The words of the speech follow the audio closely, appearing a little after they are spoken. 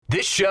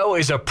This show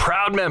is a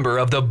proud member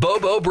of the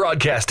Bobo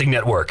Broadcasting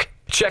Network.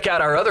 Check out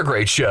our other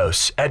great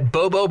shows at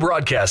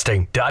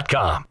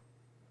bobobroadcasting.com.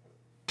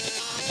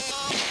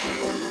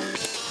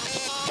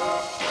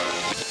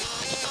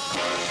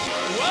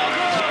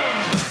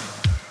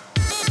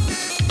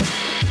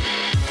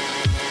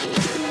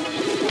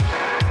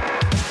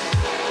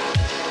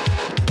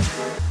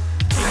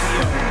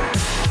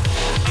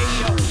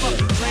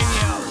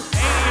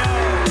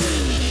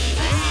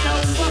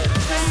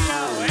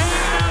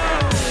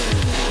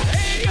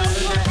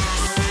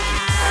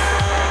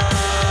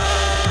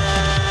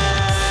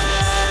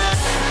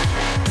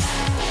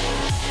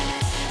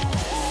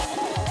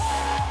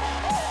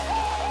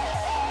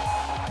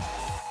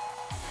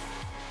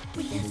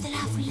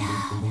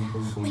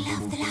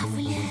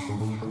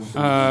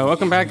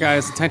 Welcome back,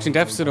 guys. Attention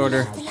Deficit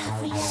Order,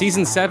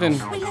 Season 7,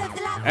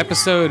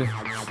 Episode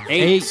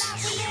 8.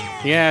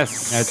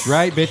 Yes. That's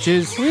right,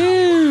 bitches.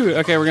 Woo!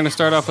 Okay, we're going to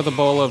start off with a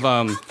bowl of,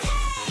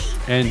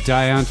 And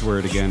Die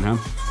Onward again, huh?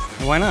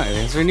 Why not?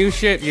 It's their new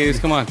shit, dudes.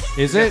 Come on.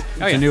 Is it?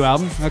 Oh, It's yeah. a new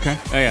album? Okay.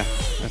 Oh, yeah.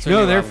 That's their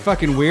No, new they're album.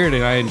 fucking weird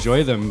and I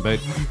enjoy them, but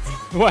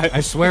What?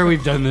 I swear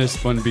we've done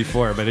this one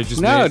before, but it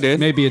just No, dude.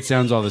 maybe it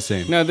sounds all the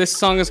same. No, this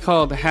song is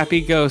called Happy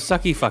Go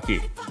Sucky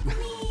Fucky.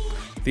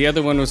 The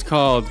other one was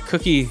called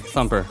Cookie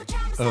Thumper.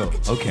 Oh,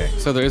 okay.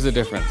 So there is a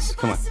difference.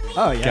 Come on.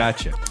 Oh, yeah.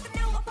 Gotcha.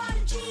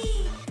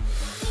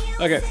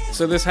 Okay,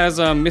 so this has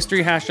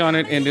mystery hash on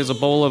it and is a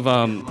bowl of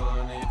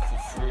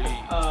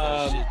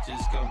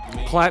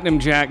Platinum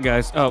Jack,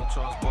 guys. Oh,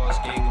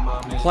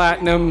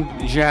 Platinum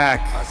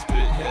Jack.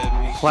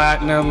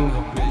 Platinum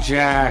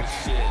Jack.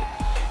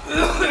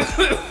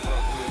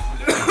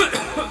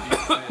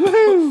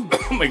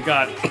 Oh my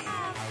God.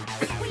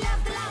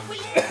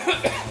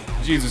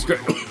 Jesus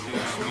Christ.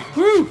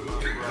 Woo.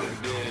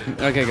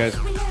 Okay, guys.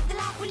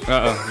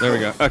 Uh-oh, there we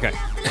go. Okay.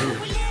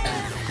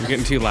 I'm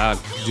getting too loud.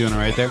 Doing all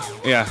right there?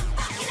 Yeah,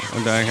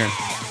 I'm dying here.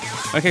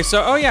 Okay,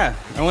 so, oh yeah,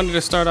 I wanted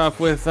to start off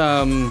with,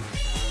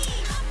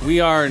 we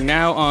are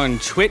now on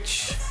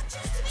Twitch.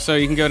 So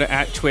you can go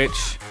to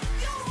 @Twitch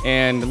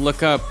and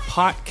look up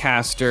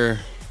Potcaster.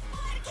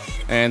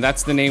 And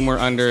that's the name we're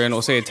under, and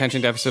it'll say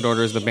Attention Deficit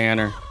Order is the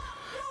banner.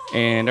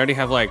 And I already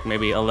have like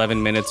maybe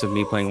 11 minutes of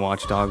me playing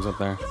Watch Dogs up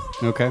there,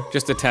 Okay.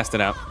 just to test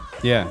it out.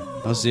 Yeah.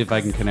 I'll see if I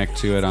can connect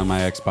to it on my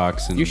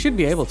Xbox. And You should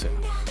be able to.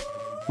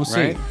 We'll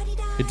see. right?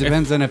 It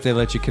depends on if they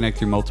let you connect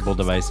through multiple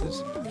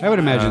devices. I would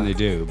imagine they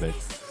do,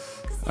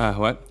 but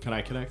What? Can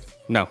I connect?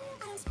 No,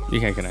 you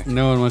can't connect.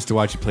 no one wants to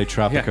watch you play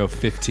Tropico Yeah.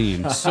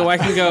 15. So I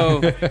can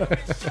go.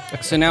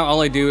 So now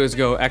all I do is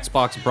go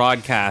Xbox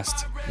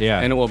Broadcast.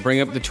 Yeah. And it will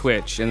bring up the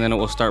Twitch, and then it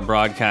will start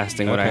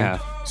broadcasting what I Okay.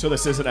 have. So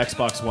this is an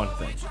Xbox One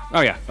thing. Oh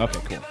yeah. Okay,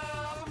 cool.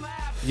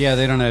 Yeah,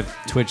 they don't have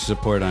Twitch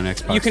support on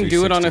Xbox. You can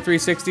do it on a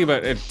 360, 360.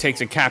 but it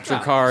takes a capture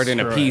card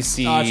and a screw it.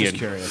 PC. I was just and,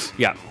 curious.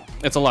 Yeah,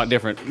 it's a lot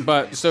different.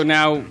 But so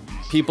now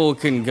people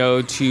can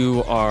go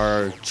to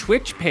our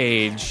Twitch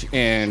page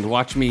and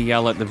watch me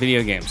yell at the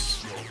video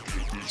games.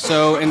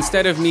 So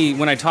instead of me,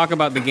 when I talk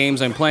about the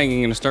games I'm playing, I'm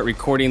going to start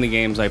recording the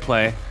games I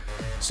play.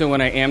 So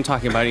when I am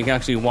talking about it, you can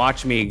actually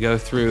watch me go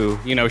through,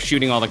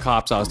 shooting all the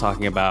cops I was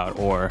talking about,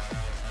 or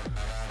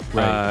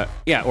Right.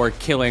 or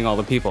killing all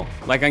the people.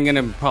 Like I'm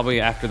gonna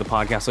probably after the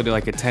podcast, I'll do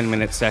like a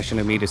 10-minute session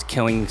of me just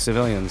killing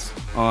civilians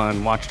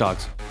on Watch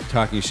Dogs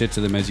Talking shit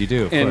to them as you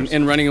do, of course.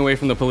 and running away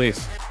from the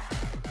police.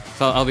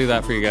 So I'll do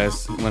that for you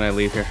guys when I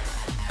leave here.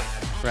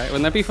 Right?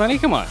 Wouldn't that be funny?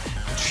 Come on.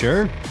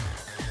 Sure.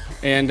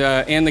 And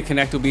the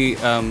Connect will be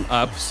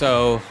up.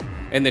 So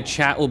and the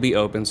chat will be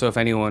open. So if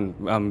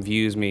anyone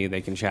views me,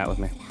 they can chat with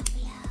me.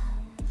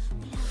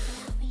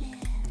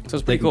 So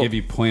it's They pretty can cool. give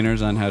you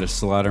pointers on how to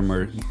slaughter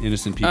more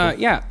innocent people.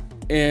 Yeah,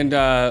 and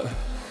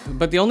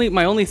but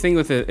my only thing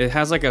with it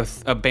has like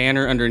a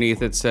banner underneath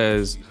that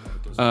says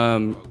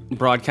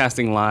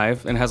broadcasting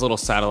live and has a little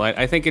satellite.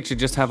 I think it should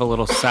just have a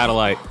little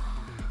satellite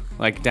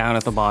like down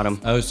at the bottom.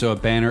 Oh, so a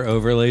banner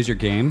overlays your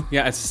game?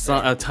 Yeah, it's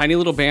a tiny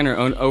little banner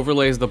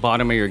overlays the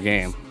bottom of your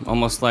game,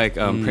 almost like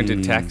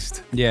printed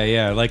text.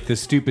 Yeah, like the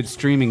stupid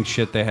streaming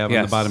shit they have on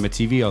Yes. the bottom of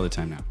TV all the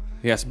time now.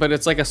 Yes, but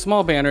it's like a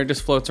small banner. It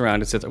just floats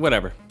around. It sits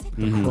whatever.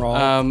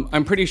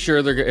 I'm pretty sure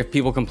if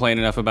people complain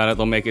enough about it,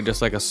 they'll make it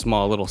just like a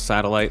small little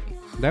satellite.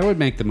 That would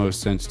make the most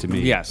sense to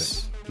me.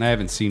 Yes. but I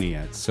haven't seen it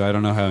yet, so I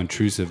don't know how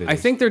intrusive it is. I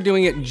think they're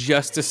doing it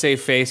just to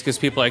save face because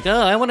people are like,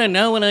 oh, I want to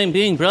know when I'm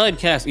being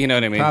broadcast. You know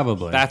what I mean?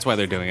 Probably. That's why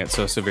they're doing it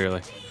so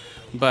severely.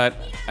 But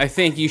I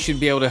think you should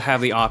be able to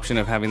have the option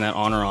of having that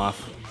on or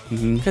off.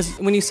 Because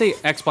when you say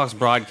Xbox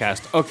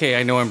broadcast, okay,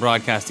 I know I'm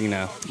broadcasting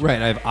now.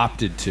 Right, I've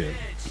opted to.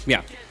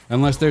 Yeah.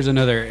 Unless there's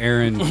another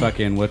Aaron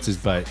fucking, what's his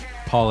butt?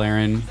 Paul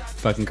Aaron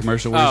fucking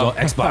commercial where he's Oh. all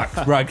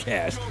Xbox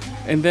broadcast.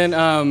 And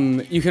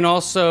then you can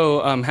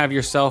also have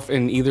yourself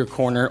in either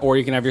corner, or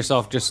you can have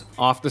yourself just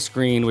off the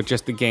screen with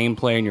just the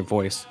gameplay and your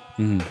voice.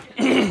 So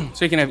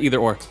you can have either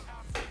or. So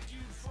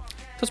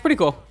it's pretty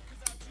cool.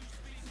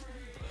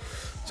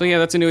 So yeah,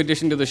 that's a new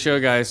addition to the show,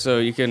 guys. So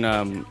you can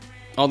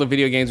all the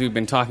video games we've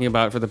been talking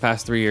about for the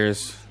past 3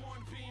 years.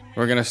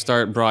 We're gonna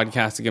start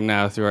broadcasting them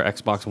now through our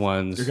Xbox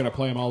Ones. You're gonna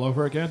play them all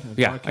over again? and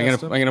Yeah, I'm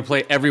broadcast them? gonna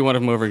play every one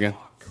of them over again.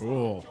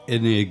 Cool.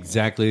 In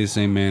exactly the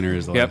same manner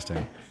as the Yep. last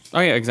time. Oh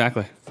yeah,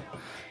 exactly.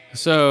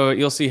 So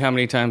you'll see how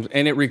many times,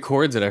 and it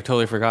records it. I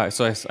totally forgot.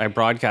 So I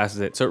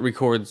broadcasted it, so it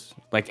records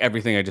like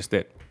everything I just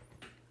did.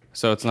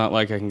 So it's not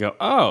like I can go,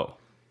 oh,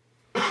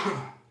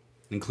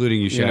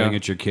 Including you shouting know.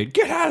 at your kid,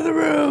 get out of the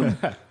room!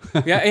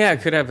 yeah, I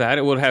could have that.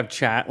 It would have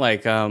chat.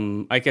 Like,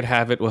 I could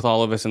have it with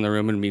all of us in the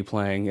room and me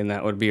playing, and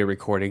that would be a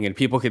recording, and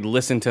people could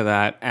listen to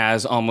that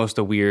as almost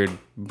a weird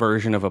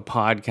version of a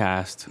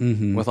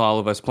podcast with all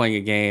of us playing a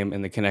game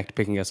and the Kinect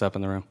picking us up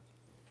in the room.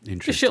 Interesting.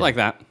 Just shit like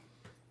that.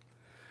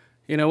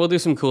 You know, we'll do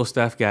some cool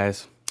stuff,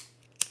 guys.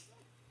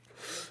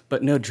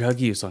 But no drug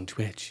use on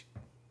Twitch.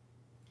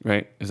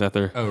 Right? Is that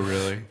their... Oh,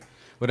 really?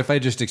 What if I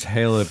just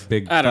exhale a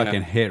big I don't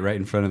fucking know. hit right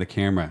in front of the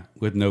camera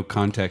with no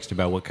context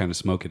about what kind of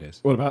smoke it is?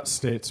 What about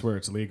states where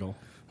it's legal?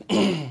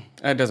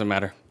 It doesn't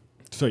matter.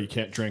 So you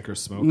can't drink or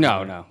smoke?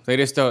 No. They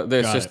just don't...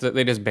 There's Got just it.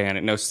 they just ban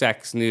it. No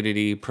sex,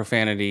 nudity,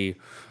 profanity,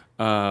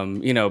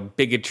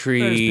 bigotry.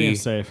 They're just being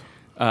safe.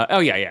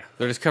 Yeah.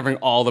 They're just covering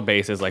all the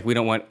bases. Like, we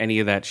don't want any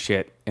of that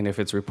shit. And if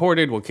it's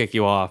reported, we'll kick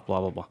you off, blah,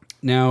 blah, blah.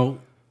 Now,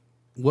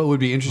 what would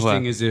be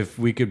interesting What? is if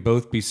we could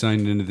both be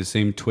signed into the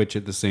same Twitch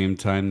at the same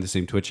time, the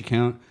same Twitch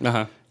account,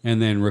 Uh-huh.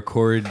 and then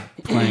record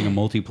playing a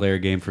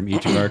multiplayer game from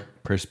each of our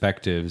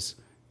perspectives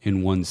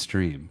in one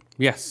stream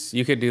Yes,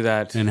 you could do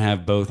that. and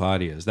have both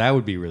audios. That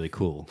would be really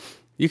cool.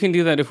 You can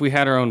do that if we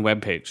had our own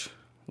webpage.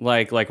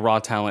 Like Raw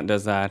Talent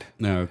does that.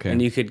 No, okay.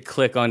 And you could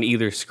click on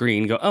either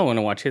screen, go, oh, I want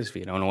to watch his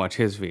feed. I want to watch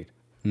his feed.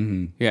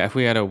 Mm-hmm. Yeah, if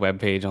we had a web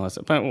page,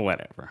 but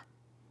whatever.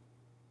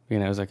 You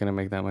know, is that going to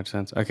make that much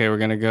sense? Okay, we're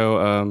going to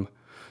go.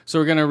 So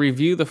we're going to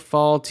review the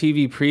fall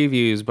TV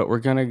previews, but we're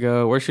going to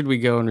go. Where should we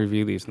go and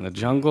review these? In the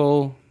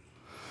jungle?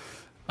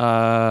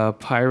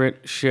 Pirate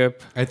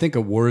ship? I think a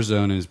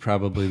Warzone is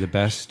probably the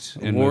best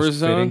and Warzone? most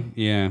fitting.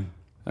 Yeah,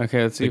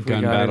 Okay, let's see The if we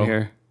gun got battle. it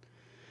here.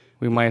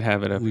 We might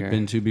have it up we've here.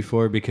 been to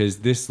before because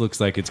this looks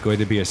like it's going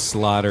to be a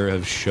slaughter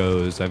of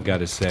shows, I've got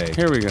to say.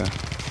 Here we go.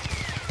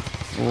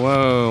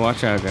 Whoa,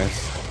 watch out,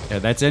 guys. Yeah,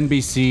 that's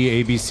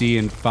NBC, ABC,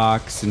 and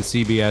Fox and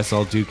CBS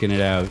all duking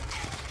it out.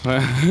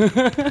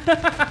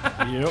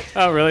 Yep.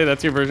 Oh, really?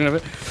 That's your version of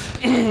it?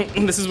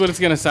 This is what it's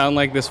going to sound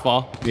like this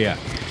fall? Yeah.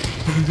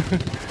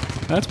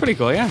 That's pretty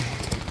cool, yeah.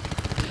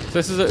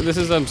 So this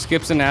is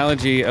Skip's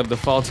analogy of the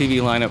fall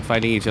TV lineup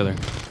fighting each other.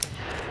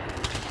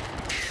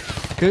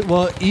 Good.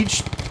 Well,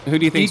 each Who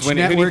do you think's each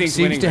winning? Who do you network think's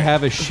seems winning? to right?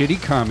 have a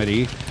shitty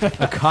comedy,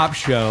 a cop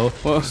show,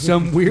 Well,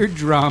 some weird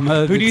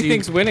drama. Who do you that's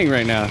think's winning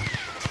right now?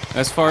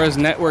 As far as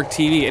network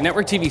TV, and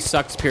network TV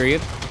sucks. Period.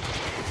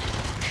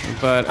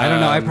 But I don't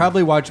know. I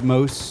probably watch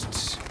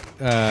most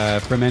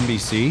from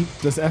NBC.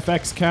 Does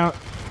FX count?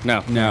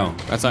 no, No,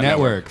 that's not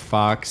network.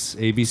 Fox,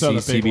 ABC, So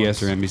the big CBS,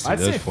 ones. or NBC. I'd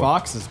those say four.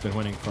 Fox has been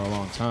winning for a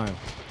long time.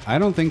 I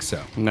don't think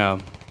so. No,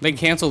 they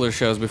cancel their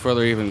shows before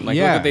they're even like.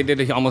 Yeah. Look what they did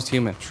to Almost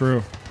Human.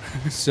 True.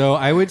 So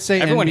I would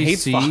say Everyone NBC.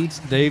 hates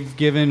Fox. They've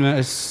given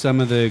us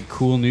some of the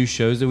cool new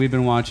shows that we've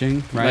been watching,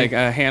 right?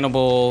 Like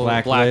Hannibal,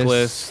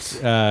 Blacklist,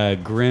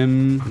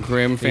 Grimm.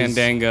 Grim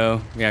Fandango.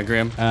 Yeah,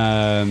 Grim.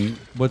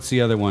 What's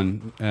the other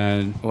one?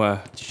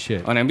 What?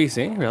 Shit. On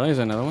NBC? Really? Is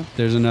there another one?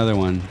 There's another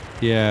one.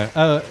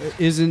 Yeah.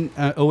 Isn't?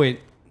 Oh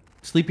wait,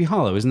 Sleepy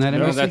Hollow. Isn't that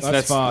No, NBC?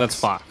 That's Fox. That's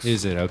Fox.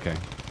 Is it okay?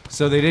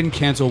 So they didn't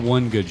cancel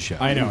one good show.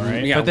 I know,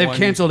 right? Yeah. But they've one-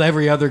 canceled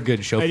every other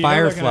good show. Hey, you know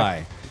they're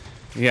Firefly,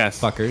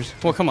 Yes. fuckers.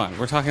 Well, come on.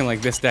 We're talking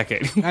like this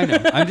decade. I know.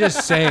 I'm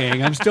just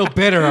saying. I'm still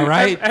bitter. All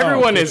right.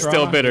 Everyone is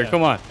still Futurama? bitter. Yeah.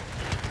 Come on.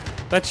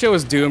 That show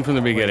was doomed from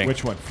the beginning.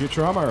 Which one?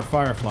 Futurama or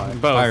Firefly?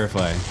 Both.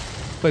 Firefly.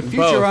 But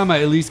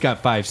Futurama at least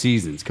got 5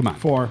 seasons. Come on.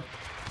 4.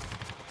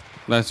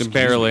 That's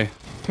barely.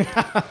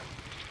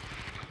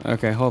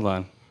 Okay, hold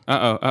on.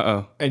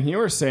 Uh-oh. And you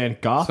were saying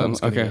Gotham's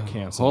going to Okay, get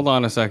canceled. hold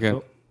on a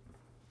second.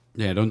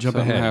 Yeah, don't jump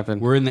Something ahead.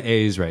 happened. We're in the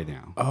A's right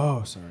now.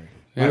 Oh, sorry.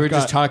 We were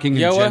just talking in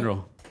You know what?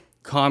 general.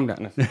 Calm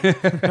down.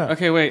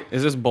 Okay, wait.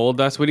 Is this bowl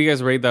dust? What do you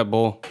guys rate that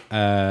bowl?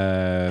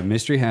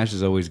 Mystery hash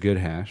is always good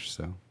hash.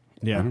 So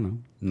Yeah. I don't know.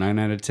 9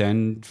 out of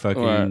 10.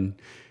 Fucking.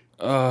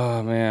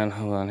 Oh, man.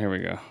 Hold on. Here we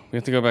go. We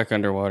have to go back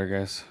underwater,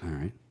 guys. All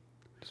right.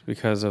 Just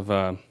because of...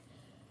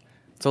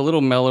 it's a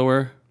little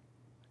mellower.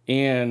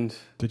 And...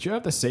 Did you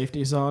have the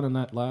safeties on in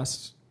that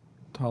last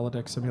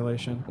holodeck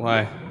simulation?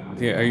 Why?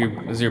 Yeah,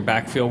 does your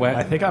back feel I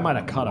wet? think I might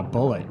have caught a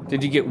bullet.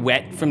 Did you get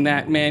wet from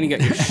that, man? You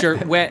got your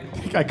shirt wet? I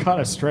think I caught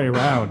a stray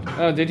round.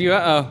 Oh, did you?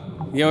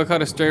 Uh-oh. Yo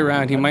caught a stray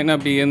round. He might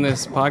not be in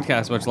this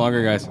podcast much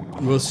longer, guys.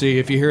 We'll see.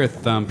 If you hear a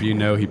thump, you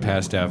know he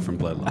passed out from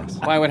blood loss.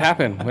 Why? What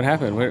happened? What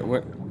happened?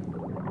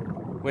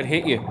 What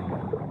hit you?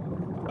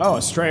 Oh,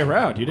 a stray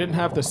round. You didn't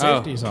have the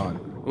safeties on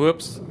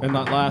Whoops. in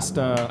that last.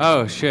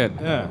 Oh, shit.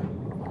 Yeah.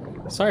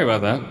 Sorry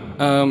about that.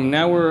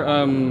 Now we're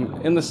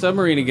in the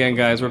submarine again,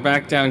 guys. We're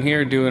back down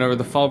here doing over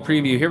the fall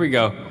preview. Here we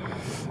go.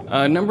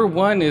 Number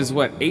 1 is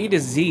what? A to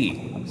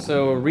Z.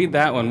 So read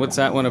that one. What's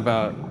that one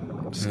about,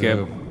 Skip?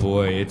 Oh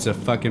boy, it's a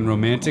fucking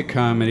romantic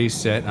comedy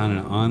set on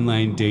an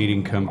online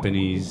dating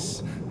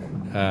company's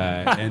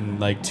and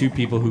like 2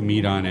 people who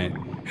meet on it.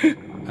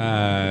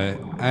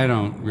 I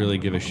don't really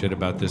give a shit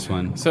about this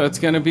one. So it's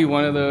going to be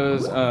one of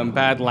those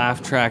bad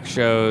laugh track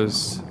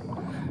shows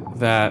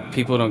that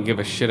people don't give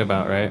a shit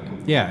about, right?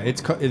 Yeah,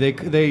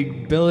 they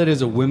bill it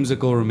as a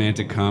whimsical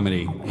romantic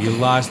comedy. You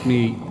lost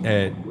me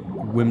at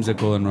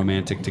whimsical and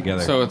romantic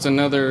together. So it's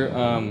another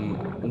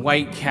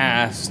white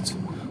cast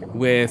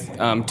with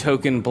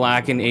token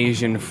black and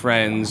Asian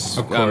friends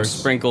Of course.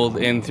 sprinkled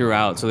in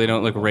throughout so they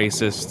don't look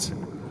racist.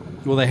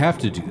 Well, they have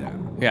to do that.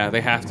 Yeah, they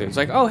have to. It's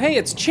like, oh, hey,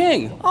 it's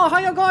Ching. Oh, how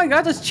you going,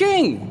 guys? It's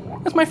Ching.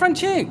 That's my friend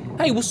Ching.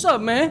 Hey, what's up,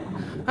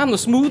 man? I'm the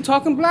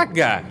smooth-talking black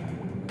guy.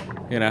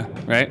 You know,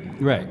 right?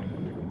 Right.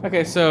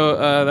 Okay,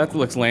 so that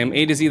looks lame.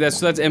 A to Z,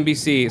 that's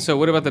NBC. So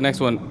what about the next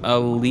one?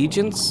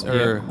 Allegiance?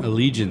 Or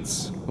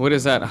Allegiance. what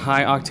is that?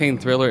 High-octane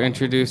thriller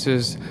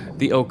introduces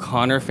the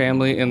O'Connor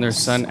family and their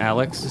son,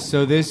 Alex.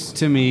 So this,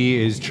 to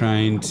me, is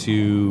trying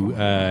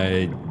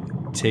to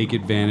take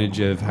advantage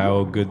of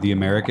how good the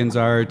Americans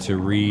are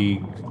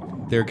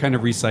they're kind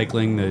of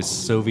recycling the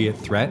Soviet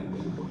threat.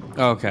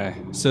 Okay.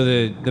 So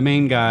the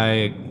main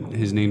guy,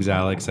 his name's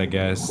Alex, I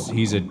guess.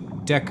 He's a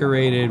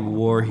decorated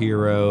war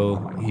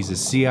hero. He's a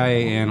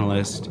CIA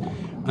analyst.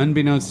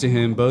 Unbeknownst to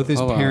him, both his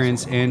Hold on.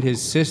 parents and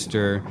his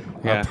sister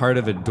Yeah. are part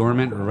of a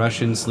dormant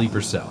Russian sleeper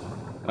cell,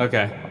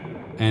 Okay.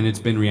 and it's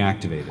been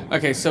reactivated.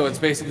 Okay, so it's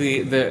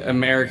basically the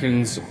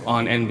Americans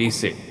on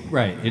NBC.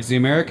 Right. It's the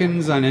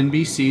Americans on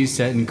NBC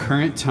set in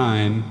current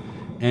time,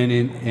 and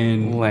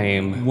in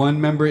Lame. one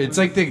member. It's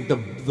like the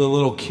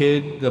little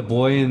kid, the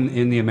boy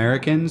in the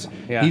Americans.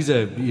 Yeah. He's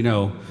a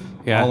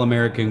Yeah.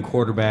 all-American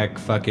quarterback,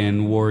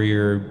 fucking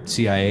warrior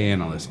CIA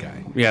analyst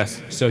guy.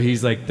 Yes. So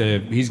he's like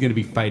he's going to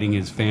be fighting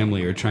his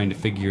family or trying to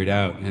figure it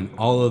out, and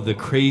all of the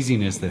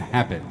craziness that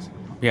happens.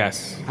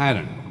 Yes. I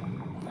don't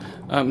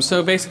know.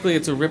 So basically,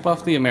 it's a rip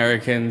off the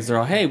Americans. They're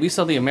all, hey, we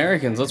saw the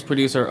Americans. Let's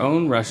produce our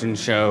own Russian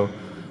show.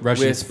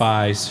 Russian with,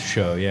 spies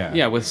show, yeah.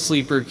 Yeah, with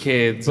sleeper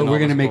kids. But and we're all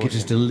going to this make it bullshit.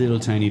 just a little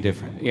tiny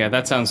different. Yeah,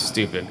 that sounds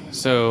stupid.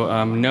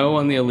 So no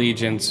on the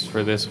Allegiance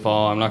for this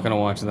fall. I'm not going to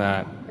watch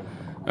that.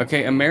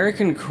 Okay,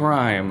 American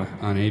Crime.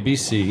 On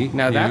ABC.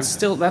 Now yeah.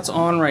 that's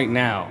on right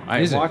now. I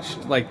Is it?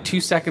 watched like 2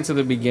 seconds of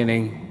the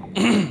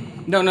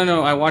beginning.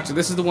 No. I watched it.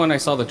 This is the one I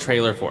saw the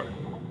trailer for.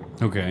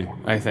 Okay.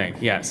 I think,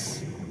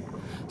 yes.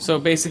 So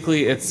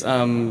basically, it's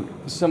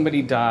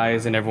somebody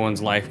dies and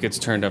everyone's life gets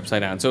turned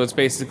upside down. So it's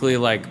basically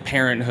like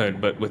Parenthood,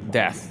 but with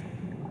death.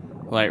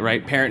 Like,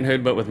 right?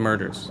 Parenthood, but with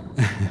murders.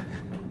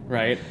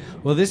 Right?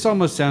 Well, this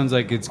almost sounds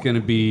like it's going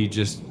to be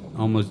just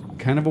almost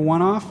kind of a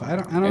one-off. I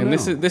don't know. And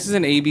this is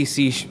an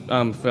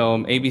ABC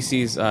film.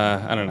 ABC's,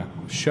 I don't know.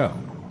 show,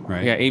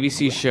 right? Yeah,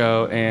 ABC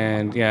show.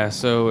 And yeah,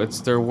 so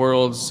it's their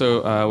world.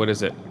 So what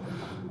is it?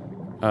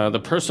 The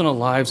personal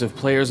lives of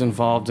players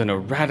involved in a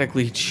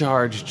radically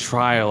charged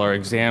trial are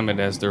examined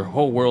as their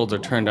whole worlds are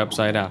turned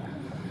upside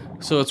down.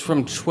 So it's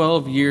from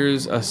 12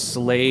 Years a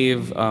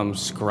Slave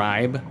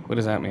Scribe. What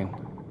does that mean?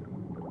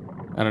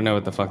 I don't know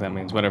what the fuck that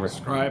means. Whatever.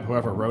 Scribe,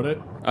 whoever wrote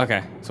it,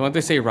 Okay. So what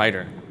they say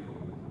writer?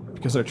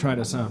 because they're trying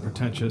to sound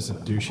pretentious and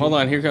douchey. Hold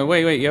on. Here go.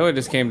 Wait. Yoda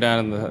just came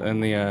down in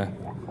the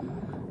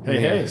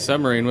Hey.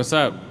 submarine. What's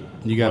up?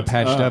 You got What's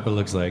patched up? up, it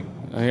looks like.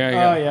 Oh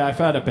yeah. Oh yeah, I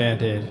found a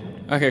Band-Aid.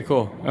 Okay.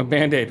 Cool. A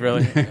Band-Aid,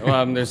 really?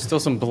 Well, there's still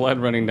some blood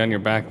running down your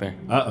back there.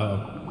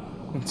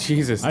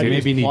 Jesus, I dude.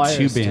 maybe need pliers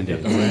two to get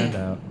Band-Aids. the brand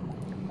out.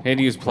 Had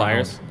to use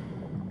pliers.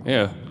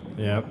 Yeah.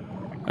 Yep.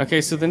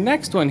 Okay, so the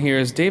next one here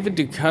is David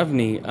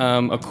Duchovny,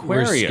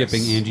 Aquarius. We're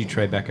skipping Angie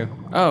Tribeca.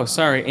 Oh,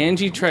 sorry,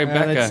 Angie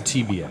Tribeca. That's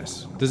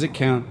TBS. Does it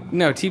count?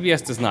 No,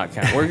 TBS does not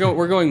count. We're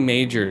going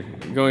major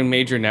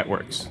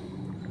networks.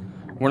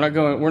 We're not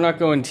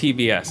going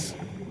TBS.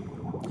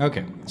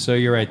 Okay, so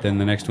you're right then.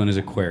 The next one is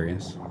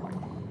Aquarius.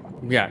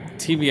 Yeah,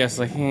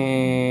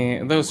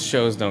 TBS those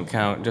shows don't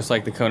count. Just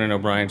like the Conan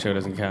O'Brien show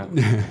doesn't count.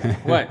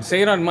 What?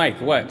 Say it on mic.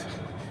 What?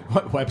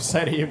 What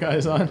website are you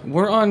guys on?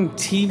 We're on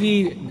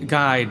TV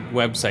Guide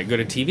website. Go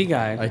to TV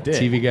Guide. I did.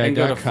 and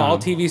go to fall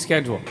TVguide.com. TV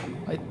schedule.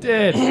 I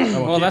did.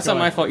 Well, that's not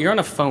my fault. You're on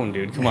a phone,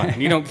 dude. Come on,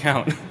 you don't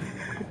count.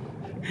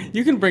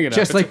 You can bring it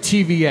Just up. like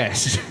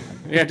TBS.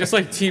 Yeah, just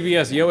like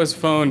TBS. Yoa's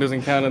phone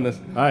doesn't count in this.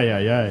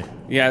 Aye.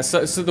 Yeah,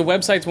 so the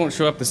websites won't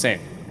show up the same.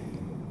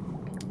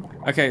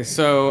 Okay,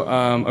 so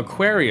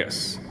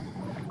Aquarius.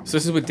 So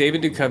this is with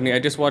David Duchovny. I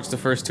just watched the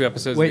first 2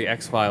 episodes Wait. of The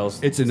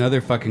X-Files. It's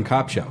another fucking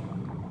cop show.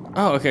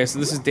 Oh, okay, so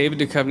this is David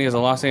Duchovny as a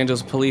Los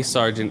Angeles police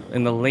sergeant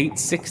in the late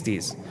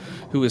 60s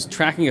who is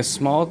tracking a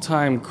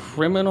small-time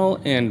criminal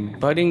and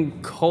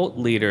budding cult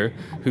leader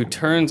who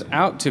turns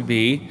out to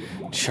be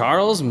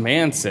Charles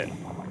Manson.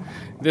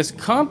 This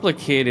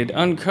complicated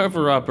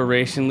uncover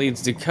operation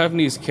leads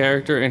Duchovny's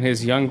character and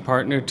his young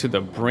partner to the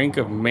brink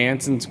of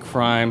Manson's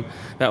crime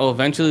that will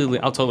eventually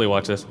I'll totally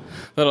watch this.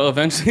 That'll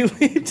eventually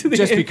lead to the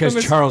Just because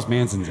infamous- Charles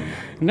Manson's in it.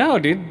 No,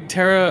 dude.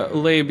 Tara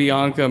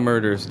LaBianca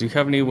murders.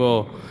 Duchovny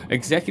will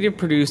executive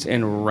produce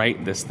and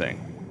write this thing.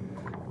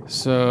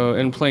 So,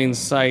 In Plain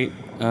Sight,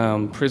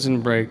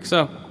 Prison Break.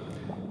 So,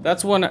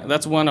 that's one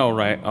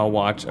I'll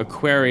watch.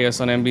 Aquarius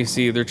on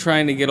NBC. They're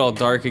trying to get all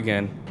dark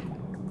again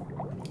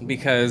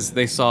because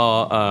they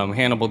saw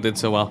Hannibal did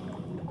so well.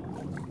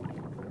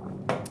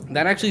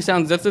 That actually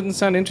sounds. That doesn't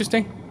sound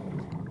interesting.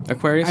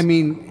 Aquarius. I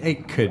mean,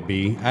 it could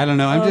be. I don't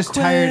know. I'm just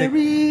tired.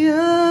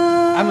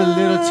 I'm a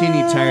little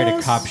teeny tired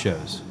of cop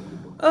shows.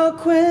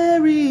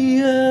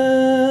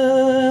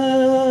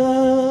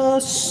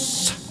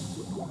 Aquarius.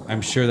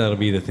 I'm sure that'll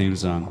be the theme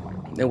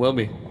song. It will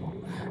be.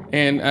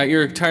 And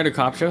you're tired of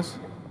cop shows?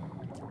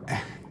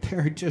 There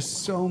are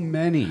just so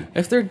many.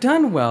 If they're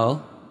done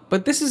well,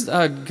 but this is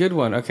a good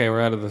one. Okay,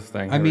 we're out of the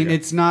thing. I mean,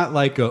 it's not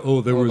like there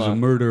was a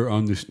murder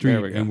on the street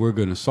we go. and we're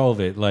going to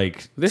solve it.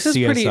 Like this is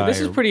CSI pretty. This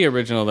is pretty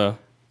original, though.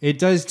 It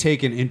does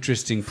take an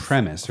interesting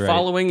premise, right?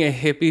 Following a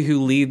hippie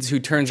who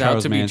turns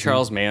out to be Manson.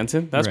 Charles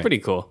Manson. That's Right. pretty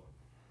cool.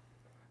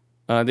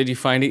 Did you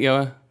find it,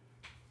 Yoa?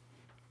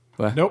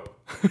 What? Nope.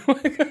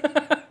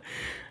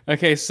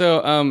 Okay,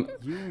 so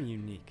You're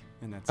unique,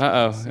 and that's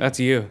that's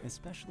you.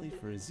 especially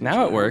for a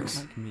Now it works.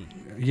 like me.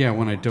 Yeah,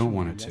 when I don't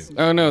want it to.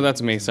 Oh no,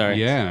 that's me. Sorry.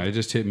 Yeah, I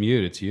just hit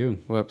mute. It's you.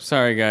 Whoops.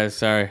 Sorry, guys.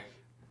 Sorry.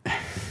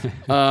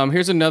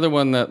 Here's another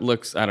one that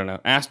looks. I don't know.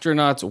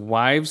 Astronauts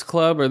Wives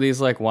Club. Are these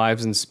like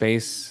wives in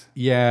space?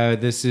 Yeah,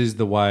 this is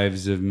the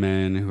wives of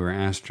men who are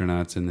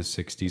astronauts in the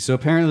 60s. So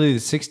apparently the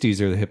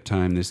 60s are the hip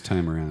time this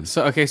time around.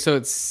 So okay, so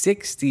it's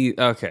 60.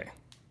 Okay.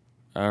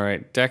 All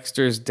right.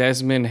 Dexter's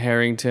Desmond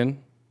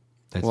Harrington.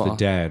 That's Well- the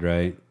dad,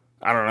 right?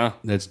 I don't know.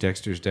 That's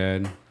Dexter's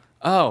dad.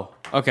 Oh,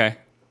 okay.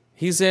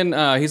 He's in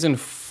Lundy's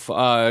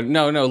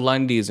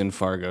in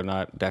Fargo,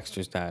 not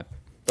Dexter's dad.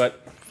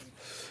 But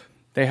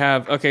they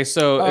have okay,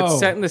 so it's Oh.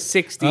 set in the Oh,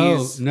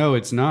 60s. no,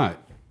 it's not.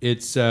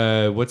 It's,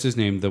 what's his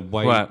name? The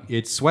white. What?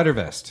 It's Sweater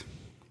Vest.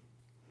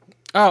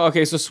 Oh,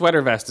 okay, so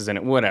Sweater Vest is in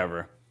it.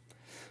 Whatever.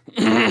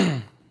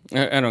 I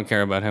don't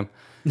care about him.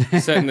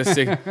 Set in the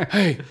 60s.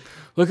 Hey,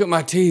 look at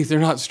my teeth. They're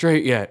not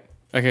straight yet.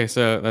 Okay,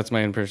 so that's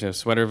my impression of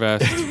Sweater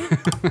Vest.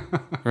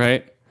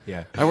 Right?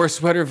 Yeah. I wear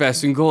sweater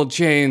vests and gold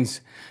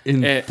chains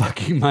In Eh,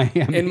 fucking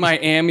Miami. in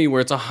Miami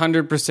where it's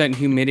 100%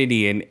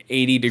 humidity and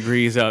 80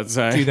 degrees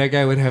outside. Dude, that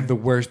guy would have the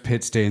worst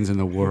pit stains in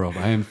the world.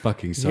 I am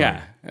fucking sorry.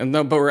 Yeah,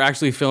 but we're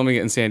actually filming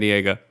it in San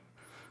Diego.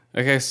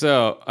 Okay,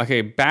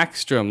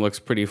 Backstrom looks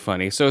pretty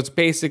funny. So it's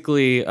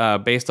basically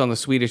based on the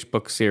Swedish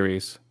book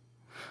series.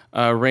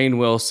 Rainn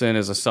Wilson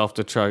is a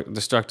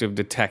self-destructive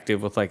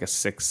detective with like a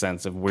sixth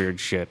sense of weird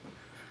shit.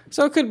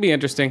 So it could be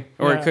interesting,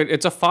 or Yeah.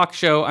 it's a Fox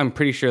show. I'm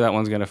pretty sure that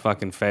one's gonna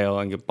fucking fail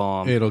and get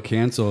bombed. It'll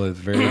cancel at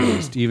the very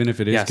least, even if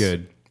it is Yes.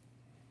 good.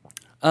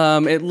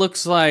 It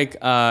looks like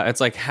it's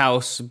like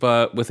House,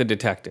 but with a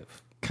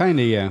detective.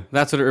 Kinda, yeah.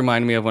 That's what it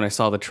reminded me of when I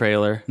saw the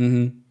trailer.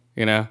 Mm-hmm.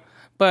 You know,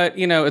 but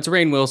it's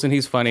Rainn Wilson.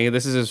 He's funny.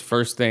 This is his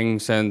first thing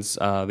since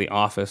The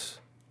Office.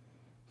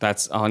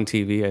 That's on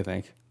TV, I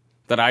think,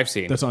 that I've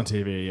seen. That's on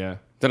TV, yeah.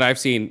 That I've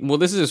seen. Well,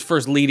 this is his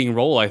first leading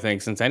role, I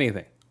think, since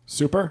anything.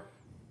 Super?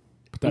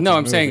 But that's No, a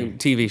I'm movie. saying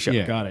TV show.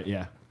 Yeah. Got it,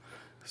 yeah.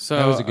 So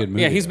That was a good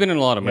movie, Yeah, he's been in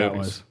a lot of Yeah, it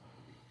movies.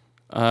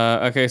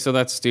 was. Okay, so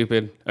that's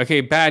stupid.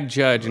 Okay, Bad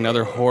Judge,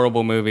 another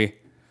horrible movie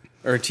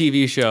or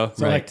TV show.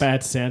 So like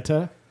Bad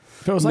Santa?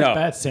 If it was like No.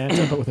 Bad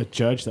Santa, but with a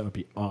judge, that would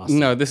be awesome.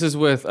 No, this is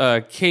with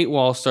Kate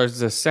Wall stars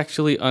as a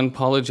sexually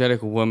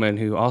unapologetic woman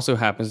who also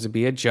happens to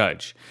be a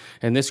judge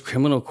in this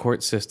criminal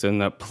court system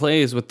that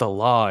plays with the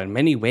law in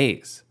many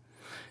ways.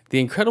 The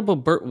incredible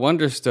Burt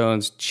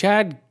Wonderstone's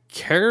Chad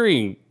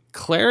Clargley,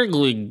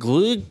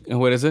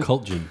 what is it?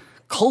 Cultgen.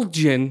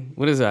 Colgin.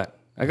 What is that?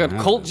 I got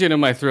Colgin in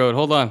my throat.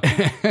 Hold on.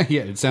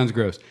 Yeah, it sounds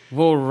gross.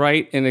 Will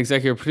write and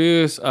executive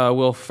produce.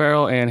 Will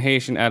Ferrell, Anne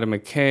Heche, and Adam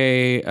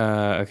McKay.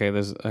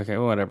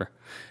 Whatever.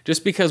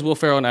 Just because Will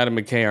Ferrell and Adam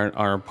McKay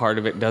are part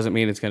of it doesn't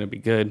mean it's going to be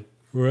good.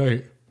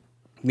 Right.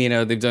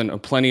 They've done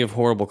plenty of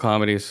horrible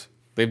comedies.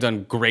 They've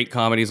done great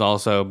comedies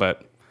also,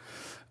 but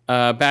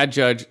Bad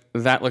Judge,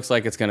 that looks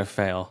like it's going to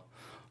fail.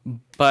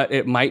 But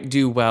it might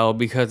do well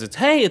because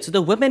it's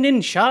the women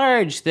in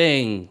charge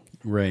thing.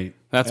 Right.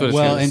 That's what it's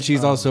well, gonna- and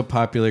she's also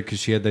popular because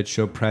she had that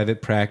show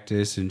Private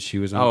Practice, and she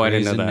was on Oh, I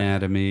didn't Grey's know that.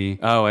 Anatomy.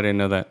 Oh, I didn't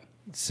know that.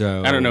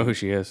 So I don't know who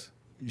she is.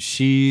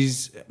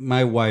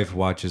 My wife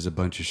watches a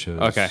bunch of shows.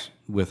 Okay.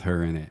 With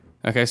her in it.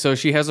 Okay, so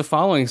she has a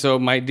following, so it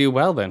might do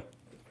well then.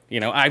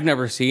 I've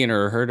never seen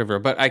her or heard of her,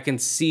 but I can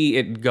see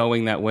it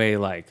going that way.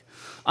 Like,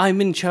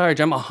 I'm in charge.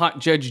 I'm a hot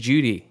Judge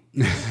Judy.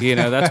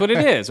 That's what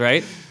it is,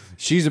 right?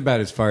 She's about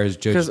as far as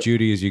Judge 'Cause-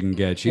 Judy as you can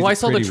get. She's Well, a I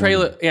saw the pretty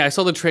trailer. woman. Yeah, I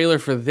saw the trailer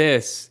for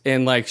this,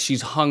 and like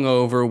she's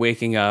hungover,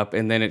 waking up,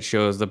 and then it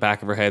shows the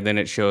back of her head. Then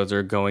it shows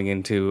her going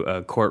into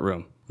a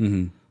courtroom.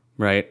 Mm-hmm.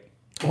 Right?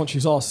 Well,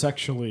 she's all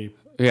sexually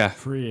Yeah,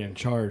 free and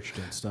charged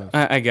and stuff.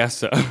 I guess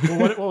so. Well,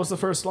 what was the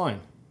first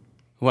line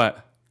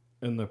What?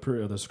 in the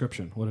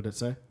description? What did it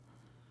say?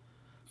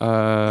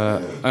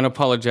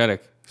 Unapologetic,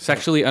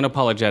 sexually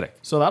unapologetic.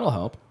 So that'll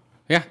help.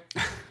 Yeah.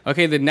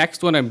 Okay, the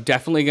next one I'm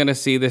definitely gonna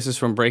see. This is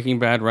from Breaking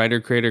Bad writer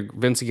creator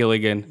Vince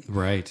Gilligan.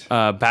 Right.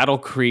 Battle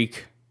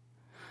Creek.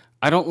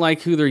 I don't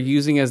like who they're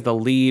using as the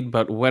lead,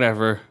 but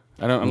whatever.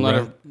 I'm not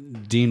a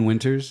Dean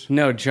Winters.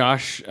 no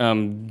Josh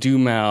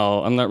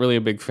Duhamel. I'm not really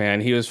a big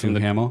fan. He was from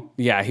Hamill.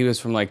 Yeah, he was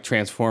from like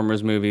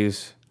Transformers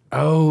movies.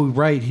 Oh,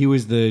 right. He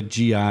was the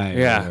GI or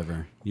Yeah.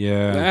 whatever.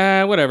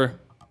 Yeah. Whatever.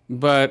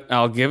 but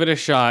I'll give it a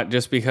shot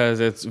just because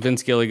it's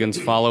Vince Gilligan's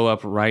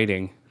follow-up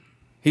writing.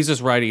 He's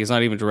just writing. He's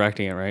not even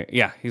directing it, right?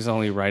 Yeah, he's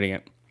only writing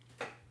it.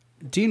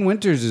 Dean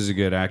Winters is a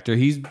good actor.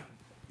 He's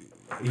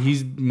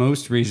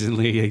most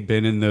recently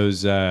been in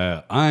those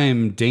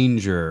I'm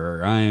Danger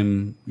or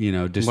I'm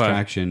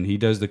Distraction. He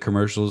does the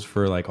commercials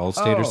for like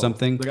Allstate or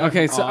something. the guy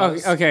Okay, from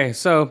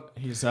so Oz.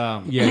 He's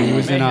Yeah, he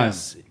was in Mayhem.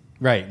 Oz.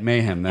 Right,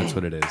 Mayhem. That's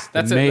what it is.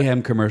 That's the it.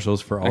 Mayhem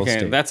commercials for Allstate.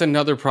 Okay, that's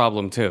another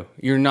problem too.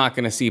 You're not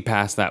going to see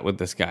past that with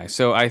this guy.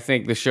 So I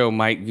think the show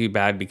might be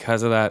bad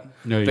because of that.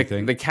 No, you the,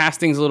 think? the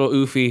casting's a little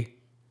oofy.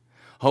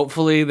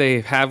 Hopefully they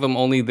have him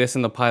only this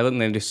in the pilot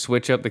and then just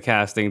switch up the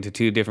casting to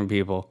two different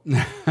people.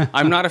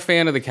 I'm not a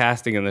fan of the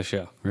casting in the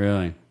show.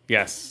 Really?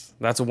 Yes,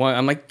 that's one.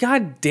 I'm like,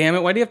 God damn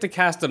it! Why do you have to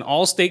cast an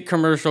Allstate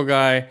commercial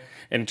guy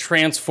and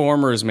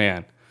Transformers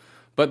man?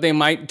 But they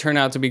might turn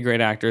out to be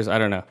great actors. I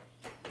don't know.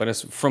 But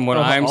it's from what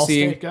I'm Allstate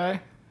seeing.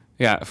 guy.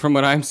 Yeah, from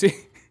what I'm seeing,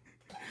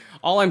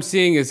 all I'm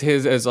seeing is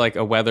his as like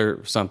a weather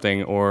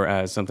something or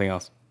as something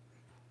else.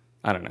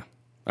 I don't know.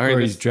 All right, Or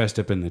he's dressed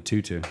up in the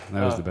tutu.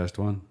 That was the best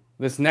one.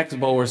 this next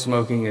bowl we're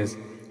smoking is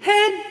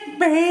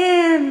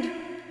Headband.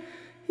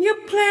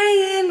 You're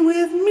playing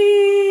with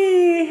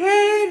me,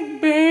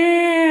 Headband.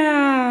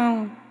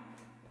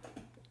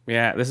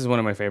 Yeah, this is one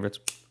of my favorites.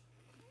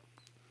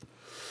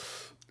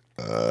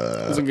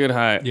 It's a good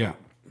high. Yeah.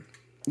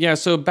 Yeah,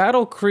 so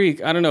Battle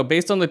Creek, I don't know,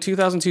 based on the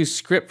 2002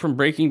 script from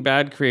Breaking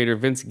Bad creator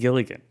Vince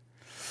Gilligan.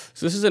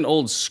 So this is an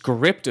old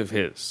script of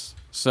his.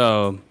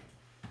 So,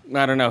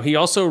 I don't know. He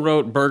also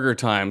wrote Burger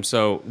Time,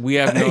 so we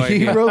have no He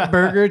idea. wrote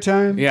Burger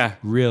Time? Yeah.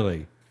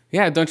 Really?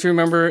 Yeah, don't you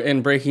remember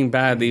in Breaking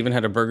Bad, they even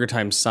had a Burger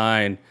Time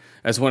sign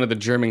as one of the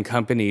German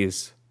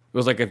companies.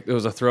 It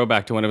was a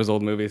throwback to one of his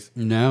old movies.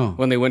 No.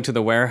 When they went to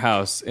the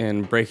warehouse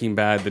in Breaking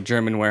Bad, the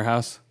German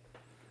warehouse.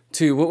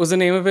 To, what was the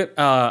name of it?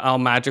 Al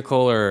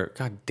Magical or,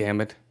 God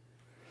damn it.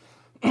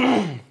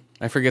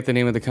 I forget the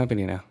name of the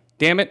company now.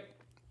 Damn it.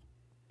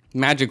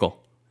 Magical.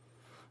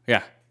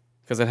 Yeah,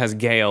 because it has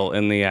Gale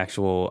in the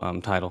actual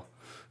title.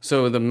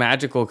 So the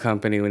Magical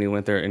company, when he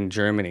went there in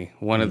Germany,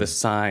 one of the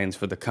signs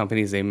for the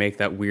companies they make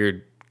that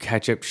weird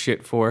ketchup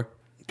shit for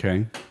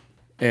Okay.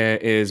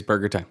 is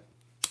Burger Time.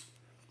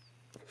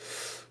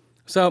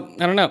 So,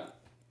 I don't know.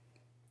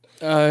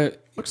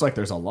 Looks like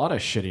there's a lot of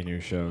shitty new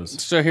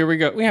shows. So here we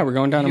go. Yeah, we're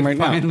going down them right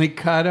now. Finally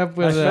caught up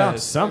with I found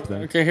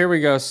something. Okay, here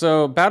we go.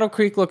 So Battle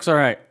Creek looks all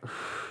right.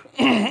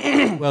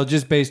 Well,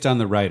 just based on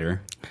the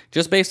writer.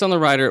 Just based on the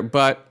writer,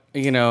 but,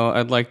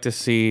 I'd like to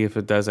see if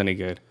it does any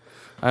good.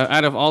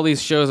 Out of all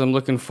these shows, I'm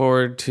looking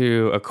forward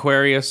to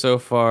Aquarius so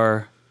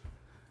far,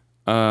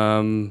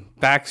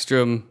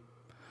 Backstrom,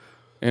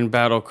 and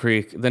Battle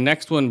Creek. The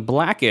next one,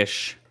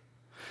 Blackish.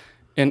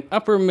 An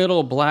upper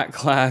middle black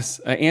class,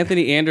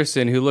 Anthony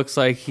Anderson, who looks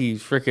like he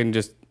freaking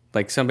just,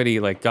 like somebody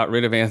like got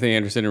rid of Anthony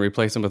Anderson and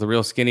replaced him with a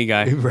real skinny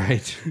guy.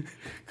 Right.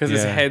 Because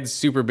his Yeah. head's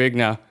super big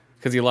now,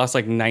 because he lost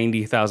like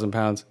 90,000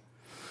 pounds.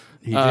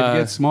 He did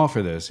get small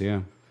for this,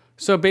 yeah.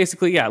 So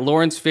basically, yeah,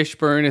 Lawrence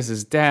Fishburne is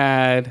his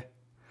dad.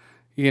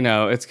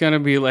 It's going to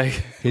be like,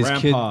 His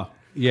Grandpa. kid.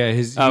 Yeah,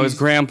 his his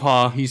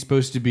grandpa. He's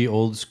supposed to be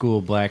old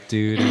school black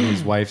dude, and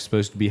his wife's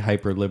supposed to be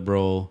hyper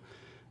liberal,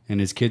 and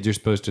his kids are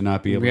supposed to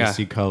not be able Yeah. to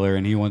see color,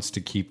 and he wants to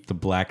keep the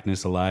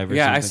blackness alive. Or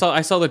Yeah, something.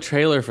 I saw the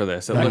trailer for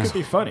this. It That looks could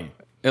be funny.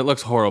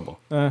 horrible.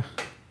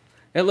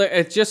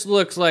 It just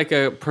looks like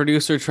a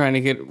producer trying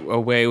to get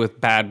away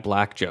with bad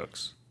black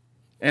jokes,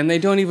 and they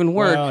don't even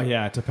work. Well,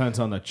 yeah, it depends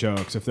on the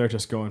jokes. If they're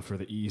just going for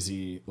the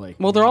easy, like,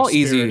 Well, they're all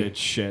easy. mean-spirited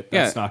shit,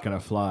 that's Yeah. not gonna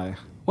fly.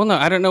 Well, no,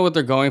 I don't know what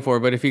they're going for,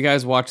 but if you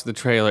guys watch the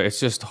trailer, it's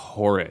just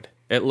horrid.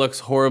 It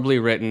looks horribly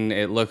written.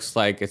 It looks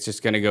like it's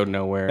just going to go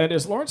nowhere. And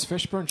is Lawrence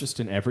Fishburne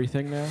just in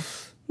everything now?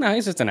 No,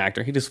 he's just an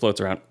actor. He just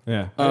floats around.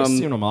 Yeah, I've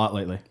seen him a lot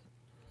lately.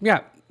 Yeah,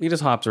 he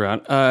just hops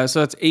around. So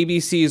that's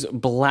ABC's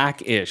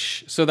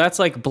Blackish. So that's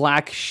like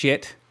black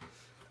shit,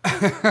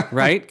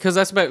 right? Because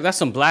that's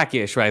some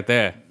Blackish right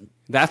there.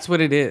 That's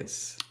what it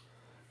is.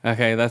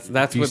 Okay, that's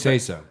If you what say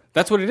so.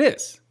 That's what it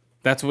is.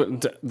 That's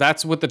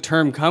what the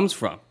term comes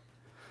from.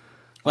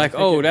 Like,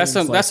 think oh, it that's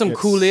means, some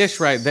it's- coolish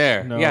right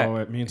there. No, yeah.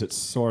 it means it's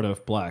sort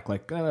of black.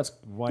 Like, that's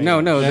white.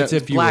 No, That's that's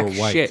if you black were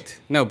white. shit.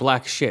 No,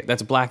 black shit.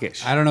 That's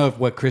blackish. I don't know if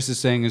what Chris is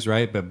saying is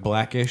right, but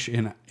blackish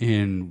in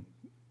you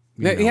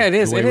Yeah, know, it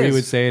is, The way it we is.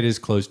 would say it is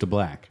close to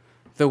black.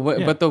 The way,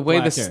 Yeah, but the way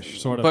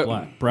blackish, sort of but,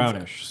 black,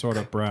 brownish, sort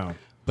of brown.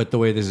 But the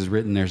way this is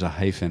written, there's a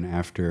hyphen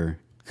after.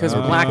 because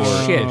black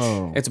shit.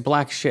 Oh. It's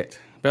black shit.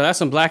 But that's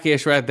some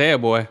blackish right there,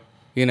 boy.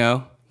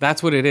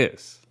 That's what it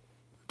is.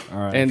 All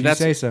right, And If you that's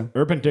say so.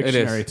 Urban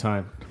Dictionary is.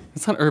 time.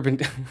 it's not urban.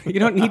 You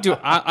don't need to.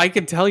 I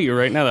can tell you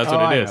right now. That's what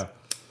I it is. know.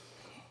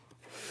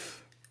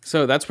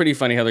 So that's pretty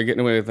funny how they're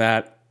getting away with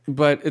that.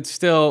 But it's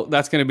still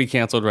that's going to be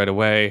canceled right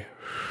away.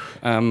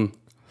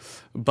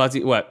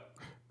 Buzzy, what?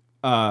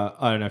 I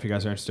don't know if you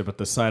guys are interested, but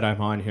the site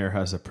I'm on here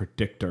has a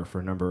predictor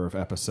for number of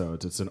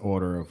episodes. It's an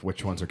order of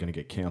which ones are going to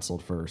get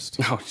canceled first.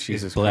 Oh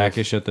Jesus, Christ.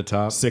 Blackish at the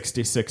top.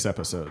 66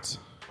 episodes.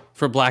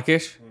 For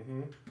Blackish.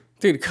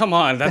 Dude, come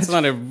on. That's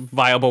not a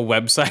viable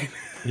website.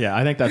 Yeah,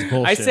 I think that's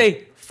bullshit. I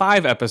say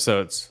 5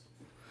 episodes.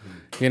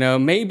 You know,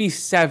 maybe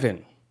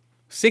 7.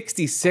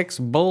 66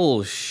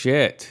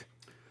 bullshit.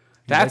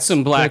 That's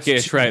some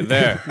Blackish right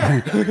there.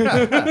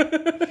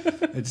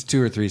 It's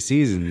 2 or 3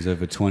 seasons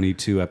of a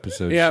 22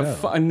 episode Yeah,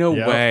 show. no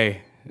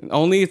way.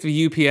 Only if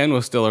the UPN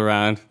was still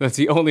around. That's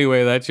the only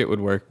way that shit would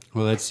work.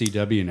 Well, that's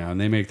CW now,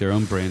 and they make their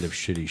own brand of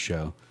shitty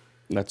show.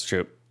 That's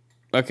true.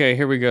 Okay,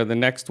 here we go. The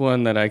next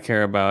one that I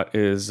care about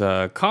is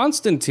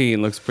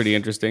Constantine. Looks pretty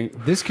interesting.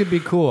 This could be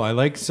cool. I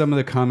like some of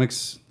the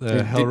comics,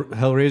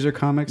 Hellraiser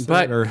comics,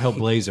 or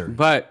Hellblazer.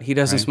 But he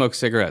doesn't smoke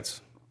cigarettes.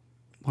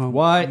 Well,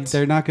 what?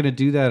 They're not going to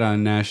do that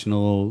on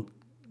national,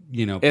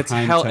 It's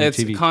primetime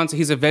TV.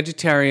 He's a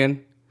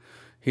vegetarian.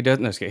 He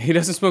doesn't. No, just kidding. He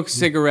doesn't smoke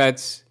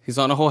cigarettes. He's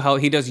on a whole hell.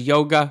 He does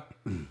yoga.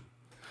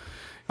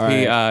 All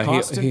right.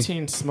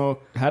 Constantine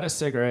had a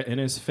cigarette in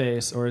his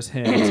face or his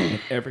hands in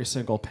every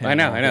single panel.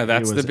 I know.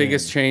 That's the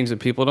biggest change that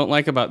people don't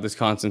like about this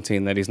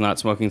Constantine, that he's not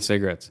smoking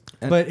cigarettes.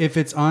 But if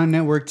it's on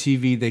network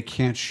TV, they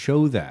can't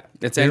show that.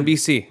 It's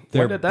NBC.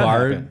 They're When did that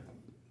barred. happen?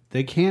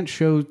 They can't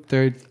show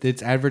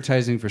it's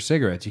advertising for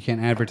cigarettes. You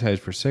can't advertise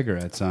for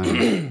cigarettes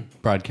on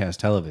broadcast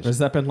television. Has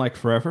that been like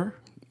forever?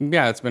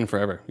 Yeah, it's been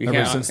forever. You Ever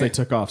can't- since they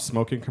took off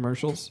smoking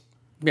commercials?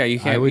 Yeah, you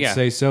can't. I would yeah.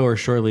 say so, or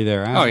shortly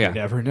thereafter. Oh, yeah.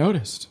 Never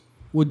noticed.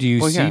 Well, do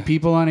you Well, see yeah.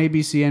 people on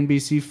ABC,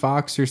 NBC,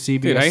 Fox, or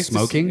CBS Dude, I used to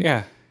smoking?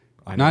 yeah.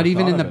 I Not never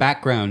even thought in of the it.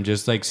 background,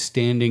 just like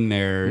standing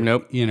there.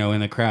 Nope. In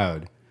the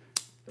crowd.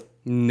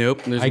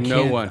 Nope. There's I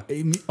no can't.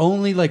 one.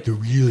 Only like the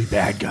really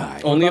bad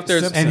guy. Only if about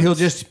there's. Simpsons? And he'll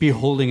just be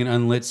holding an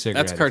unlit cigarette.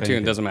 That's if cartoon.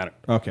 anything. Doesn't matter.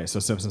 Okay, so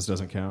Simpsons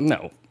doesn't count.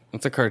 No,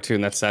 it's a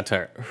cartoon. That's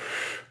satire.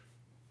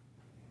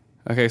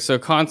 Okay, so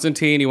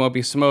Constantine, he won't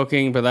be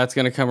smoking, but that's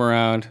going to come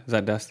around. Is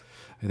that dust?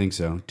 I think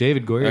so.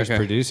 David Goyer's Okay.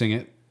 producing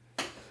it.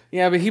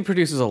 Yeah, but he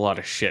produces a lot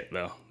of shit,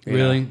 though. You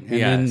Really? know?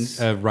 And Yes.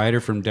 then a writer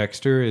from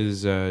Dexter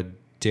is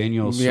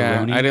Daniel Yeah,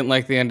 Cerrone. I didn't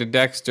like the end of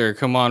Dexter.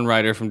 Come on,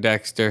 writer from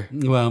Dexter.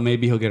 Well,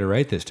 maybe he'll get it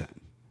right this time.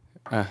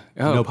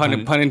 No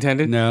pun pun-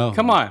 intended? No,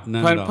 Come on.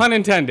 none at all. Pun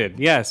intended.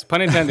 Yes,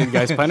 pun intended,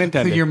 guys. Pun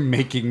intended. You're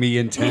making me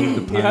intend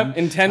the pun. Yep,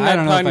 intend I that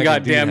don't know if pun, I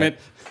can do goddammit.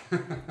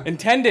 that.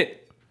 Intend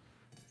it.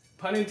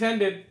 Pun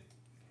intended.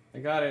 I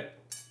got it.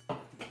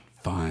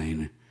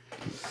 Fine.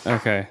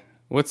 Okay.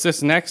 What's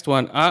this next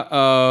one?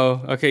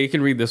 Uh-oh. Okay, you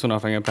can read this one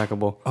off. I'm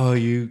impeccable. Oh,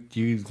 you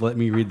let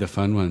me read the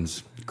fun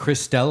ones.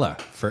 Christella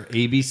for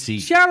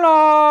ABC.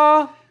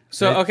 Hello.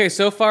 So, okay,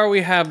 so far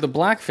we have the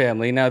black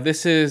family. Now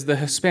this is the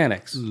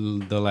Hispanics.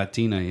 The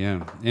Latina,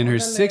 yeah. In her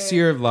 6th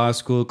year of law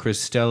school,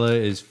 Christella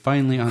is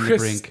finally on the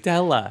brink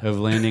Christella. of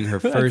landing her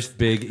first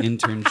big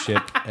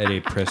internship at a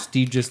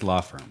prestigious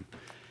law firm.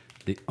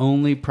 The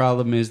only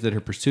problem is that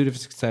her pursuit of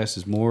success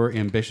is more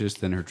ambitious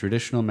than her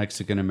traditional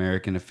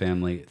Mexican-American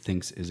family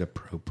thinks is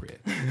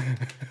appropriate.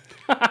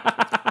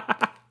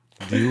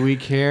 Do we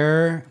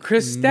care?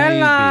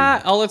 Cristela.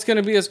 Maybe. All it's going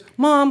to be is,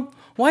 Mom,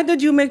 why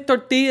did you make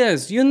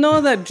tortillas? You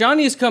know that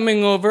Johnny's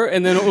coming over,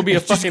 and then it will be a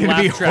It's just fucking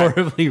gonna be laugh track.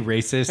 horribly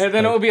racist. And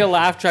then it will be a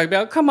laugh track. Be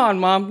like, come on,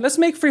 Mom, let's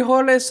make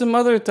frijoles some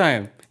other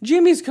time.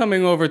 Jimmy's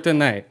coming over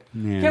tonight.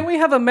 Yeah. Can we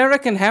have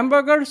American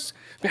hamburgers?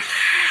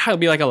 It'll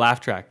be like a laugh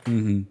track.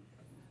 Mm-hmm.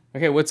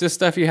 Okay, what's this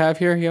stuff you have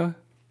here, yo?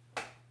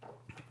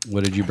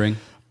 What did you bring?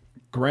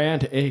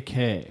 Grand AK.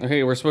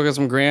 Okay, we're smoking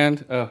some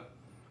Grand. Oh,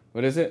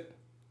 what is it?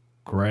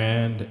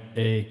 Grand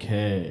AK.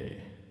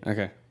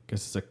 Okay,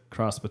 Guess it's a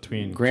cross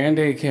between Grand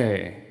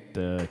AK.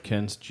 the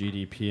Ken's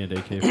GDP and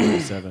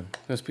AK-47.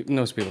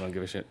 Most people don't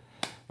give a shit.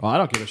 Well, I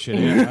don't give a shit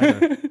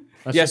either.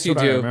 That's Yes, just you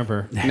what do. I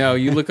remember. No,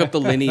 you look up the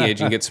lineage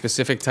and get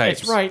specific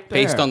types. It's right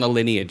Based there. on the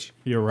lineage.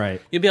 You're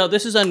right. You'll be like,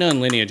 this is unknown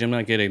lineage. I'm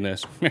not getting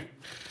this.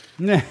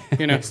 You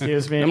know,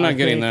 Excuse me. I'm not I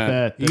getting think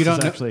that. This You don't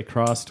is know- actually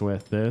crossed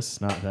with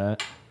this, not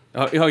that.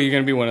 Oh, you're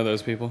gonna be one of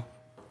those people.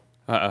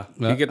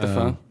 You get the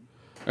phone,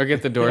 or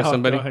get the door. Yeah,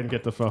 Somebody, Go ahead and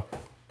get the phone.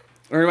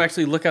 or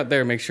actually look out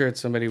there. Make sure it's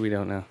somebody we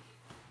don't know.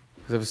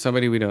 Because if it's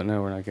somebody we don't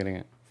know, we're not getting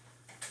it.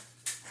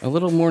 A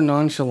little more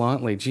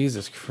nonchalantly.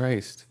 Jesus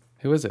Christ,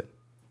 who is it?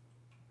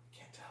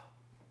 Can't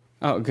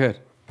tell. Oh, good.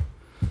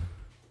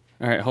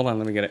 All right, hold on.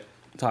 Let me get it.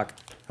 Talk.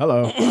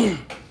 Hello.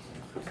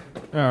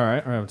 All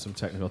right, we're having some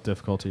technical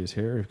difficulties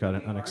here. We've got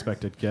an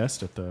unexpected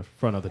guest at the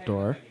front of the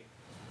door.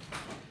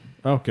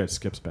 Oh, good.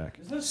 Skips back.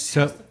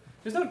 So,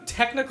 There's no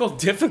technical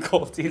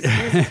difficulties.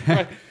 Jesus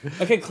Christ.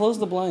 Okay, close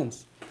the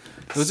blinds.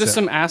 It was just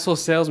some asshole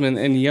salesman,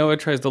 and Yoa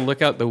tries to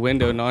look out the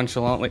window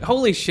nonchalantly.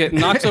 Holy shit!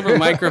 Knocks over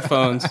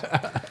microphones.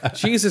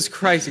 Jesus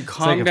Christ! it's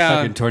Calm like a down.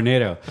 fucking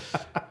tornado.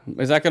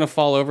 Is that gonna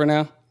fall over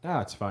now?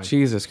 Ah, it's fine.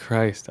 Jesus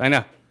Christ! I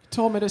know.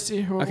 Told me to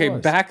see who Okay, it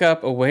was. back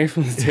up away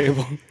from the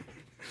table.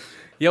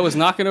 Yo was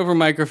knocking over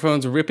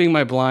microphones, ripping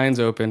my blinds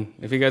open.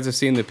 If you guys have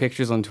seen the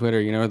pictures on Twitter,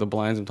 you know the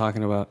blinds I'm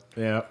talking about.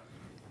 Yeah.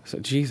 So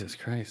Jesus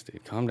Christ,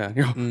 dude, calm down.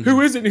 You're like,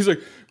 who is it? And he's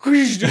like,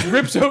 whoosh, just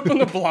rips open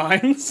the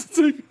blinds. It's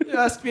like, You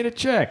asked me to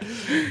check.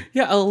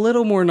 yeah, a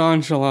little more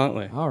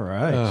nonchalantly. All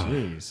right.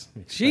 Jeez.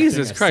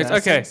 Jesus Christ.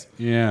 Okay.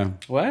 Yeah.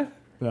 What?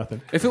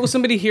 Nothing. If it was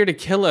somebody here to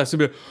kill us,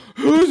 it'd be,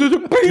 who's it? A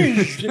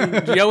beast? And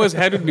Yoa's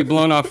head would be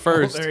blown off Well,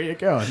 first. there you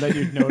go. And then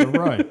you'd know to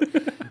run.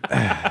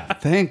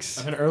 Thanks.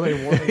 An early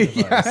warning device.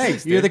 Yeah,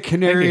 Thanks, you're the dude.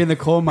 canary in the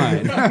coal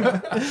mine.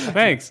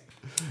 Thanks.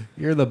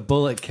 You're the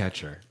bullet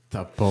catcher.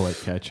 The bullet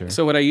catcher.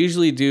 So what I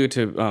usually do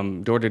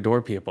to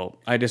door-to-door people,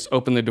 I just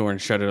open the door and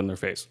shut it on their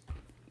face.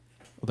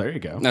 Well, there you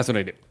go. That's what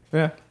I do.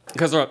 Yeah.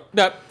 Because they're like,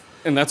 that,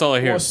 and that's all I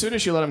hear. Well, as soon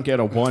as you let them get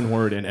a one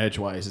word in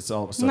edgewise, it's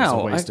all of a sudden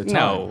No, a waste of time.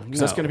 no, Because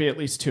that's no. going to be at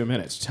least 2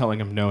 minutes telling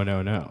them no,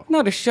 no, no.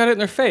 No, just shut it in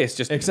their face.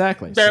 Just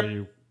Exactly. Derp. So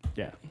you,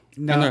 yeah.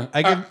 No,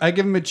 I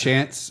give them a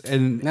chance,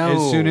 and No.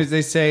 as soon as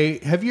they say,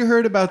 "Have you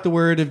heard about the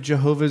word of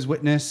Jehovah's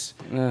Witness?"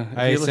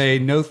 I you say,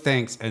 "No,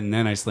 thanks," and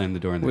then I slam the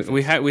door in their face.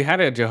 we had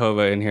a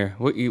Jehovah in here.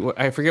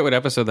 I forget what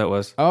episode that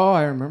was. Oh,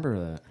 I remember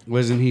that.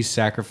 Wasn't he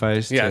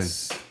sacrificed? to-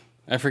 Yes.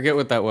 I forget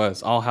what that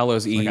was. All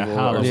Hallows Eve. a or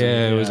Hallows something.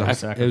 Yeah, it was. Yeah, It was a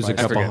sacrifice.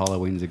 couple I forget.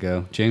 Halloweens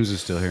ago. James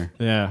was still here.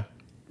 Yeah.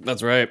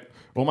 That's right.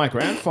 Well, my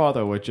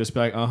grandfather would just be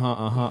like,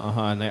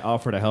 and they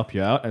offer to help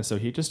you out, and so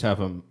he'd just have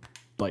him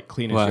like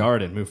clean his What?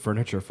 yard and move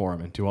furniture for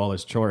him and do all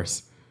his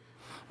chores.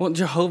 Well,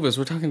 Jehovah's,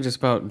 we're talking just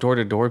about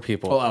door-to-door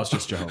people. Well, I was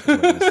just Jehovah's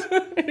Witness.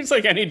 It's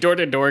like any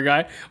door-to-door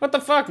guy. What the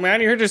fuck, man?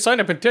 You're here to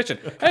sign a petition.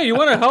 Hey, you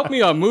want to help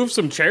me move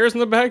some chairs in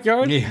the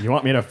backyard? You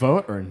want me to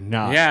vote or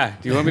not? Yeah.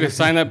 Do you want me to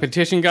sign that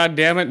petition? God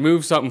damn it.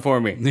 Move something for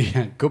me.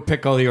 Yeah, go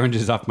pick all the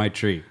oranges off my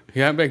tree.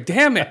 Yeah, I'm like,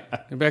 damn it.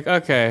 I'm like,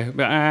 okay.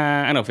 But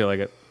I don't feel like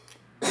it.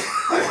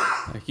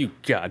 Like, you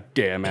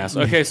goddamn ass.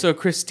 Okay, so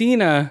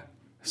Christina.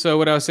 So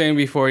what I was saying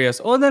before, yes.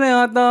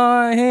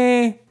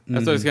 Hey.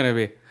 That's what it's going to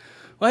be.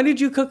 Why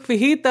did you cook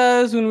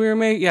fajitas when we were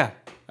making... Yeah.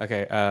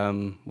 Okay,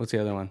 what's the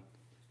other one?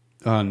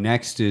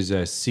 Next is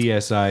a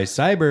CSI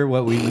Cyber.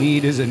 What we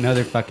need is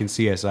another fucking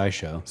CSI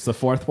show. It's the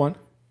fourth one.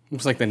 It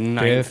was like the 9th.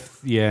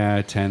 Fifth,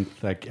 yeah, 10th.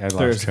 I lost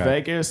There's track.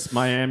 Vegas,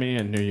 Miami,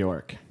 and New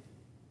York.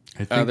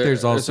 I think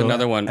there's also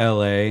another one.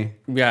 L.A.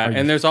 Yeah, Are you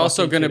and there's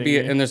also fucking going to be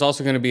kidding me? and there's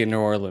also going to be in New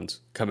Orleans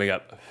coming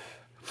up.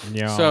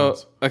 Yeah. So,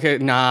 okay,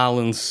 New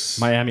Orleans.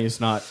 Miami's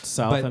not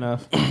south But-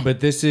 enough. But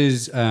this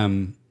is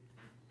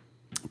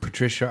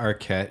Patricia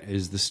Arquette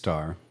is the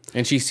star.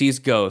 And she sees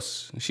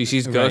ghosts. She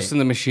sees ghosts Right. in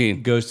the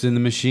machine. Ghost in the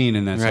Machine,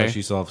 and that's how Right.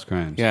 she solves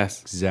crimes.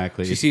 Yes.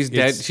 Exactly. She sees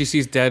dead. She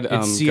sees dead.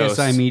 It's CSI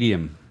ghosts.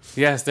 Medium.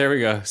 Yes, there we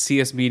go.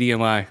 CS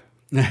Medium Eye.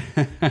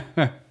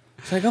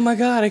 It's like, oh my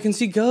god, I can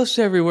see ghosts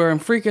everywhere. I'm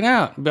freaking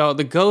out. Well,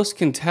 the ghosts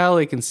can tell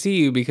they can see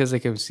you because they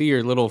can see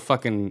your little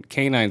fucking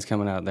canines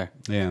coming out there.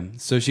 Yeah.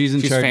 So she's in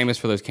She's charge. famous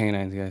for those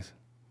canines, guys.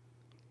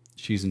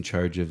 She's in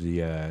charge of the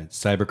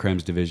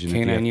cybercrimes division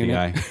Canine at the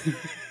unit. FBI.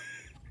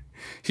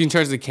 She's in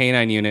charge of the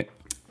canine unit.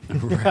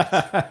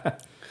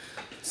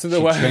 So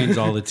the She trains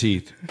all the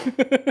teeth.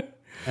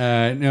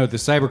 No, the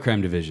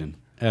cybercrime division.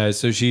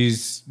 So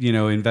she's,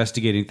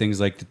 investigating things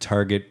like the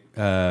Target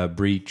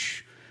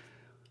breach,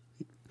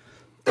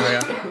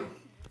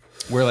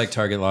 where like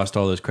Target lost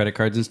all those credit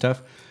cards and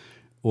stuff,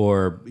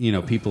 or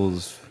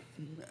people's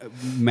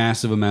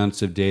massive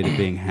amounts of data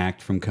being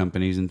hacked from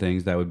companies and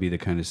things. That would be the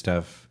kind of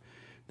stuff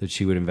that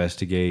she would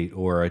investigate,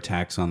 or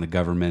attacks on the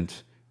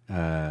government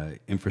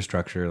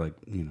infrastructure, like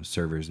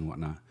servers and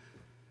whatnot.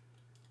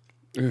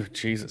 Ooh,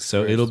 Jesus.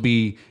 So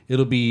Christ.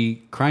 it'll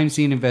be crime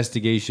scene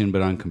investigation,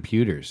 but on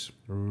computers.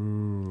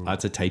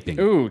 Lots of typing.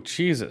 Ooh,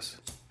 Jesus.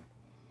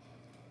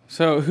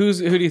 So who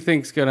do you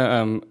think's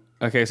gonna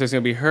okay, so it's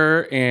gonna be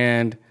her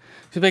and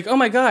she'll be like, oh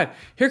my god,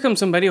 here comes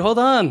somebody, hold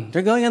on.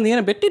 They're going on the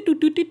internet.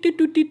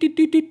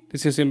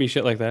 It's just gonna be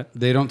shit like that.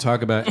 They don't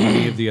talk about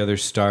any of the other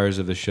stars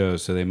of the show,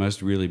 so they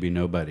must really be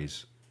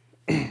nobodies.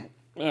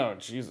 Oh,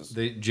 Jesus.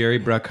 Jerry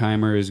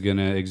Bruckheimer is going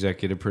to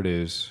executive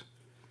produce,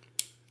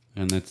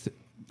 and that's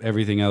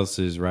everything else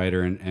is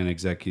writer and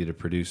executive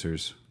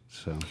producers.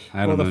 So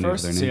I don't know the any of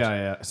first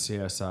their names.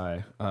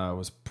 CSI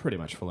was pretty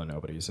much full of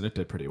nobodies, and it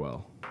did pretty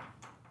well.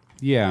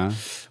 Yeah,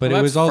 but Well,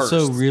 it was that's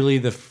also first. really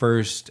the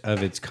first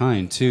of its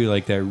kind too,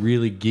 like that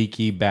really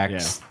geeky back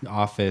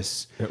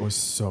office It was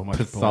so much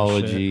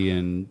pathology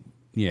and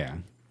yeah.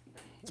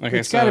 Okay,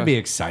 It's got to be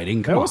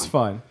exciting. Come That on. was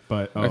fun,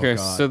 but oh Okay,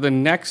 god. so the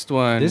next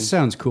one, This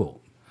sounds cool.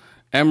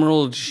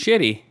 Emerald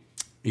Shitty,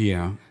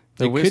 Yeah,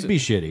 The it Wizard- could be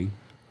shitty,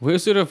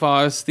 Wizard of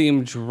Oz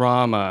themed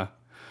drama.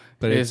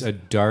 but it's Is- a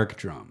dark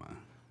drama.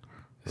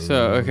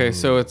 So okay,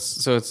 so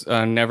it's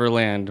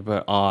Neverland,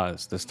 but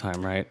Oz this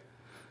time, right?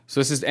 So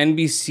this is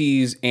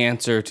NBC's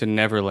answer to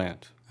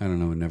Neverland. I don't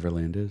know what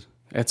Neverland is.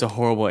 It's a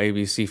horrible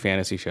ABC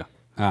fantasy show.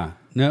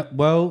 No,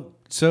 well,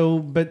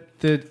 but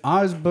the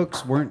Oz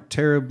books weren't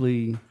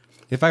terribly,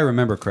 if I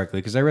remember correctly,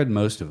 because I read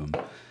most of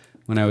them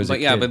when I was a But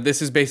yeah, kid. but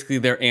this is basically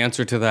their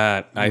answer to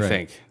that, I Right.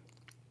 think.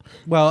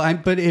 Well,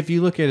 but if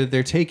you look at it,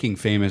 they're taking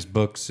famous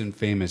books and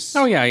famous,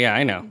 Oh yeah,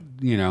 I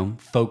know.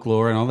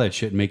 folklore and all that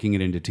shit, and making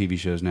it into TV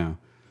shows now.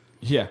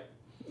 yeah.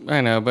 I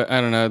know, but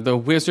I don't know. The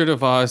Wizard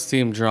of Oz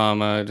themed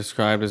drama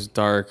described as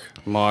dark,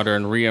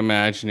 modern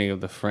reimagining of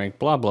the Frank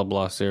blah blah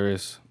blah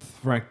series.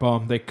 Frank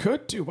Baum, they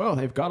could do well.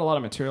 They've got a lot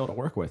of material to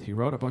work with. He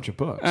wrote a bunch of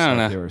books, I don't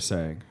like know. they were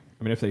saying.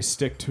 I mean, if they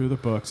stick to the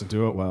books and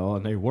do it well,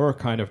 and they were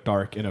kind of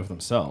dark in of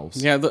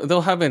themselves. Yeah,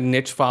 they'll have a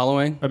niche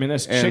following. I mean,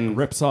 this And- chick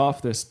rips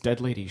off this dead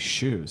lady's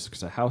shoes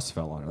because a house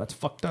fell on her. That's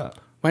fucked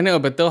up. I know,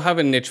 but they'll have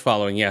a niche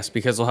following, yes,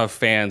 because they'll have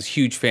fans,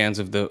 huge fans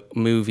of the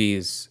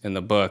movies and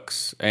the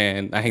books,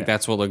 and I think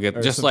that's what they'll get.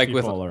 There's Just some like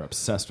people with are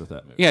obsessed with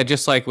that movie. yeah,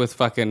 just like with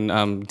fucking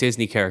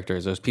Disney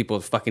characters. There's people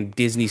with fucking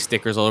Disney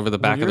stickers all over the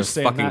back of you're their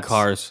saying fucking that's-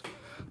 cars.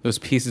 Those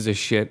pieces of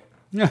shit.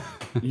 You've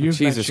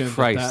Jesus mentioned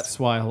Christ. that's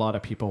why a lot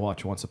of people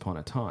watch Once Upon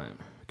a Time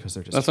because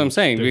they're just That's what I'm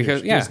saying. they're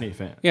Because huge yeah, Disney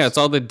fans. yeah, it's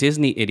all the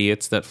Disney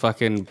idiots that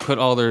fucking put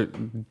all their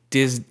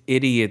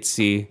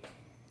idiocy,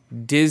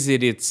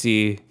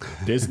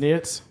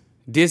 Disneyits.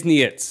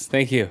 Disneyits.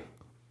 Thank you.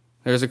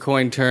 There's a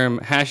coined term.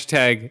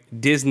 Hashtag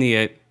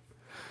Disneyit.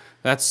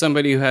 That's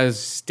somebody who has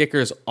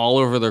stickers all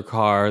over their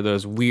car.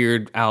 Those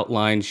weird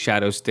outlined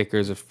shadow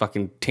stickers of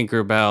fucking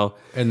Tinkerbell.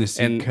 And the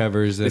seat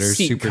covers that the are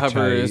seat super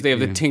covers. tight, They have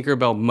yeah. the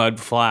Tinkerbell mud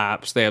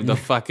flaps. They have the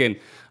fucking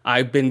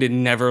I've been to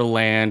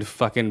Neverland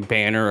fucking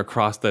banner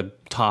across the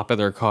top of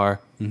their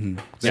car.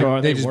 So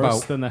are they they just worse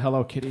about- than the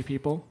Hello Kitty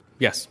people?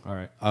 Yes. All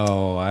right.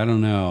 Oh, I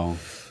don't know.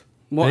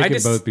 Well, They I could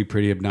just both be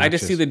pretty obnoxious. I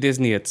just see the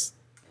Disneyits.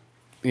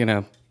 You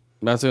know,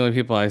 that's the only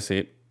people I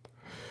see.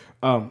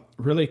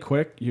 Really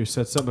quick, you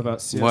said something about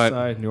CSI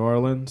What? New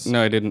Orleans.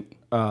 No, I didn't.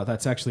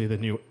 That's actually the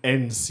new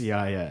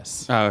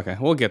NCIS. Oh, okay.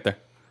 We'll get there.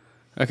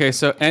 Okay,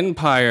 so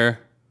Empire,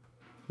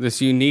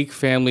 this unique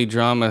family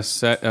drama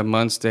set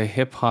amongst a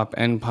hip hop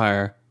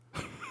empire.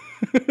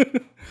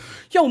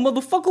 Yo,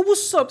 motherfucker,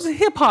 what's up? It's a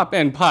hip hop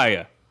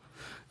empire.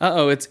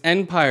 It's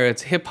Empire.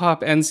 It's hip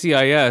hop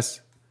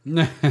NCIS.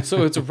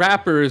 So it's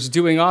rappers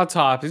doing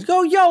autopsies.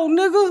 Yo,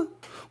 nigga,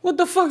 what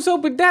the fuck's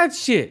up with that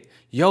shit?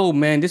 Yo,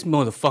 man, this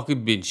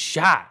motherfucker been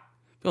shot.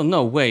 Yo,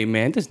 no way,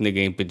 man. This nigga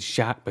ain't been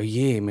shot, but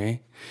yeah, man.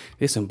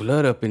 There's some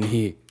blood up in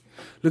here.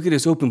 Look at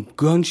this open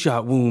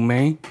gunshot wound,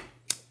 man.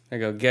 I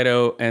go,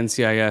 ghetto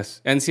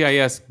NCIS.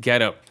 NCIS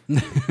ghetto.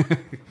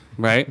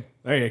 Right?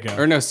 There you go.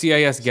 Or no,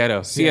 CIS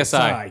ghetto.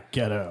 CSI.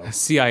 Ghetto.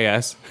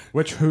 CIS.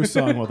 Which Who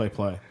song will they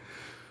play?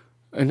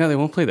 No, they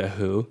won't play the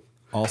Who.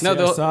 All No,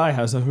 they'll- CSI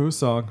has a Who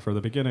song for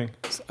the beginning.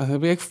 They'll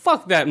be like,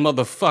 fuck that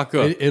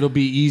motherfucker. It'll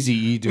be Easy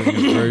E doing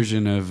a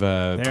version of we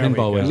Pinball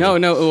go. Wizard. No,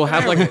 it will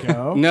have like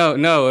go.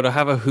 no, it'll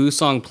have a Who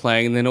song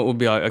playing, and then it will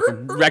be like a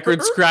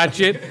record scratch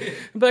it,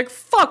 and be like,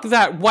 "Fuck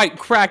that white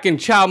cracking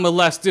child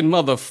molesting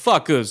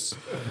motherfuckers,"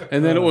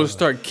 and then it will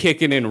start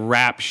kicking in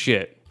rap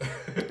shit.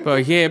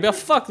 But yeah, but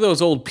fuck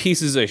those old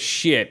pieces of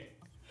shit.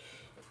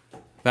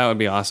 That would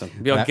be awesome.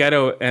 Be like That-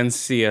 ghetto and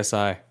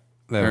CSI.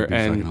 That would be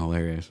and- fucking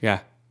hilarious. Yeah,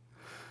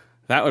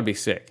 that would be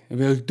sick. It'd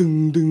be like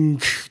ding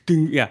ding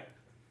ding. Yeah,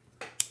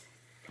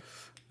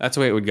 that's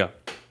the way it would go.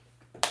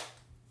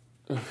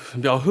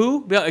 Yo,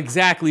 who? Yeah,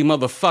 exactly,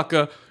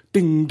 motherfucker.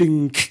 Ding,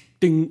 ding,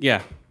 ding.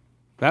 Yeah.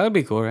 That would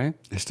be cool, right?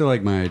 I still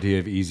like my idea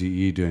of Easy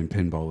E doing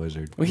Pinball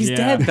Wizard. Well, he's Yeah.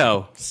 dead,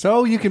 though.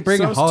 So you can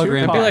bring a So's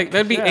hologram Tupac.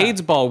 That'd be Yeah.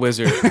 AIDS ball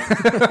wizard.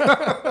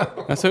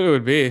 That's what it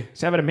would be.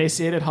 Just have an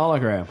emaciated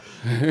hologram.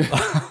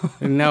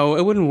 No,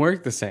 it wouldn't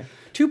work the same.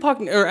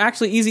 Tupac, or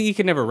actually, Eazy-E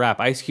could never rap.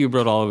 Ice Cube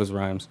wrote all of his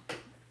rhymes.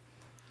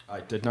 I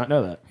did not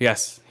know that.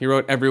 Yes, he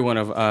wrote every one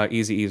of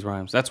Eazy-E's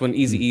rhymes. That's when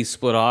Eazy-E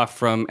split off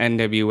from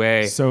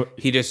NWA. So-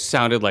 he just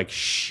sounded like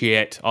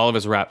shit. All of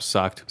his raps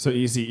sucked. So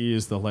Eazy-E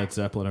is the Led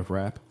Zeppelin of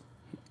rap.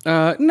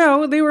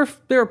 No, they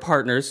were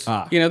partners.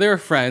 Ah. You know, they were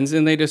friends,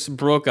 and they just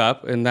broke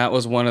up, and that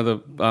was one of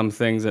the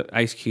things that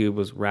Ice Cube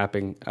was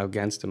rapping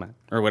against him at,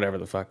 or whatever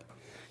the fuck.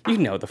 You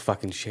know the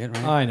fucking shit,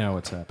 right? I know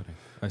what's happening.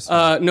 I see.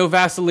 No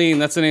Vaseline.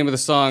 That's the name of the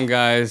song,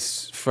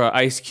 guys, for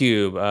Ice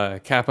Cube.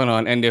 Capping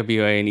on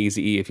NWA and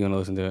Eazy-E if you want to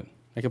listen to it.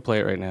 I could play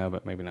it right now,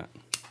 but maybe not.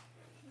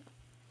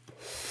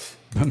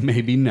 but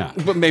maybe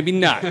not. But maybe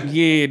not.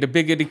 Yeah, the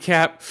bigger the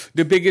cap,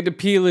 the bigger the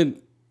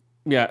peeling.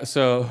 Yeah,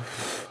 so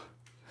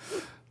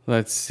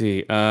let's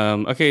see.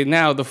 Okay,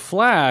 now The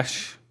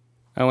Flash,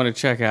 I want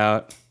to check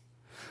out.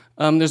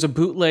 There's a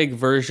bootleg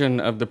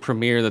version of the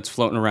premiere that's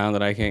floating around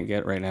that I can't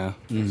get right now.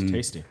 It's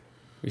tasty.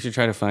 We should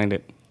try to find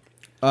it.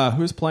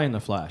 Who's playing the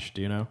Flash?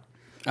 Do you know?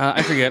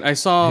 I forget. I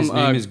saw him. His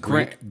name is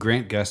Grant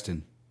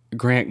Gustin.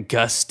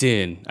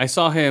 Gustin. I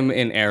saw him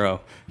in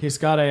Arrow. He's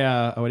got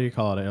a what do you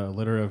call it? A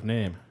litter of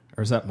name,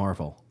 or is that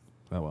Marvel?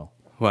 Oh well.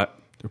 What?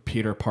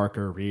 Peter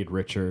Parker, Reed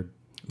Richard,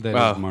 That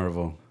Oh. is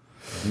Marvel.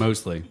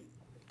 Mostly.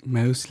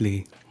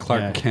 Mostly.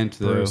 Clark yeah, Kent,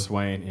 though. Bruce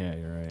Wayne. Yeah,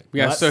 you're right.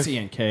 Yeah, Well, that's so- C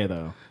and K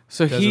though.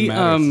 So Doesn't he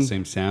matter. It's the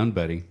same sound,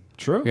 buddy.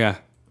 True. yeah.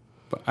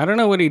 But I don't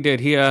know what he did.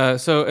 He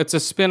so it's a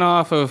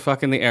spin-off of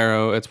fucking The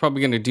Arrow. It's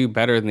probably going to do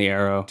better than The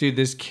Arrow. Dude,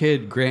 this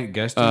kid, Grant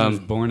Gustin, was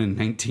born in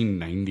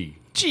 1990.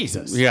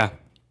 Jesus. Yeah.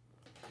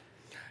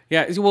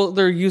 Yeah, well,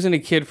 they're using a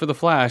kid for The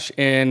Flash,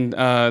 and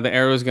The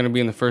Arrow is going to be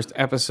in the first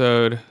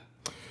episode.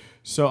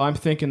 So I'm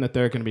thinking that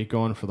they're going to be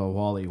going for the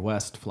Wally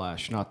West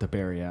Flash, not the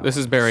Barry Allen. This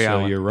is Barry So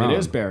Allen. you're wrong. It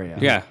is Barry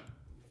Allen. Yeah.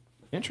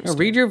 Interesting.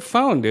 Read your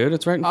phone, dude.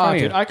 It's right in Oh, front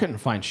of dude, you. I couldn't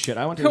find shit.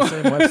 I went to the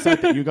same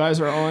website that you guys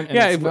are on. And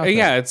Yeah, it's nothing.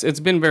 it's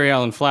been Barry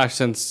Allen Flash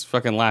since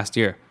fucking last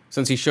year,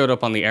 since he showed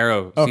up on The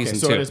Arrow Okay, season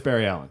so 2. it is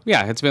Barry Allen.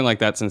 Yeah, it's been like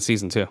that since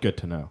season 2. Good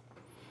to know.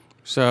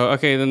 So,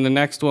 okay, then the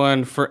next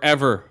one,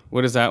 Forever.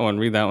 What is that one?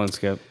 Read that one,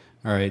 Skip.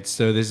 All right,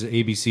 so this is an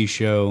ABC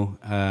show.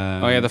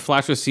 Oh yeah, The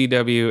Flash was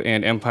CW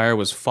and Empire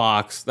was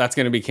Fox. That's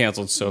gonna be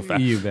canceled so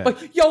fast. You bet.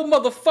 Like, yo,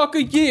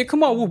 motherfucker, yeah,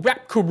 come on, we'll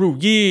rap crew,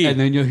 yeah. And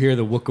then you'll hear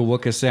the wooka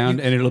wooka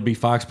sound, and it'll be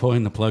Fox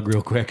pulling the plug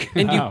real quick.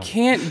 And you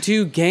can't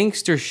do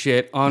gangster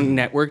shit on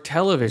network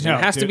television. No,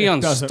 it has to dude, be it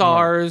on doesn't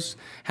Stars,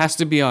 has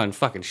to be on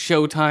fucking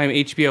Showtime,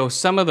 HBO,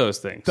 some of those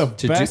things. The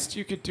best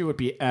you could do would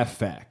be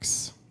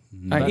FX.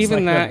 That's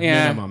even like that, the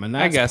yeah, minimum, and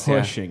I that's guess, yeah.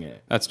 pushing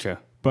it. That's true.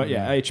 But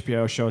yeah,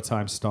 HBO,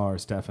 Showtime,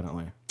 Stars,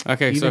 definitely.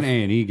 Okay, Even so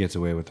A&E gets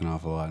away with an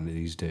awful lot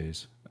these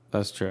days.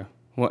 that's true.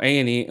 Well,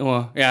 A&E,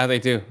 well, yeah, they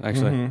do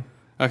actually.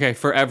 Okay,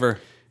 Forever.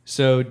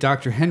 So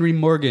Dr. Henry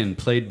Morgan,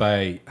 played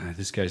by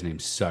this guy's name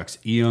sucks,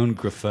 Eon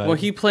Gruffudd. Well,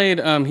 he played.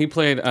 He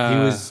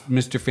was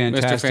Mr.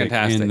 Fantastic,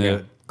 Fantastic, in the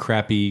yeah.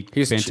 crappy He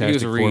was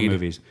Fantastic Four Reed.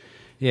 movies.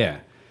 Yeah.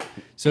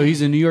 So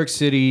he's a New York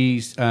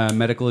City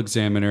medical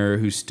examiner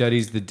who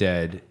studies the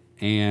dead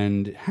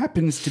and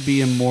happens to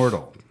be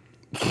immortal.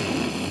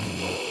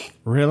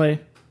 Really?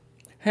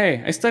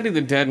 Hey, I studied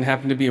the dead and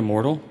happen to be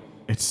immortal.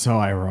 It's so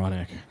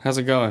ironic. How's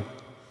it going?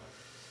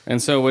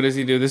 And so, what does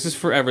he do? This is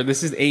Forever.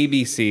 This is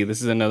ABC.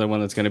 This is another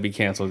one that's going to be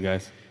canceled,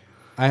 guys.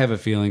 I have a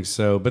feeling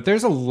so, but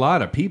there's a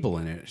lot of people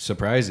in it,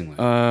 surprisingly.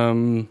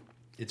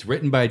 It's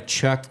written by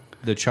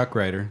the Chuck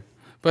writer.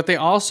 But they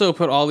also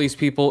put all these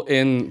people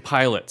in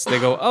pilots. They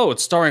go, oh,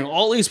 it's starring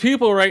all these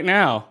people right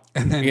now.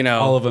 And then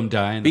all of them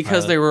die in the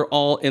because pilot. they were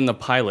all in the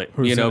pilot.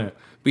 Who's in it?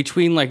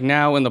 Between like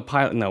now and the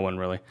pilot, no one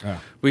really.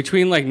 Oh.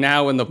 Between like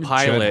now and the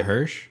pilot, Judd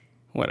Hirsch?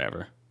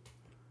 whatever.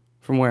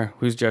 From where?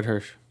 Who's Judd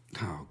Hirsch?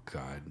 Oh,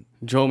 God.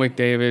 Joel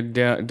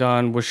McDavid,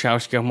 Don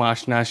Wachowski, I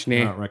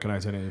Mashnashny. don't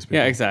recognize any of these people.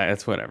 Yeah, exactly.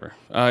 That's whatever.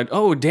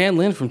 Dan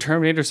Lin from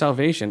Terminator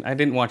Salvation. I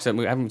didn't watch that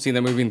movie. I haven't seen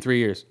that movie in 3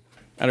 years.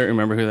 I don't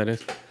remember who that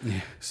is.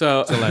 Yeah.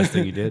 So It's the last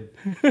thing you did.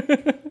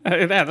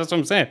 that's what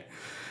I'm saying.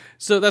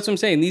 So that's what I'm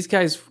saying. These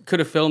guys could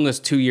have filmed this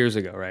 2 years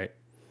ago, right?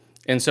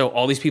 And so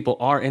all these people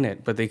are in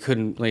it, but they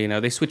couldn't,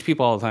 they switch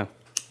people all the time.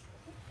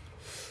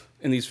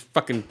 In these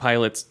fucking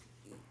pilots.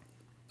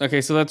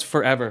 Okay, so that's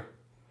Forever.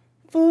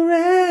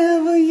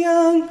 Forever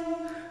young,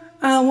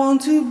 I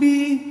want to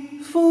be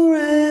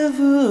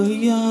forever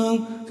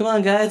young. Come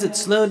on, guys,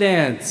 it's slow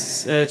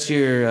dance. It's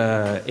your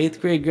 8th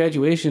grade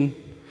graduation.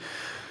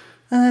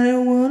 I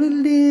don't want to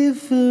live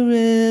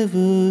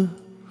forever,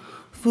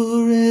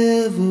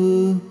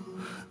 forever,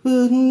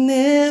 but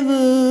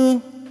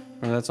never.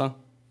 Remember that song?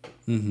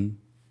 Mm-hmm.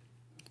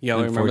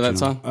 Y'all remember that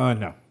song?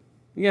 No.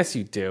 Yes,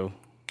 you do.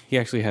 He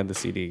actually had the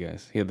CD,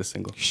 guys. He had the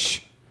single. Shh.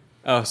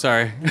 Oh,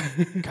 sorry.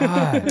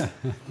 God.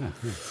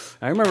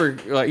 I remember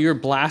like you were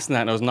blasting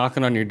that, and I was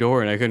knocking on your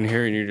door, and I couldn't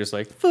hear it, and you're just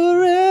like,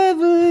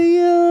 "Forever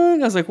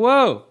young." I was like,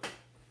 "Whoa."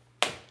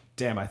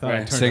 Damn, I thought I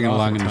Right. turned Singing it off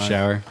along in in the time.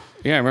 shower.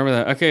 Yeah, I remember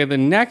that. Okay, the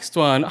next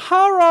one.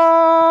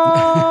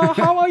 Hara!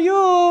 How are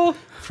you?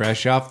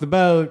 Fresh off the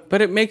boat.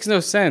 But it makes no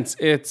sense.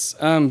 It's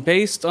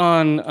based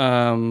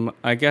on,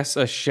 I guess,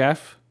 a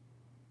chef.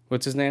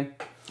 What's his name?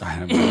 I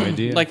have no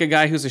idea. Like a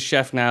guy who's a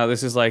chef now.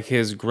 This is like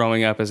his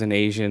growing up as an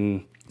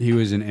Asian. He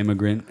was an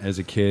immigrant as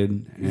a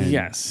kid. And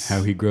Yes.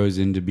 how he grows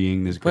into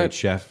being this great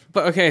chef.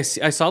 But okay,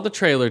 I saw the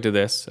trailer to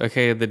this.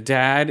 Okay, the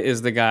dad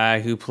is the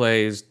guy who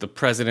plays the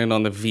president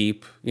on the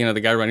Veep. You know,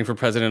 the guy running for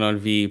president on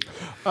Veep.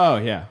 Oh,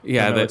 yeah.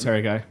 Yeah, the that-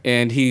 military guy.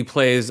 And he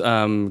plays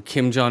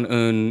Kim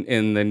Jong-un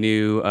in the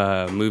new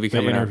movie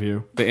coming Interview.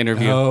 out. The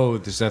Interview. Oh,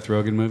 the Seth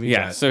Rogen movie?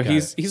 Yeah, so Got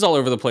it. he's all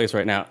over the place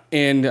right now.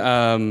 And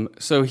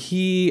so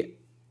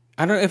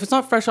I don't know if it's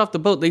not fresh off the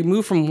boat. They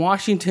moved from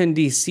Washington,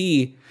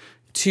 D.C.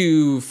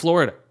 to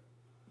Florida.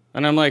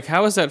 And I'm like,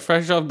 how is that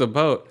fresh off the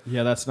boat?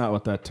 Yeah, that's not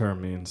what that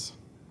term means.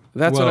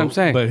 That's what Well, I'm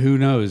saying. But who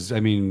knows? I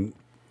mean,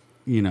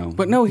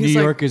 But no, he's New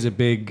like- York is a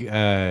big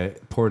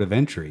port of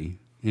entry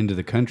into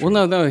the country.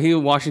 Well, no.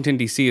 Washington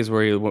D.C. is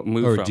where he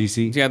moved Or from.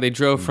 DC? Yeah, they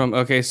drove from.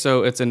 Okay,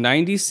 so it's a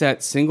 90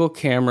 set single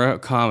camera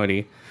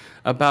comedy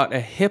about a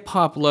hip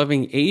hop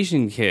loving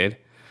Asian kid,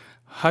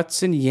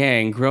 Hudson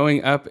Yang,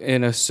 growing up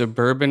in a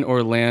suburban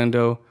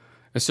Orlando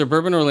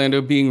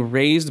being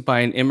raised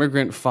by an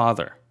immigrant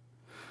father.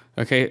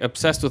 Okay,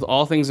 obsessed with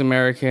all things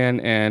American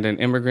and an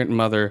immigrant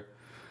mother,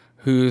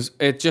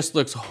 it just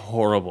looks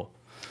horrible.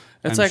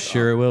 It's I'm like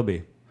sure it will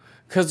be.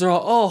 because they're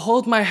all,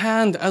 hold my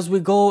hand as we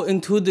go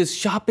into this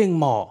shopping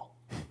mall.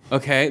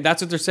 Okay,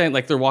 that's what they're saying.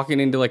 Like they're walking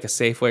into like a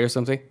Safeway or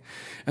something.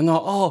 And they're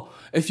all,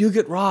 if you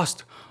get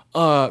lost,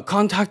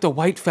 contact a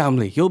white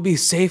family. You'll be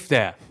safe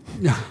there.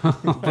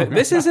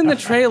 This is in the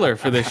trailer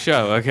for this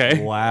show,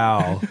 okay?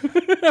 Wow.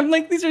 I'm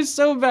like, these are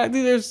so bad.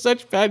 These are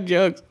such bad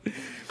jokes.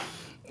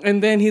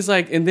 And then she's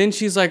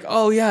like,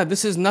 oh yeah,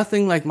 this is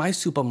nothing like my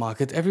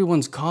supermarket.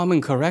 Everyone's calm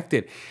and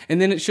corrected. And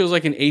then it shows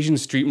like an Asian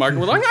street market.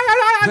 We're like,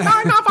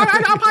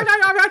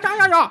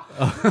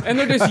 and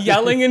they're just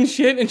yelling and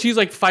shit. And she's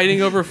like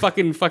fighting over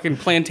fucking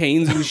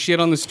plantains and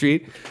shit on the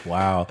street.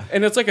 Wow.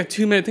 And it's like a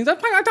 2-minute thing.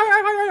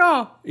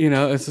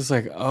 It's just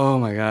like, oh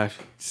my gosh.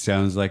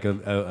 Sounds like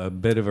a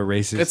bit of a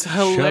racist It's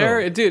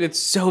hilarious. show. Dude, it's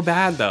so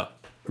bad though.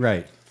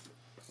 Right.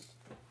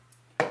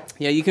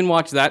 Yeah, you can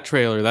watch that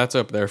trailer. That's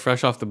up there,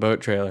 fresh off the boat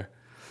trailer.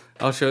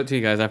 I'll show it to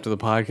you guys after the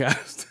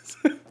podcast.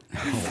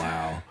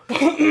 Wow.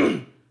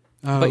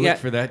 But Look yeah,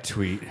 for that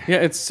tweet. yeah,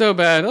 it's so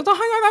bad.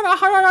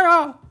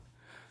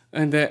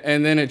 And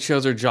then it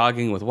shows her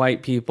jogging with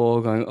white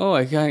people, going, "Oh,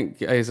 I can't."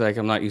 He's like,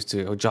 "I'm not used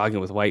to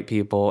jogging with white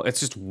people." It's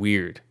just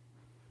weird.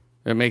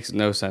 It makes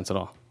no sense at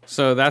all.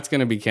 So that's going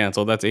to be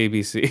canceled. That's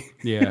ABC.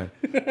 Yeah.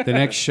 The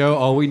next show,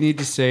 all we need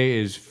to say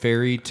is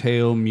fairy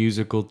tale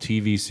musical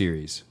TV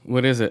series.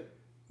 What is it?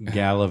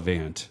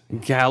 Gallivant.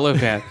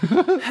 Gallivant.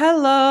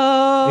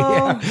 Hello.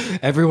 Yeah.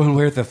 Everyone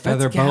wears the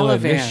feather That's boa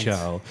in this Gallivant.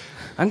 show.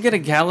 I'm going to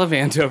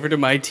gallivant over to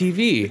my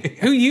TV.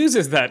 Who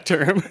uses that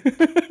term?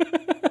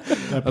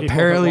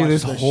 Apparently,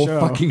 this whole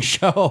fucking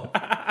show.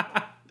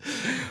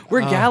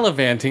 We're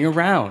gallivanting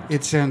around.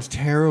 It sounds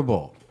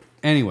terrible.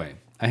 Anyway,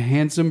 a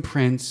handsome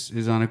prince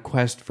is on a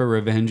quest for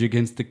revenge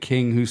against the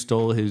king who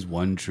stole his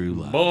one true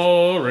love.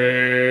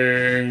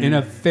 Boring. In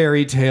a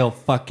fairy tale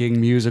fucking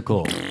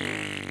musical.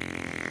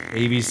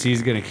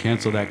 ABC's gonna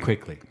cancel that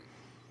quickly.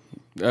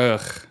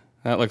 Ugh,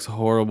 that looks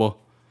horrible.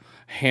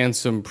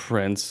 Handsome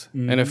prince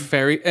and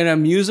a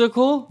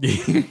musical.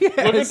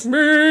 Yes.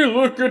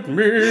 Look at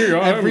me!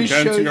 I'm Every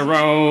dancing show-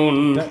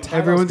 around.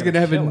 Everyone's gonna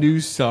have a new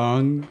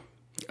song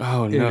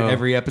Oh in no!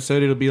 every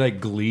episode. It'll be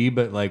like Glee,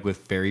 but like with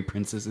fairy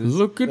princesses.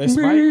 Look at This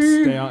me! might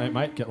stay on. It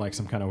might get like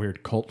some kind of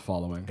weird cult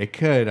following. It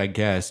could, I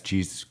guess.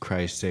 Jesus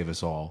Christ, save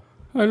us all.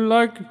 I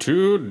like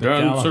to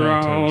dance gallivanters.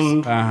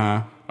 around. Uh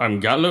huh. I'm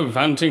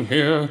gallivanting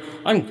here.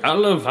 I'm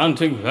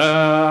gallivanting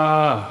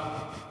there.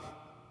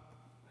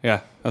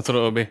 Yeah, that's what it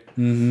will be.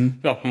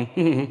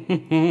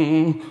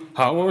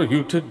 How are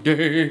you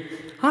today?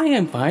 I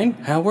am fine.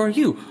 How are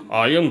you?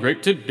 I am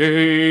great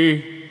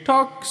today.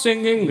 Talk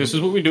singing. This is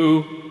what we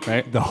do.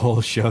 Right? The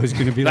whole show is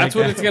gonna be That's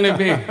like what that. it's going to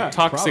be.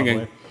 Talk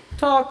singing.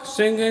 Talk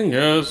singing,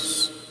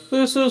 yes.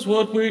 This is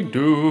what we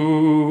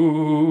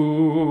do.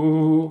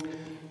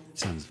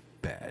 Sounds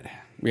bad.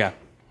 Yeah.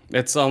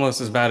 It's almost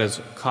as bad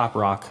as cop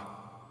rock.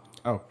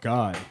 Oh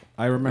God,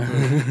 I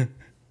remember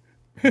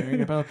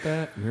hearing about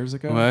that years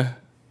ago. What?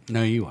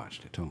 No, you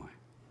watched it, don't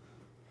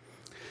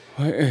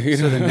What? I?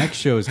 So the next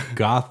show is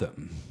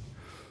Gotham,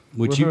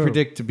 which you Woohoo.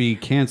 predict to be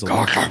canceled.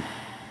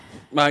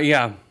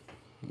 Yeah,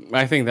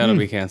 I think that'll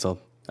be canceled.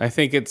 I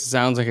think it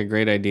sounds like a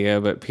great idea,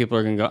 but people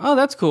are going to go, oh,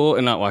 that's cool,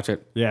 and not watch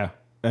it. Yeah,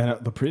 and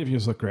the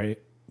previews look great.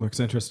 Looks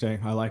interesting.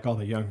 I like all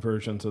the young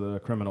versions of the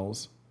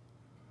criminals.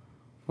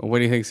 What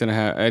do you think's going to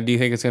happen? Do you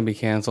think it's going to be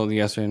canceled,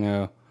 yes or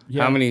no?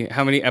 Yeah.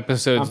 How many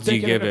episodes I'm do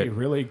you thinking give it'll it? be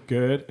really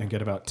good and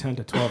get about 10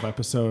 to 12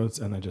 episodes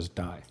and then just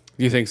die.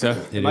 You think so?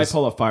 It Might is,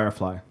 pull a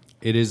Firefly.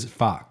 it is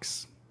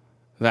Fox.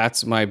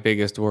 That's my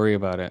biggest worry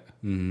about it.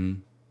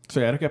 So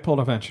yeah, it'll get pulled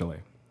eventually.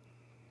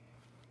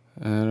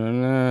 I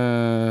don't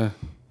know.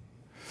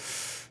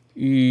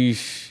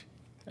 Eesh.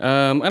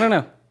 I don't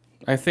know.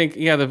 I think,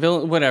 yeah, the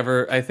villain,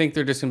 whatever. I think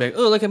they're just going to be like,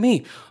 oh, look at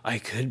me. I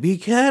could be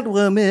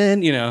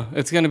Catwoman. You know,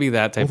 it's going to be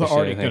that type Well, of they're shit.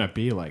 already I think. going to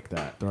be like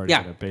that. They're already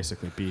Yeah. going to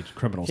basically be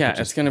criminals. Yeah, but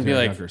it's just gonna be their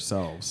like- younger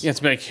selves. Yeah,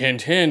 it's like,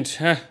 hint, hint.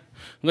 Huh.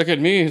 Look at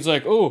me. He's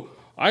like, oh,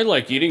 I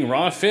like eating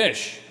raw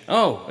fish.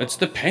 Oh, it's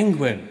the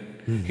penguin.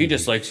 He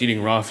just likes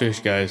eating raw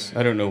fish, guys.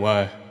 I don't know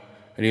why.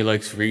 And he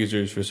likes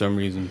freezers for some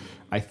reason.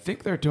 I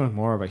think they're doing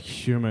more of a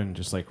human,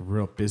 just like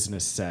real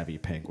business savvy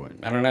penguin.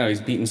 I don't know.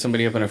 He's beating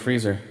somebody up in a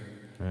freezer.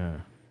 Yeah.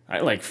 I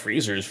like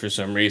freezers for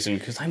some reason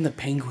because I'm the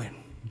penguin.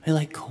 I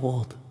like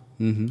cold.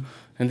 Mm-hmm.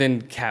 And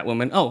then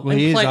Catwoman. Oh,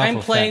 he is I'm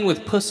awful playing fat.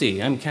 with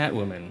pussy. I'm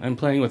Catwoman. I'm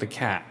playing with a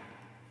cat.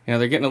 You know,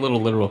 they're getting a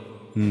little literal.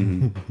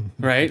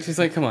 Right? She's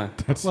like, come on.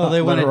 Well,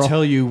 they want to literal.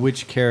 tell you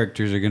which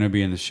characters are going to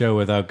be in the show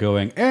without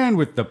going, and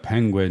with the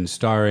Penguin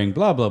starring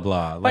blah, blah,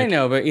 blah. I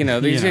know, but you know,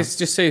 they you know.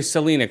 just say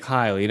Selena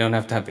Kyle. You don't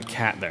have to have the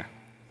cat there.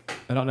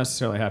 I don't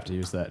necessarily have to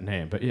use that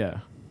name, but yeah.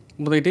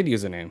 Well, they did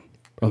use a name.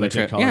 Oh, In they the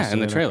tra- did call her yeah, in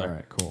the Selena? trailer. All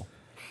right, cool.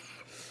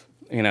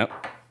 You know,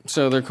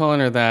 so they're calling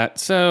her that.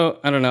 So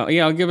I don't know.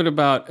 Yeah, I'll give it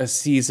about a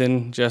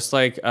season, just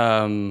like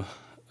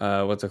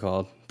what's it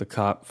called? The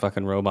cop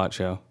fucking robot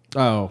show.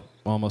 Oh,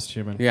 almost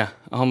human. Yeah,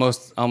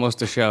 almost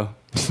a show.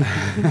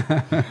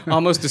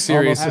 Almost a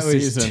series. Almost That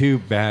was season. too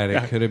bad.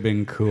 It could have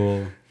been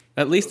cool.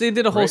 At least they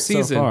did a whole Great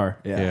season. so far.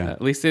 Yeah. Yeah.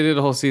 At least they did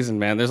a whole season,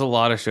 man. There's a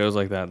lot of shows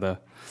like that, though.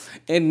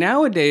 And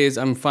nowadays,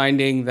 I'm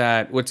finding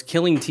that what's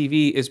killing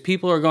TV is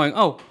people are going,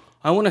 oh,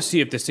 I want to see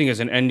if this thing has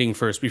an ending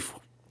first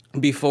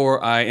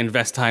before I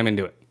invest time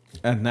into it.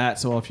 And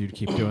that's all. If you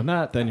keep doing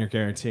that, then you're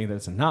guaranteeing that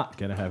it's not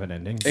going to have an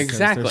ending. Because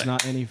Exactly. There's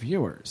not any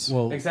viewers.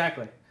 Well,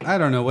 Exactly. I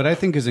don't know. What I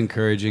think is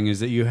encouraging is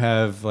that you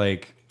have,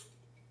 like,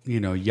 you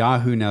know,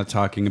 Yahoo now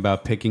talking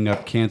about picking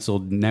up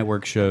canceled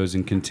network shows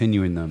and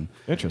continuing them.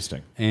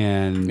 Interesting.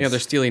 And Yeah, they're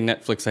stealing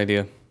Netflix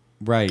idea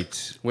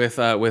right. with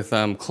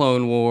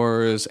Clone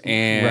Wars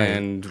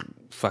and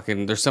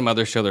fucking. There's some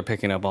other show they're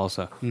picking up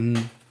also.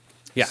 Mm-hmm.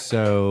 Yeah.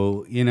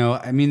 So, you know,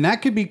 I mean,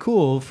 that could be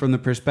cool from the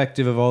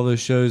perspective of all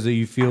those shows that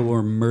you feel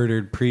were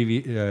murdered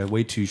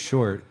way too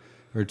short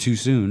or too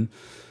soon.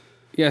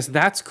 Yes,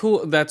 that's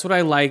cool. That's what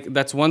I like.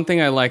 That's one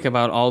thing I like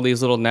about all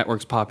these little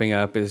networks popping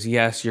up is,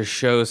 yes, your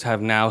shows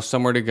have now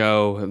somewhere to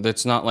go.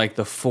 That's not like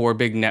the 4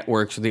 big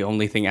networks are the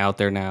only thing out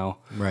there now.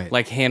 Right.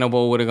 Like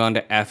Hannibal would have gone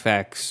to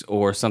FX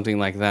or something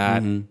like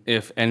that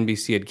if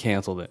NBC had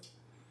canceled it.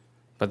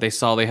 But they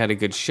saw they had a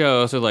good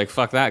show, so they're like,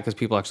 fuck that, because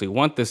people actually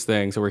want this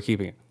thing, so we're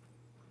keeping it.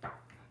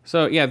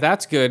 So, yeah,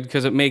 that's good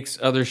because it makes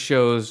other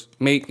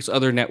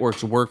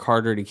networks work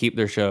harder to keep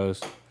their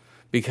shows.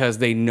 Because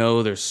they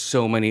know there's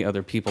so many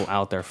other people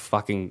out there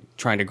fucking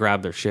trying to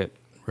grab their shit.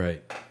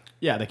 Right.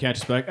 Yeah, they can't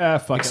just be like,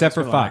 fuck it, Except let's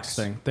for go to the next Fox.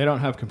 thing. They don't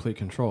have complete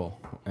control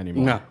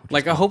anymore. No.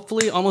 Like,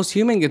 hopefully Almost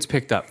Human gets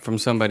picked up from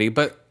somebody.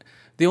 But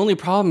the only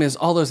problem is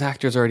all those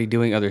actors are already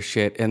doing other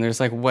shit. And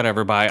there's like,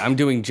 whatever, bye. I'm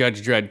doing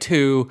Judge Dredd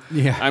 2.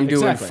 Yeah, I'm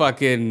doing exactly.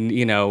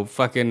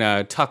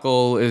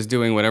 Tuckle is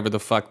doing whatever the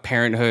fuck,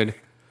 Parenthood.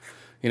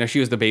 You know, she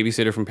was the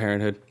babysitter from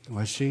Parenthood.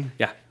 Was she?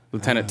 Yeah,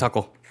 Lieutenant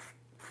Tuckle.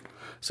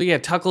 So yeah,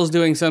 Tuckle's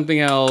doing something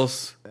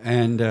else.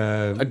 And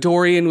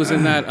Dorian was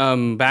in that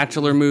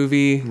Bachelor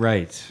movie.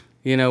 right.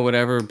 You know,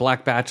 whatever,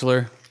 Black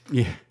Bachelor.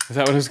 Yeah. Is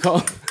that what it's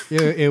called?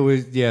 It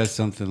was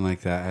something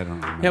like that. I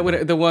don't remember.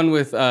 Yeah, the one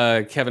with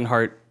Kevin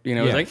Hart. You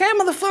know, Yeah. he's like, "Hey,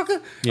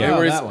 motherfucker!" Yeah. where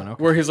Oh, he's- that one,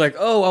 okay. Where he's like,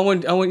 "Oh,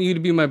 I want you to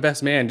be my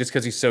best man," just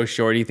because he's so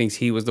short. He thinks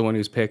he was the one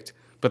who's picked,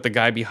 but the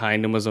guy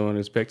behind him was the one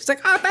who's picked. He's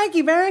like, "Oh, thank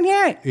you, Baron.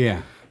 Yeah."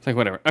 Yeah. It's like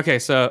whatever. Okay,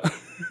 so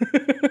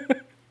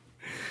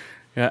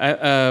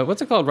yeah,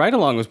 what's it called? Ride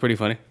Along was pretty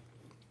funny.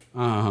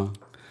 I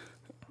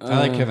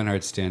like Kevin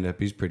Hart's stand-up.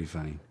 He's pretty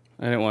funny.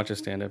 I didn't watch a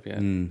stand up yet.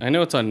 I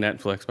know it's on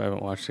Netflix, but I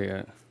haven't watched it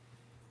yet.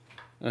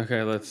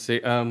 Okay, let's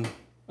see.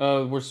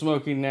 We're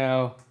smoking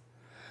now.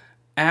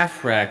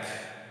 Afrec.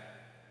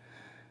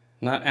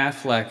 Not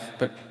Affleck,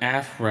 but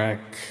Afrec.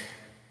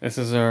 This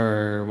is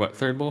our,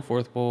 third bowl,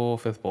 fourth bowl,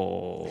 fifth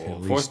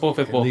bowl? Fourth bowl,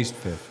 fifth bowl. At least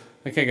fifth.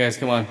 Okay, guys,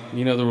 come on.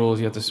 You know the rules.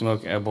 You have to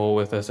smoke a bowl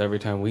with us every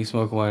time we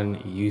smoke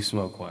one, you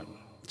smoke one.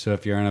 So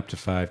if you aren't up to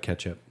 5,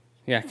 catch up.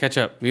 Yeah, catch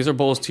up. These are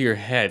bowls to your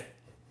head.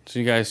 So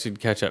you guys should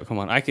catch up. Come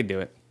on, I could do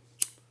it.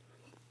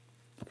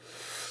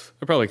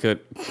 I probably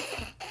could.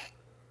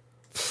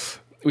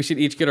 We should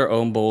each get our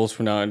own bowls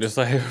from now on, just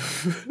like...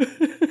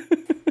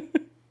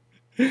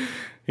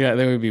 Yeah,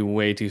 then we'd be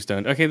way too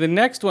stoned. Okay, the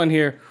next one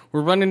here,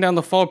 we're running down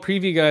the fall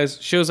preview, guys.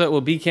 Shows that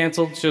will be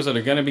canceled, shows that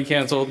are going to be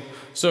canceled.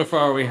 So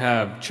far, we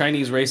have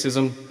Chinese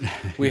racism,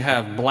 we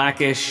have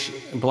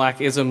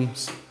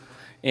blackisms,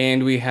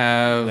 and we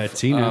have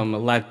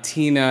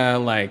Latina,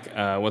 like,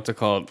 what's it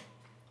called?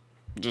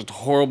 Just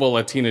horrible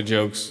Latina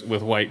jokes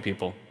with white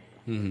people.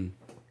 Mm-hmm.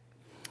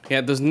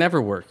 Yeah, those never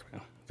work.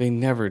 They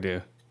never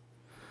do.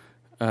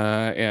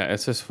 Yeah,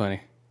 it's just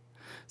funny.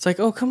 It's like,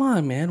 oh, come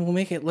on, man. We'll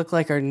make it look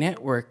like our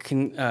network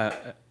can,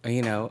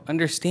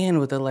 understand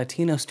what the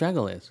Latino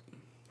struggle is.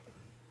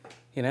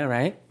 You know,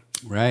 right?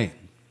 Right.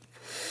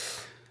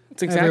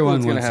 That's exactly Everyone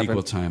what's going to wants happen.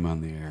 equal time on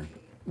the air.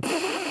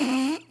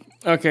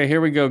 Okay, here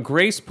we go.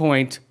 Grace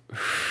Point.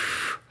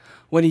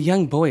 When a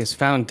young boy is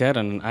found dead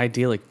on an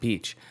idyllic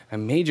beach, a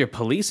major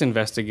police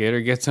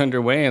investigator gets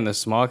underway in the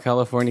small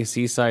California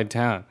seaside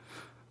town,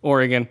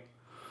 Oregon,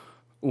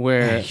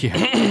 where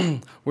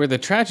where the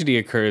tragedy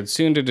occurred,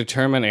 soon to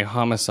determine a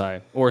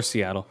homicide, or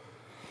Seattle.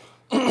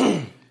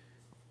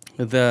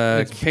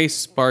 The case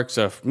sparks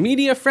a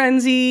media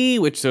frenzy,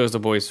 which throws the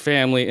boy's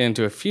family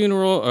into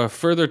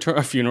further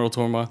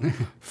turmoil.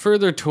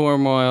 Further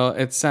turmoil.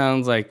 It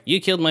sounds like,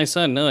 you killed my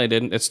son. No, I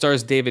didn't. It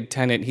stars David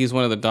Tennant. He's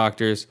one of the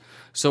doctors.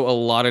 So a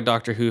lot of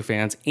Doctor Who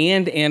fans.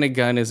 And Anna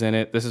Gunn is in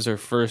it. This is her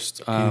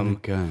first... Anna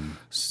Gunn.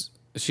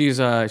 She's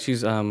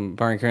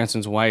Bryan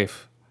Cranston's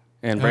wife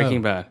in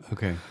Breaking Bad.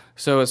 Okay.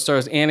 So it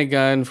stars Anna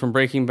Gunn from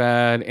Breaking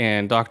Bad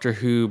and Doctor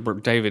Who,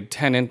 David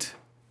Tennant.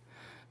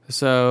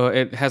 So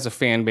it has a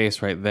fan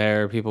base right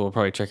there. People will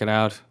probably check it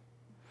out.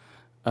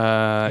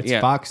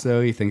 It's Fox, though.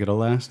 You think it'll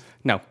last?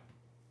 No.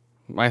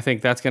 I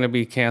think that's going to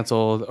be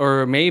canceled.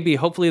 Or maybe,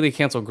 hopefully they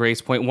cancel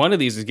Grace Point. One of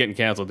these is getting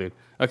canceled, dude.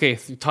 Okay,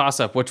 toss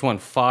up. Which one?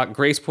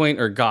 Grace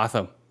Point or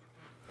Gotham?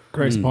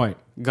 Grace Point.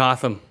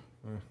 Gotham.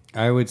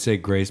 I would say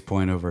Grace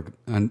Point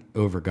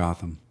over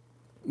Gotham.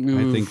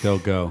 I think they'll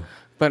go.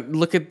 But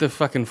look at the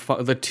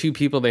the two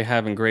people they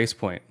have in Grace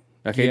Point.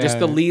 Okay, just Yeah.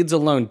 the leads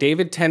alone.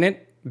 David Tennant,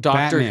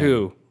 Doctor Batman.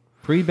 Who.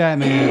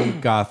 Pre-Batman,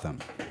 Gotham,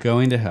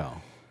 going to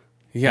hell.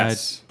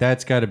 Yes.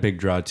 That's got a big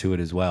draw to it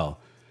as well.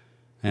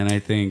 And I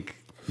think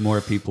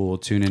more people will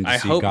tune in to I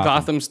see hope Gotham.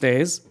 Gotham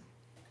stays,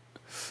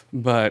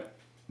 but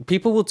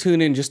people will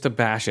tune in just to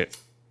bash it.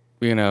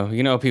 You know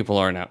how people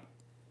are now.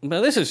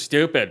 But this is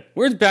stupid.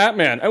 Where's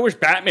Batman? I wish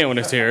Batman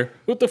was here.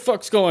 What the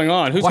fuck's going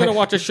on? Who's Why- going to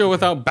watch a show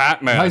without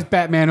Batman? Why is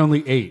Batman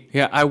only 8?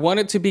 Yeah, I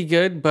want it to be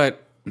good,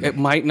 but it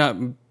might not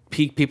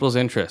pique people's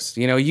interest.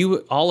 You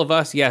know, all of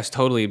us, yes,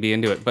 totally be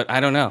into it, but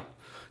I don't know.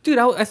 Dude,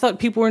 I thought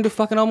people were into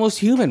fucking Almost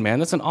Human, man.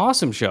 That's an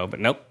awesome show, but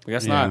nope, I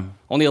guess not.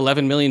 Only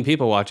 11 million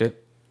people watch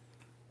it.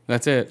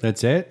 That's it.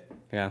 That's it?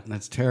 Yeah,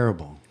 That's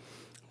terrible.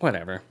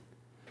 whatever.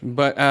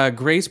 But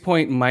Grace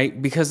Point might,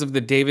 because of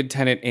the David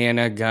Tennant,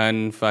 Anna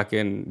Gunn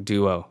fucking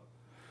duo.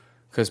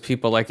 because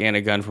people like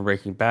Anna Gunn from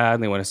Breaking Bad,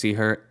 and they want to see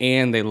her,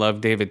 and they love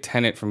David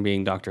Tennant from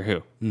being Doctor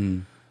Who.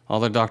 All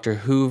the Doctor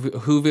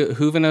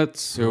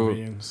Whovians or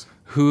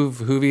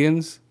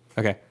Whovians.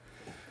 Okay.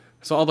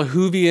 So all the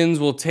Whovians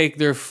will take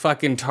their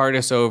fucking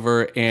TARDIS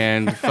over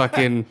and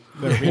fucking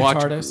watch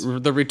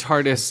the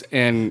retardus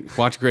and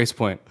watch Grace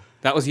Point.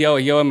 That was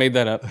Yoa. Yoa made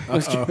that up.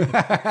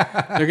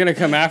 They're gonna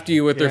come after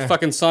you with their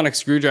fucking sonic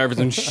screwdrivers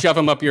and shove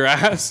them up your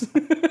ass.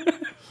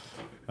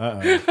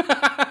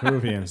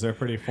 Peruvians, they're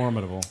pretty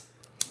formidable.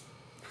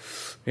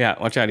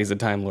 Yeah, watch out. He's a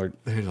Time Lord.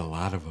 There's a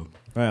lot of them.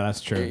 Well, that's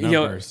true.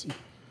 Numbers.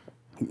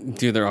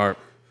 Dude, there are.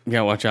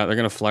 Yeah, watch out. They're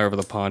gonna fly over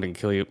the pond and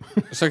kill you.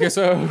 So okay,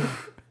 so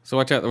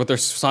watch out with their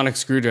sonic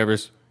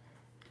screwdrivers.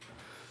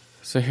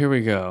 So here we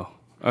go.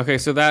 Okay,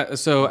 so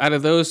out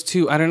of those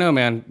two, I don't know,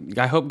 man.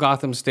 I hope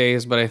Gotham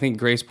stays, but I think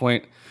Grace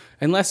Point,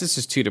 unless it's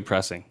just too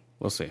depressing,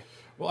 we'll see.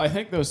 Well, I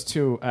think those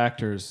two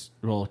actors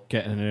will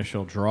get an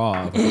initial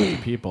draw of a bunch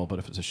of people, but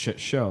if it's a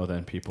shit show,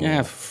 then people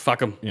will, fuck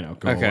them.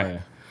 Go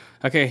away.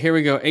 Okay, here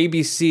we go.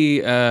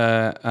 ABC,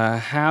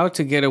 How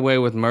to Get Away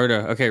with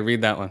Murder. Okay,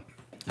 read that one.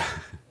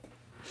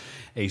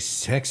 A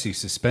sexy,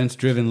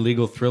 suspense-driven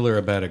legal thriller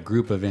about a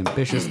group of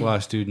ambitious law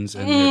students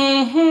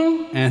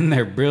and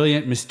their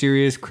brilliant,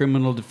 mysterious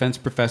criminal defense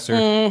professor,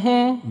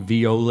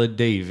 Viola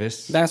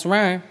Davis. That's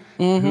right.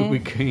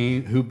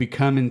 Who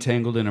become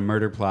entangled in a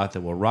murder plot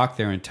that will rock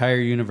their entire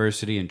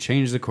university and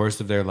change the course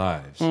of their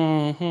lives.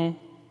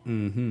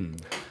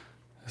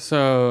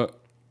 So,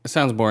 it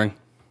sounds boring.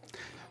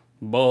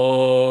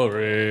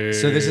 Boring.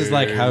 So this is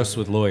like House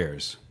with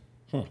lawyers.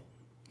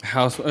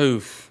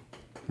 Oof.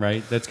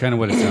 Right? That's kind of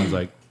what it sounds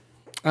like.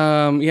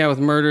 Yeah, with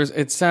murders,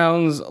 it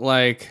sounds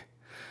like,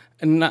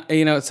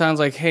 it sounds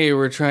like, hey,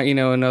 we're trying,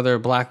 another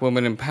Black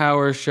Woman in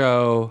Power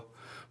show,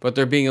 but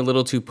they're being a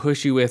little too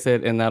pushy with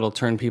it, and that'll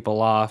turn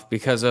people off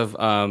because of,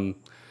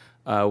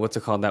 what's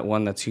it called? That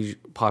one that's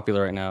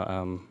popular right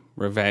now,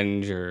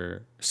 Revenge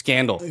or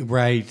Scandal.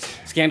 Right.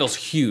 Scandal's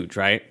huge,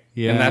 right?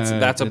 Yeah.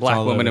 And that's a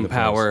Black Woman in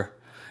Power, place.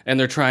 And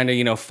they're trying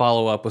to,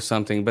 follow up with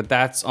something, but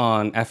that's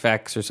on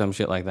FX or some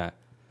shit like that.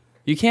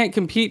 You can't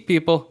compete,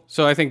 people.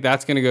 So I think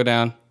that's going to go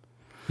down.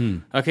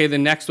 Okay, the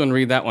next one,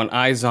 read that one.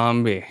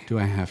 iZombie. Do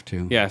I have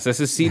to? Yes, this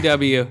is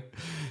CW.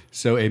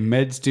 So a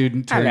med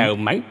student Hello,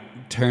 mate.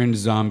 turned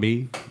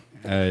zombie.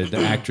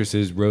 The actress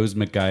is Rose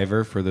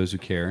McIver, for those who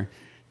care.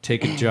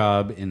 Take a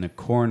job in the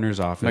coroner's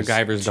office.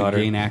 MacGyver's to daughter.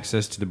 gain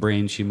access to the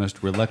brain she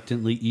must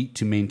reluctantly eat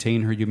to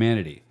maintain her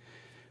humanity.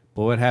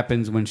 But what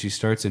happens when she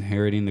starts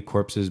inheriting the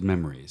corpse's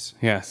memories?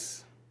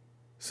 Yes.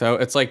 So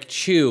it's like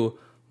Chew,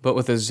 but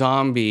with a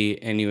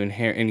zombie, and you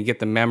inherit and you get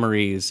the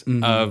memories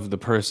of the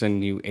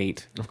person you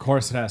ate. Of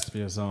course, it has to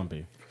be a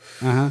zombie.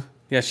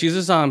 Yeah, she's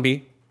a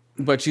zombie,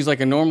 but she's like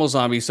a normal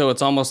zombie. So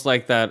it's almost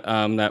like that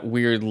that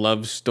weird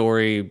love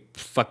story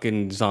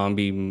fucking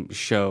zombie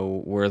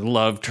show where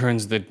love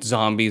turns the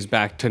zombies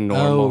back to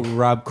normal. Oh,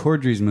 Rob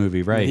Corddry's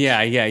movie, right? Yeah.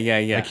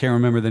 I can't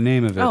remember the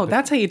name of it. Oh,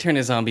 that's how you turn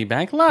a zombie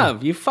back.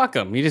 Love. You fuck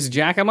them. You just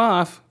jack them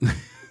off.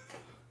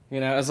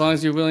 As long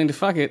as you're willing to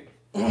fuck it.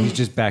 He's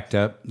just backed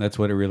up. That's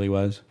what it really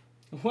was.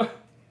 What?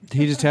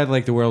 He just had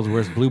like the world's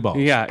worst blue balls.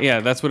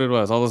 Yeah, that's what it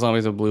was. All the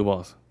zombies have blue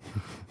balls.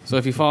 So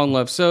if you fall in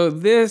love. So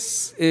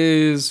this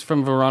is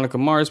from Veronica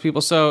Mars, people.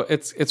 So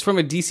it's from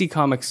a DC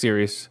Comics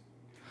series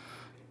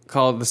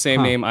called the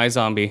same name,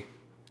 iZombie.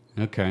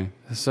 Okay.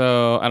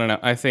 So I don't know.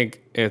 I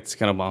think it's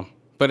gonna bomb.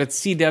 But it's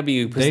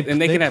CW. They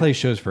can play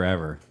shows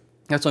forever.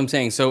 That's what I'm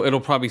saying. So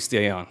it'll probably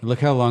stay on. Look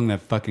how long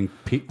that fucking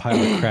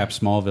pile of crap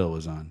Smallville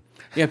was on.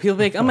 Yeah, people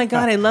be like, oh my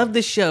God, I love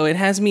this show. It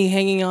has me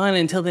hanging on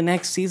until the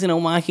next season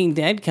of Walking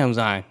Dead comes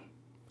on.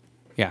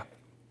 Yeah.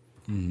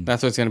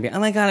 That's what it's going to be. Oh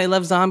my God, I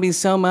love zombies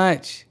so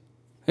much.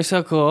 They're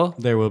so cool.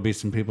 There will be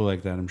some people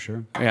like that, I'm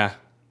sure. Yeah.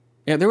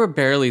 Yeah, there were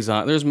barely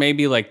zombies. There was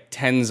maybe like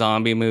 10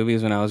 zombie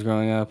movies when I was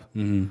growing up.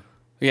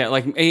 Yeah,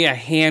 like a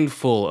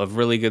handful of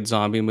really good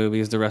zombie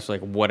movies. The rest were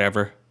like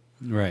whatever.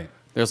 Right.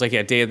 There was like,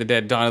 Day of the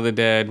Dead, Dawn of the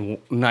Dead,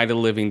 Night of the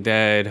Living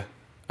Dead,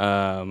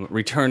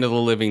 Return of the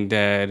Living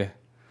Dead.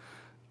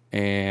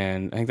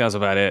 And I think that was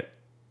about it.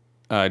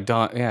 Did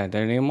I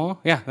name them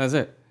all? Yeah, that's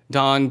it.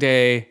 Dawn,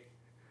 Day,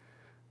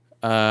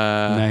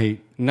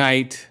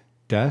 Night,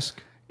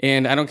 Dusk.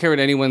 And I don't care what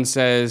anyone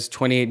says,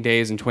 28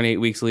 Days and 28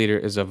 Weeks Later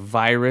is a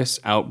virus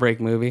outbreak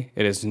movie.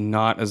 It is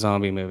not a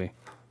zombie movie.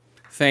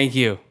 Thank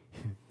you.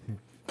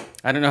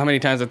 I don't know how many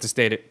times I have to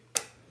state it.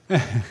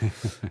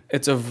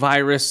 It's a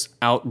virus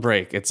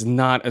outbreak. It's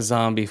not a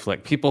zombie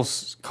flick. People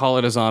call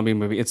it a zombie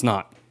movie. It's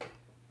not.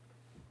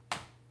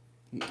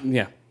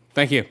 Yeah.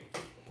 Thank you.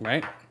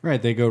 Right?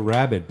 Right, they go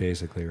rabid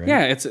basically, right?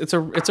 Yeah, it's a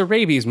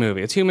rabies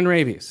movie. It's human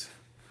rabies.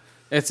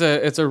 It's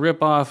a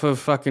rip-off of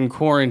fucking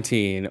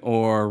Quarantine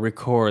or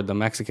Record, the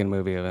Mexican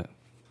movie of it,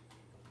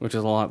 which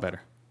is a lot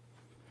better.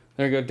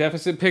 There you go.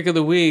 Deficit pick of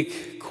the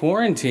week,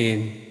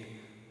 Quarantine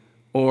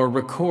or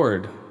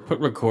Record. Put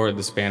Record,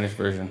 the Spanish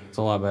version. It's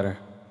a lot better.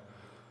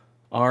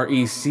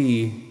 REC,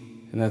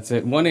 and that's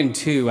it. 1 and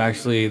 2,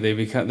 actually,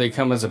 they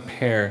come as a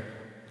pair.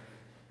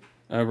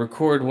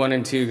 Record 1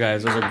 and 2,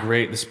 guys. Those are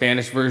great. The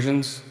Spanish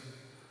versions.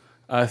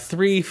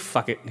 3,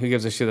 fuck it. Who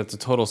gives a shit? That's a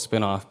total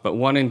spin-off. But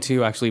 1 and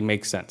 2 actually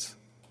make sense.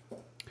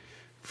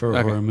 For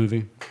a horror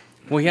movie.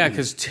 Well, yeah,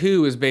 because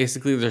 2 is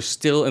basically they're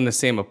still in the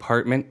same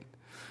apartment,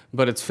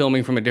 but it's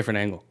filming from a different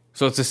angle.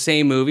 So it's the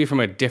same movie from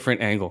a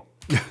different angle.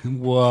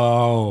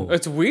 Whoa.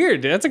 It's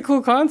weird. That's a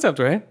cool concept,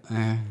 right?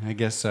 I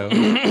guess so.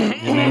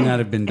 It may not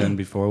have been done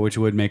before, which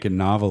would make it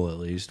novel at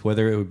least.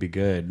 Whether it would be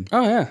good.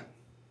 Oh, yeah.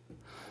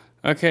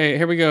 Okay,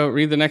 here we go.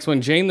 Read the next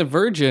one. Jane the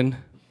Virgin.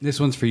 This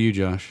one's for you,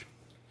 Josh.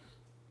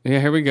 Yeah,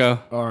 here we go.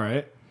 All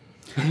right.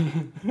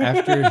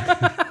 After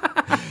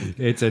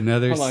it's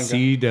another Hold on,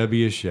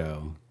 CW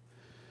show.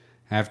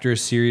 After a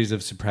series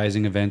of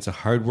surprising events, a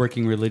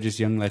hardworking religious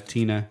young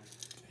Latina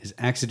is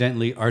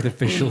accidentally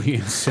artificially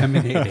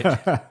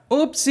inseminated.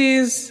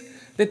 Oopsies.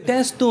 The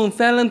test tube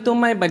fell into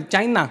my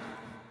vagina.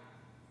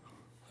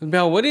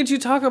 Belle, what did you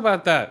talk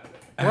about that?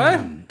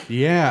 What?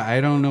 Yeah,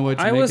 I don't know what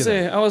to I make of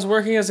that. was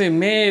working as a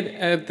maid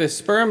at the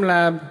sperm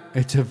lab.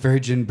 It's a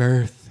virgin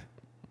birth.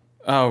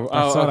 It's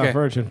not okay. a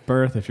virgin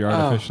birth if you're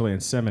artificially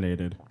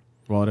inseminated.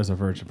 Well, it is a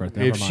virgin birth.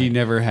 Never If she mind.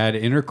 never had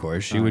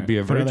intercourse, she would be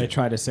a But virgin. they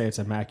try to say it's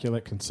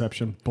immaculate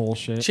conception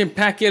bullshit.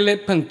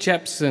 Chimpanculate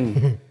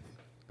Punchepson.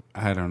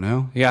 I don't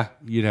know. Yeah.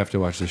 You'd have to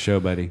watch the show,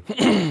 buddy.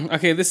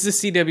 Okay, this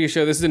is a CW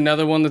show. This is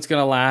another one that's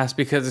going to last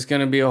because it's going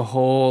to be a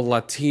whole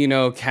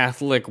Latino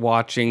Catholic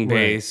watching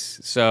base.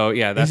 So,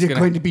 yeah, that's Is it gonna,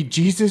 going to be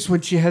Jesus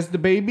when she has the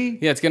baby?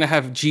 Yeah, it's going to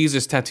have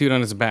Jesus tattooed on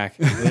his back.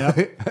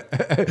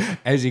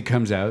 As he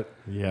comes out.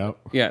 Yep.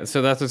 Yeah,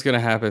 so that's what's going to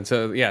happen.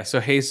 So, yeah, so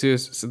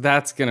Jesus, so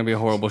that's going to be a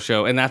horrible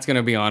show. And that's going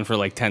to be on for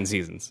like 10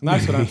 seasons. And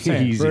that's what I'm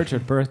saying. Easy.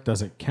 Virgin birth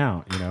doesn't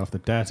count, if the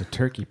dad's a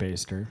turkey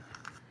baster.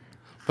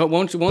 But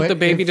won't the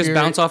baby if just you're-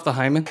 bounce off the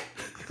hymen?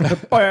 like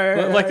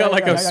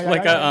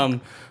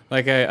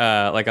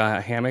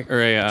a hammock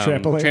or a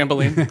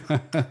trampoline.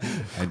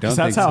 I don't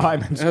That's think how so.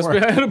 hymens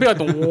work. It'll be like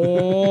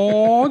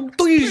the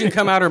please and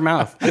come out her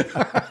mouth.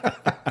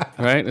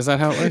 Right? Is that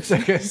how it works?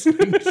 Like a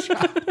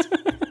slingshot.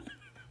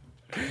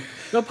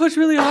 They'll push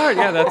really hard.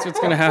 Yeah, that's what's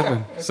gonna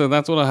happen. So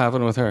that's what'll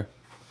happen with her.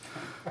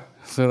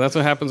 So that's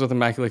what happens with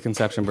immaculate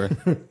conception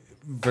birth.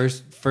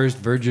 First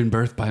virgin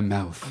birth by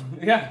mouth.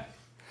 Yeah.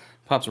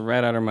 Pops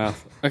right out her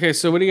mouth. Okay,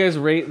 so what do you guys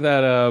rate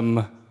that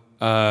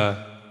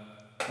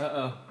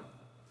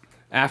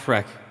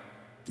Afrec?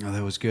 Oh,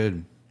 that was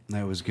good.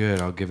 That was good.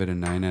 I'll give it a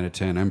 9 out of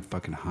 10. I'm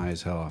fucking high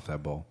as hell off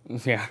that bowl.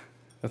 Yeah.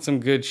 That's some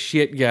good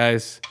shit,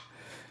 guys.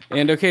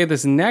 And okay,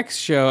 this next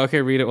show,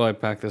 okay, read it while I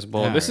pack this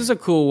bowl. All This right. is a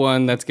cool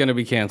one that's gonna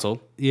be canceled.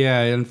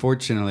 Yeah,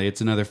 unfortunately, it's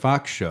another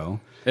Fox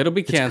show. It'll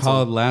be It's canceled.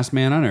 called Last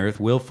Man on Earth.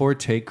 Will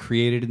Forte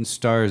created and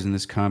stars in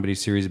this comedy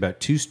series about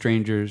two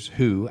strangers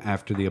who,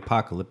 after the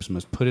apocalypse,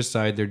 must put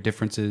aside their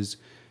differences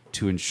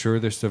to ensure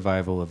the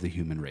survival of the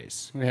human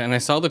race. Yeah, and I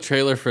saw the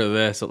trailer for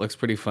this. It looks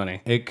pretty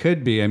funny. It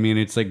could be. I mean,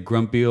 it's like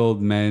grumpy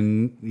old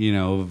men,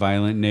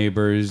 violent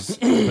neighbors,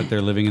 but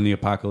they're living in the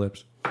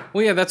apocalypse.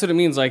 Well, yeah, that's what it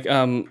means. Like,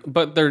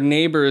 but their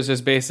neighbors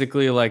is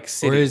basically like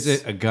cities. Or is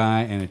it a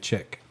guy and a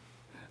chick?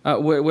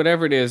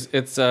 Whatever it is,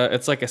 it's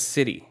like a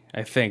city,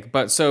 I think.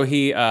 But so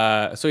he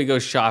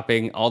goes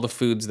shopping. All the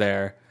food's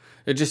there.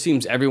 It just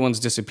seems everyone's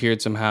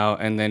disappeared somehow,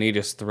 and then he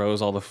just throws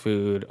all the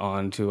food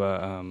onto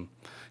a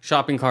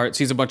shopping cart.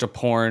 Sees a bunch of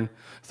porn.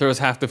 Throws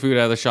half the food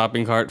out of the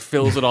shopping cart.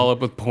 Fills it all up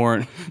with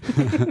porn.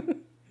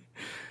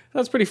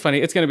 That's pretty funny.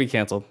 It's gonna be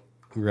canceled,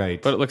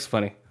 Right. but it looks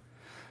funny.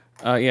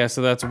 Yeah,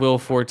 so that's Will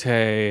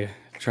Forte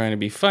trying to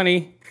be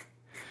funny,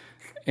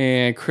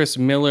 and Chris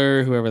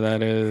Miller, whoever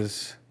that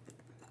is.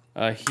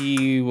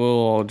 He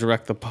will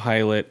direct the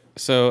pilot,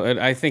 so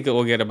I think it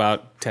will get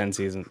about 10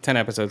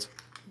 episodes.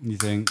 You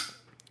think?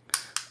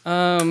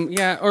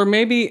 Yeah, or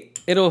maybe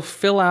it'll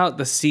fill out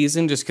the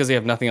season just because they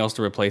have nothing else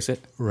to replace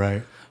it.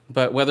 Right.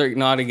 But whether or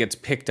not it gets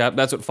picked up,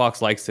 that's what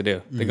Fox likes to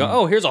do. They go,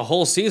 oh, here's a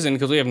whole season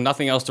because we have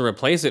nothing else to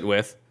replace it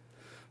with.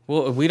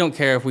 Well, we don't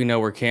care if we know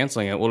we're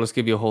canceling it. We'll just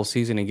give you a whole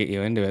season and get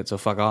you into it, so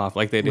fuck off,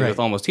 like they did Right. with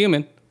Almost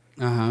Human.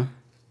 Uh-huh.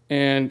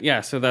 And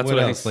yeah, so that's What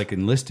what, else? Like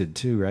Enlisted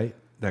too, right?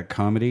 That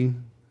comedy?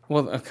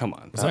 Well, come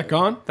on. Is that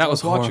gone? That I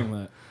was watching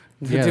that.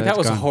 Yeah, Dude, that that's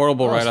was gone.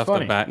 horrible That was right off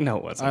funny. the bat. No,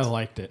 it wasn't. I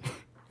liked it.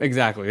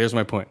 Exactly. Here's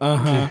my point.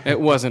 It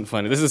wasn't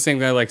funny. This is the same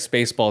guy like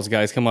Spaceballs,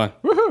 guys. Come on.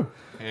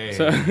 Hey,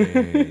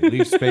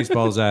 leave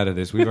Spaceballs out of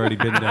this. We've already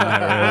been down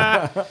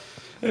that road.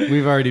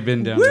 We've already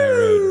been down that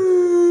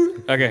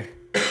road. Okay.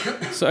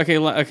 So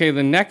okay.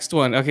 The next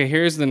one. Okay,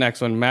 here's the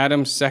next one.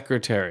 Madam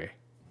Secretary.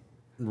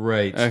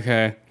 Right.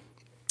 Okay.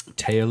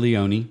 Taya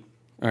Leone.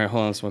 All right.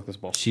 Hold on. Smoke this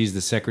bowl. She's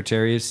the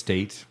Secretary of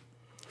State,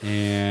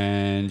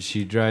 and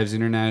she drives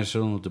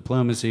international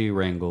diplomacy,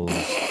 wrangles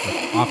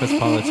office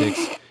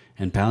politics,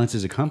 and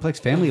balances a complex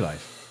family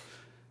life.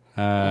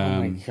 Oh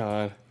my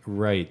god.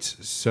 Right.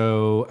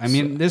 So, I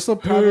mean, this will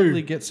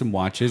probably get some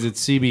watches.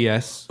 It's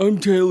CBS. I'm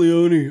Tay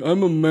Leone.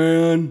 I'm a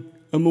man.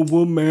 I'm a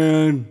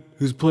woman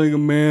who's playing a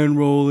man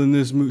role in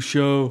this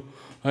show.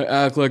 I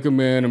act like a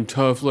man. I'm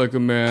tough like a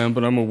man,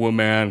 but I'm a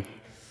woman.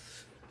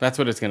 That's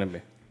what it's gonna be.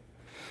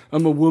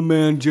 I'm a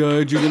woman,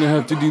 judge. You're gonna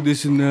have to do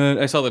this and that.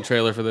 I saw the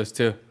trailer for this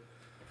too.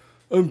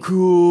 I'm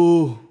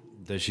cool.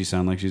 Does she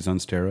sound like she's on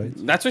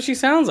steroids? That's what she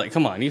sounds like.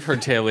 Come on, you've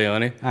heard Taya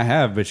Leone. I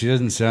have, but she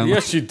doesn't sound like...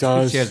 Yes, she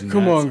does. She has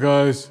Come nuts. on,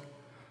 guys.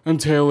 I'm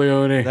Taya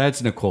Leone.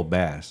 That's Nicole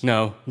Bass.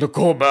 No.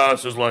 Nicole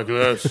Bass is like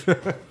this.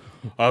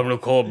 I'm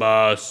Nicole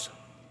Bass.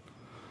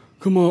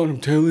 Come on, I'm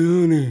Taya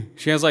Leone.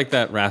 She has like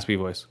that raspy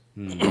voice.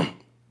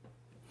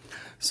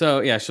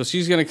 So, yeah, so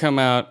she's going to come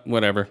out,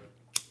 whatever.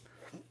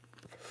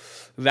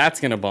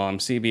 That's going to bomb.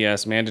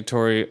 CBS,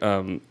 mandatory,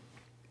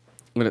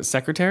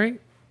 secretary?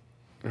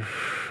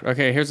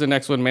 Okay, here's the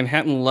next one.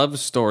 Manhattan Love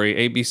Story,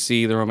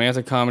 ABC. The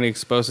romantic comedy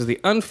exposes the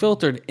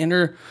unfiltered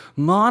inner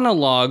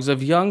monologues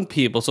of young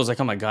people. So it's like,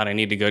 oh my God, I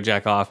need to go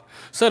jack off.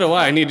 So do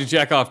I. I need to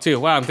jack off too.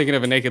 Wow, I'm thinking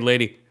of a naked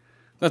lady.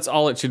 That's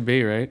all it should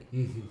be, right?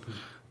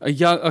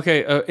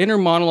 Inner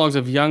monologues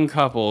of young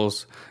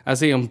couples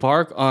as they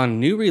embark on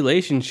new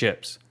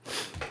relationships.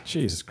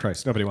 Jesus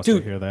Christ, nobody wants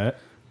Dude. to hear that.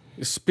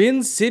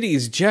 Spin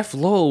City's Jeff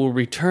Lowell will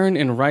return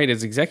and write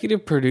as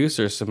executive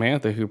producer.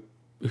 Samantha,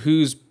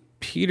 who's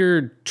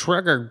Peter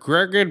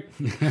Gregan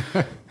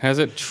has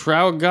it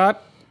Traugot,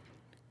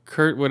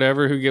 Kurt,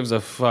 whatever. Who gives a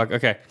fuck?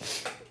 Okay.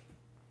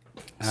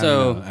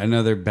 So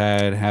another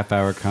bad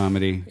half-hour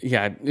comedy.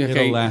 yeah, okay.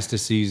 It'll last a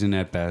season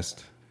at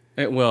best.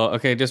 It will.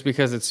 Okay, just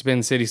because it's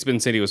Spin City. Spin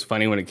City was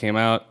funny when it came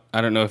out.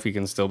 I don't know if he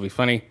can still be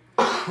funny.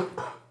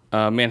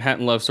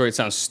 Manhattan Love Story. It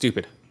sounds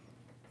stupid.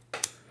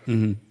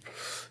 Mm-hmm.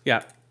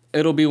 Yeah,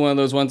 it'll be one of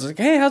those ones like,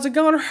 hey, how's it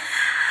going?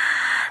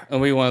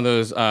 It'll be one of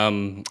those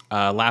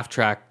laugh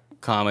track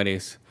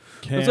comedies.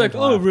 It's like,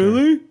 oh,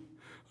 really?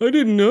 I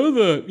didn't know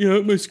that. Yeah,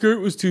 my skirt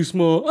was too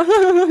small.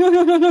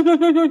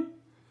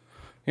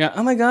 Yeah,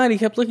 oh my God, he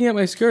kept looking at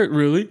my skirt.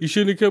 Really? You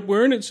shouldn't have kept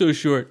wearing it so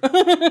short.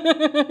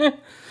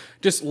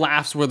 Just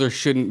laughs where there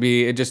shouldn't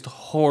be. It's just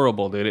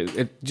horrible, dude.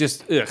 It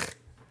just, ugh.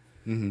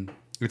 Mm-hmm.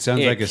 It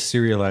sounds like a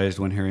serialized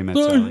When Harry Met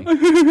Sally.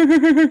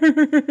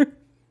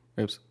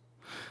 Oops.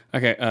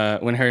 Okay,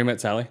 When Harry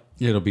Met Sally.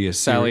 It'll be a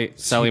Sally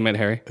Met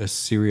Harry. A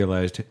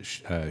serialized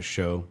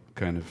show,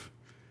 kind of.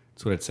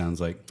 That's what it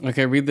sounds like.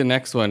 Okay, read the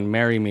next one.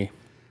 Marry Me.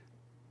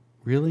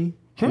 Really?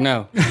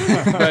 No.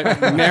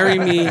 But Marry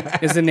Me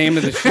is the name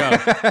of the show.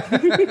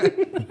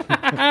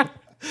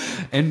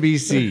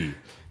 NBC.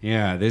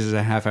 Yeah, this is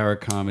a half-hour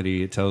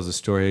comedy. It tells the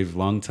story of a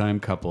longtime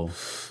couple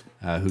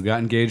who got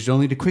engaged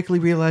only to quickly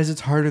realize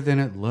it's harder than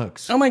it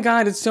looks. Oh my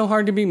God, it's so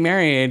hard to be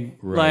married.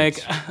 Right.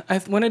 Like,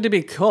 I wanted to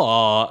be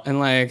cool and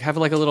like have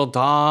like a little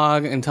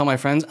dog and tell my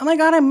friends, oh my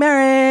God, I'm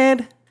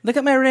married. Look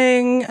at my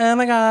ring. Oh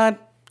my God.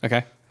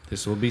 Okay.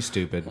 This will be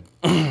stupid.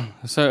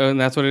 So, and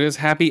that's what it is.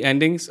 Happy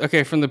Endings.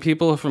 Okay, from the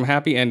people from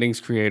Happy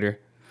Endings creator.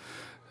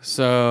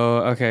 So,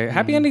 okay.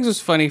 Happy Endings was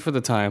funny for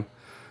the time.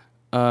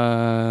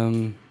 I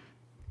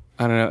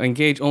don't know.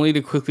 Engage only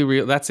to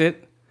quickly that's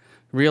it.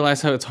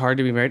 Realize how it's hard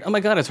to be married. Oh my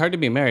God, it's hard to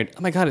be married.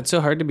 Oh my God, it's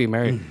so hard to be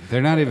married.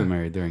 They're not even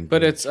married. They're engaged.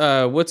 But it's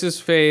what's his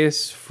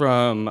face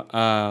from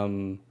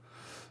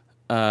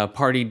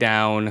Party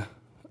Down,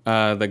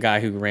 the guy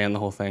who ran the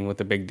whole thing with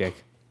the big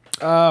dick.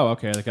 Oh,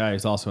 okay. The guy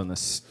is also in the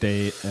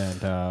state,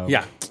 and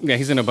Yeah,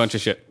 he's in a bunch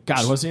of shit.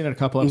 God, was he in a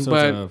couple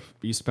episodes of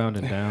Eastbound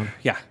and Down?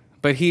 Yeah,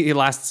 but he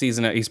last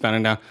season at Eastbound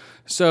and Down.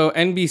 So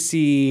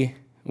NBC,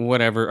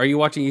 whatever. Are you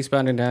watching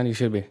Eastbound and Down? You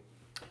should be.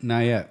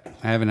 Not yet.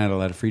 I haven't had a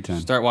lot of free time.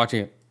 Start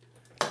watching it.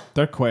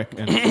 They're quick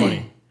and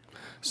funny.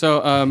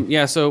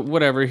 So so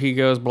whatever, he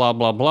goes blah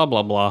blah blah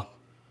blah blah,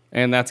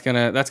 and that's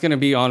gonna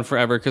be on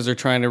forever because they're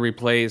trying to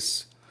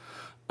replace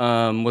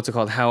what's it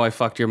called? How I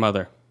Fucked Your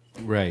Mother.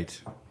 Right.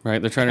 Right,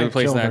 they're trying to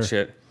replace killed that her.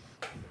 shit.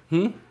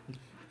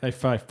 I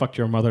fucked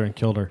your mother and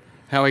killed her.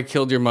 How I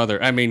Killed Your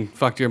Mother. I mean,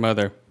 fucked your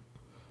mother.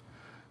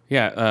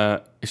 Yeah,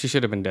 she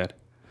should have been dead.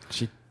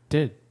 She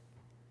did.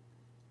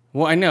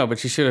 Well, I know,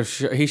 but he should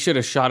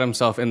have shot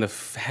himself in the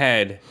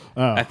head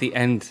at the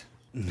end,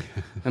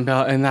 and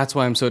that's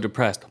why I'm so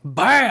depressed.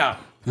 Bam!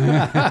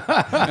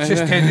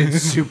 Just ended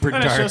super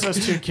And it shows dark.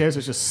 those two kids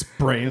with just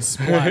spray and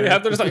splatter. Yeah,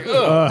 they're just like,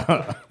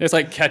 ugh. It's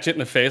like catch it in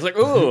the face, like,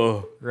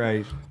 ooh.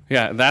 Right.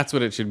 Yeah, that's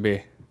what it should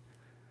be.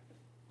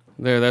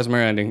 There's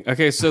my ending.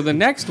 Okay, so the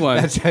next one.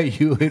 That's how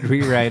you would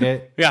rewrite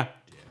it. Yeah.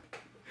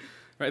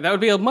 Right, that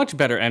would be a much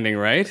better ending,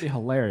 right?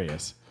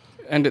 Hilarious.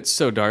 And it's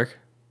so dark.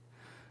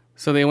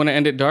 So they want to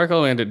end it dark?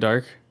 I'll end it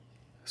dark.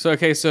 So,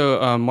 okay,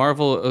 so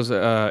Marvel was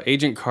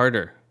Agent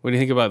Carter. What do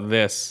you think about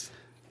this?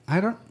 I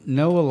don't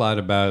know a lot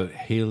about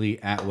Haley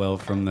Atwell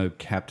from the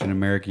Captain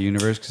America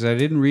universe because I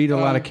didn't read a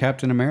lot of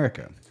Captain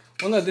America.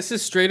 Well, no, this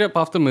is straight up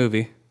off the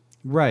movie.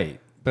 Right.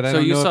 But I So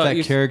don't you know saw- if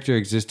that character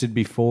existed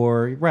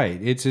before. Right.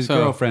 It's his So-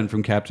 girlfriend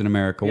from Captain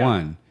America Yeah.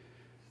 1.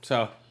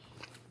 So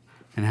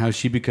And how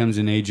she becomes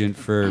an agent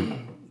for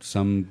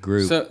some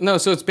group. So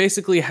it's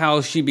basically how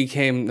she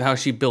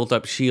built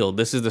up S.H.I.E.L.D.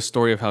 This is the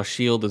story of how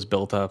S.H.I.E.L.D. is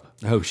built up.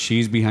 Oh,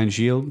 she's behind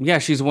S.H.I.E.L.D.? Yeah,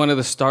 she's one of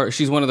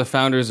the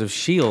founders of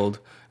S.H.I.E.L.D.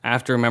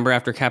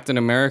 After Captain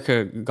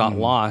America got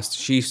lost,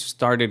 she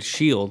started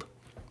S.H.I.E.L.D.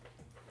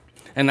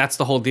 And that's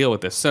the whole deal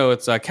with this. So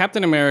it's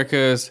Captain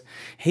America's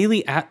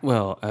Haley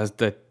Atwell as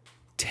the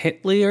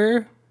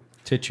titular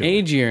Titular.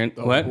 agent.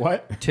 What?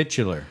 What?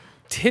 Titular.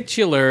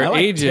 titular I like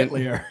agent,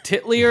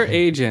 titular.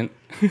 agent,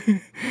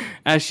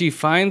 as she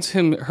finds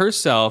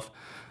herself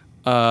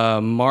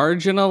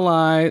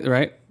marginalized,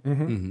 right?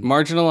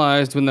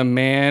 Marginalized when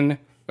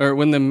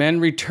the men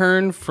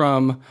return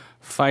from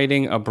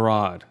fighting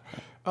abroad.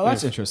 Oh,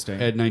 that's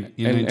interesting. In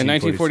In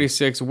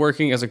 1946,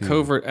 working as a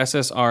covert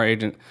SSR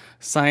agent,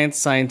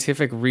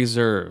 Scientific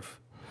Reserve.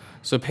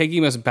 So Peggy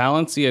must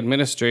balance the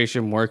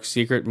administration work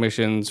secret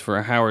missions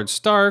for Howard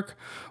Stark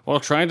while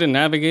trying to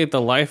navigate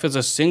the life as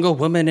a single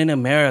woman in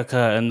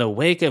America in the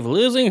wake of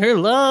losing her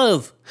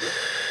love.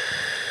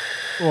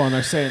 Well, and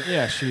they're saying,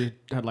 yeah, she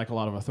had like a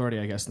lot of authority,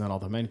 I guess, and then all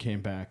the men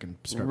came back and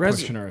started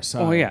pushing her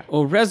aside. Oh, yeah.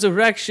 Oh,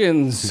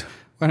 resurrections.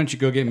 Why don't you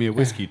go get me a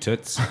whiskey,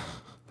 Toots?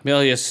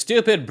 Bill, you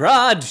stupid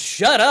broad,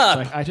 shut up.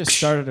 Like, I just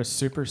started a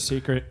super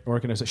secret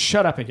organization.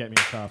 Shut up and get me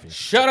a coffee.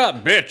 Shut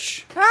up,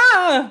 bitch.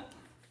 Ah!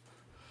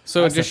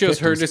 So That's it just the shows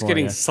her 50s just for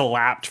getting ya.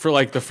 slapped for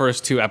like the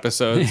first 2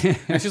 episodes.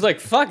 And she's like,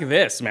 fuck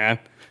this, man.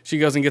 She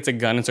goes and gets a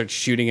gun and starts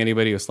shooting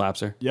anybody who slaps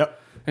her. Yep.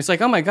 It's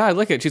like, oh my God,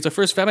 look at she's the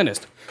first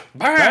feminist.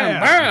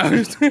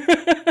 Bam, bam.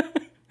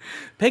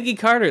 Peggy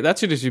Carter.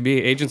 That's who it should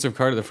be. Agents of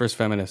Carter, the first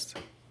feminist.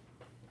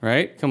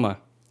 Right? Come on.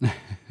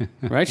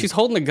 Right? She's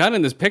holding a gun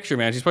in this picture,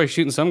 man. She's probably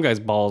shooting some guy's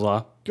balls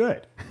off.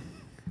 Good.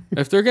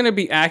 If they're going to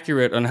be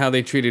accurate on how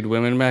they treated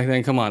women back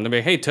then, come on. They'll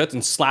be, hey, toots,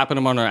 and slapping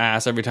them on their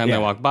ass every time they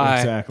walk by.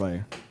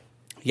 Exactly.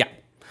 Yeah.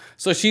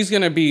 So she's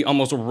going to be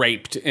almost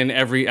raped in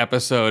every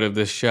episode of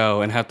this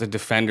show and have to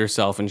defend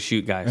herself and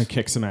shoot guys. And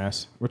kick some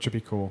ass, which would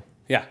be cool.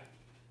 Yeah.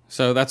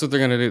 So that's what they're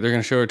going to do. They're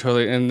going to show her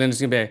totally. And then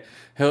it's going to be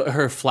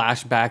her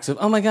flashbacks of,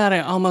 oh my God, I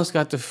almost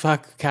got to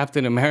fuck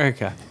Captain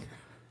America.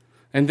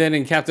 And then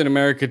in Captain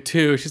America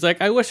 2, she's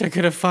like, I wish I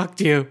could have fucked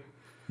you.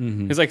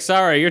 Mm-hmm. He's like,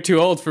 sorry, you're too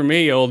old for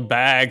me, old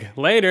bag.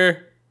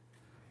 Later.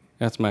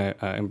 That's my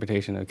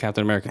invitation of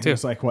Captain America 2.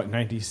 It's like, what,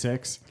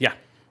 96? Yeah.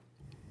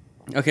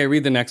 Okay,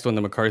 read the next one,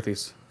 the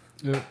McCarthys.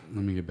 Let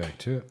me get back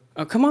to it.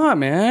 Oh, come on,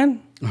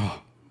 man. Oh.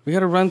 We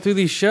got to run through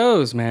these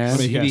shows, man.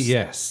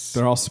 CBS.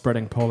 They're all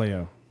spreading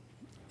polio.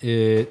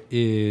 It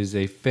is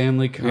a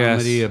family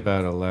comedy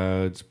about a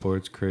loud,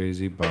 sports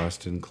crazy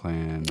Boston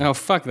clan. Oh,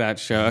 fuck that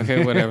show.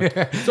 Okay, whatever.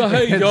 So,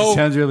 hey, yo.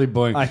 Sounds really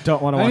boring. I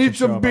don't want to watch I need a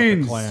show some about the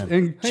beans Klan.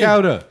 and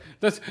chowder.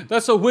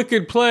 That's a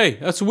wicked play.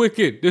 That's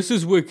wicked. This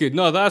is wicked.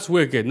 No, that's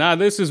wicked. Nah,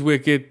 this is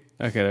wicked.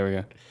 Okay, there we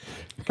go.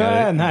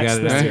 And that's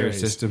Got it the out of your series.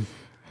 system.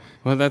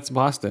 Well, that's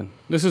Boston.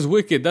 This is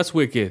wicked. That's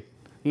wicked.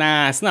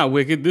 Nah, it's not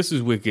wicked. This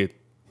is wicked.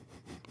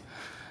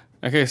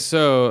 Okay,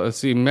 so let's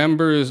see.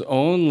 Members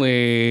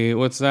only.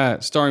 What's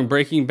that? Starring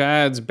Breaking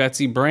Bad's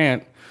Betsy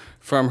Brandt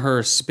from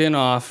her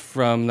spin-off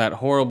from that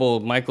horrible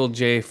Michael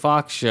J.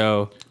 Fox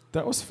show.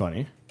 That was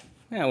funny.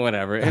 Yeah,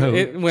 whatever. Oh,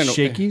 went.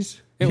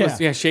 Shakies? It was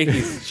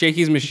Shakey's.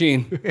 Shakey's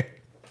Machine.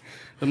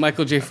 The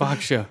Michael J.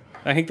 Fox show.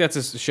 I think that's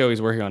a show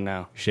he's working on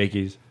now.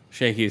 Shakies.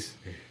 Shakey's.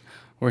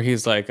 Where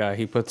he's like,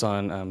 he puts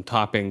on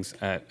toppings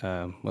at,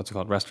 what's it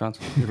called, restaurants?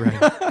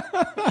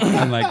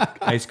 And like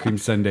ice cream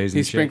sundaes and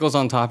He shit. sprinkles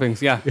on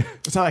toppings, yeah.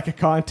 It's not like a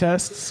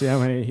contest. See how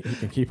many he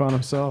can keep on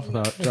himself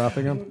without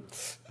dropping them.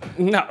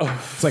 No.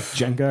 It's like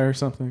Jenga or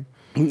something.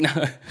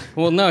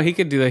 Well, no, he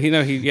could do that.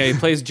 He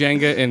plays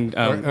Jenga and...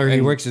 Or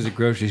he works as a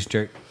grocery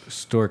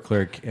store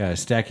clerk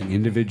stacking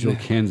individual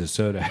cans of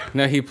soda.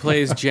 No, he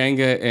plays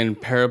Jenga in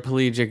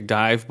paraplegic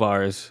dive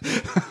bars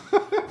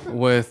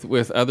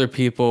with other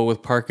people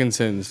with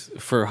Parkinson's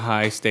for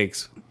high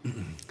stakes.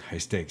 High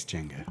stakes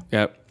Jenga.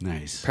 Yep.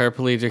 Nice.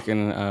 Paraplegic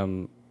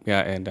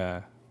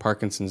and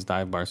Parkinson's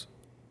dive bars.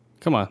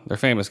 Come on, they're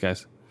famous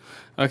guys.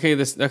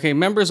 Okay,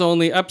 members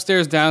only,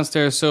 upstairs,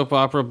 downstairs, soap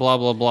opera, blah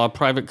blah blah,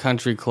 private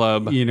country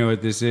club. You know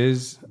what this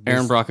is?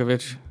 Aaron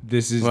Brockovich.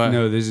 This is What?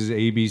 this is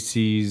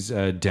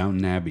ABC's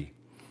Downton Abbey.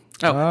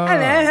 Oh,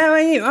 hello, how are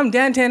you? I'm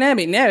Downton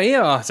Abbey. No,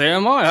 you say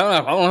I'm on.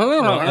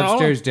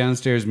 Upstairs,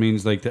 downstairs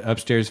means like the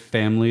upstairs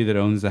family that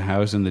owns the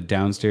house, and the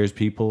downstairs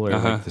people are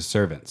like the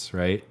servants,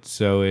 right?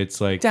 So it's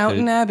like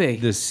Downton Abbey.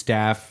 the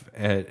staff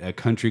at a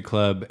country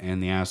club,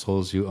 and the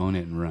assholes who own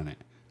it and run it.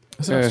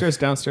 Is Upstairs,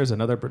 Downstairs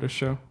another British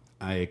show?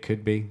 It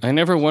could be. I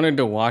never wanted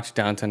to watch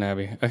Downton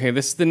Abbey. Okay,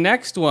 this is the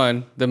next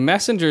one. The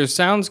Messengers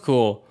sounds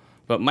cool,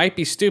 but might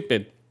be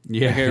stupid.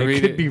 Yeah, Okay,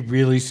 it could be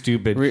really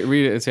stupid.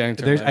 Read it. It's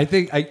I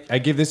think I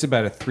give this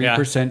about a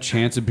 3%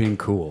 chance of being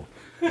cool.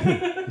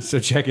 So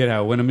check it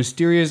out. When a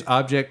mysterious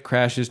object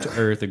crashes to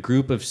Earth, a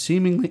group of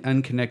seemingly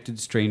unconnected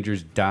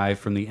strangers die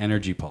from the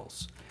energy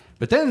pulse.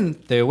 But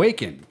then they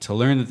awaken to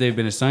learn that they've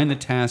been assigned the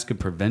task of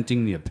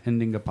preventing the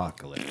impending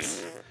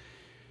apocalypse.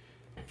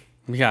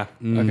 Yeah.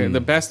 Okay. The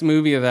best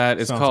movie of that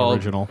is Sounds called.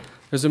 original.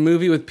 There's a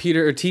movie with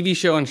a TV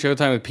show on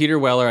Showtime with Peter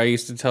Weller. I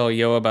used to tell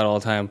Yo about all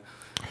the time.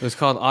 It was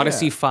called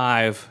Odyssey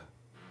 5.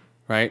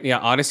 Right? Yeah,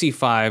 Odyssey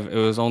 5. It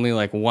was only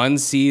like one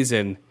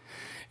season,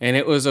 and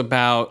it was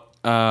about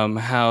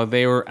how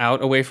they were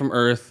out away from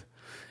Earth,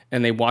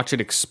 and they watch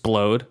it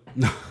explode,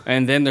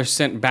 and then they're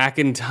sent back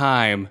in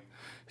time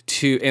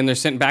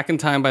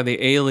by the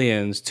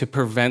aliens to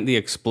prevent the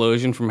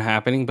explosion from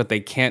happening, but they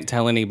can't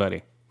tell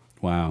anybody.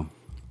 Wow.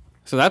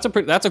 So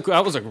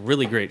that was a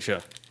really great show.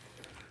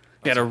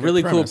 They had a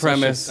really cool I should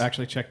premise.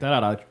 actually, check that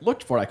out. I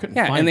looked for it. I couldn't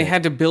Yeah, find it. and they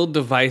had to build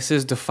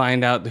devices to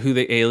find out who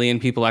the alien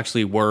people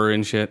actually were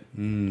and shit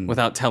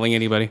without telling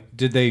anybody.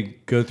 Did they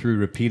go through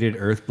repeated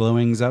Earth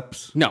blowings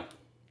ups? No.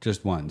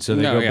 Just one. So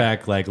they No, go yeah.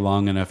 back like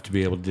long enough to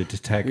be able to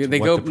detect. They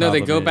what go the no, they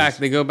problem go back. is.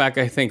 They go back.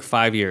 I think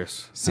 5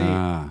 years. See,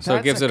 So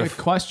it gives a it a good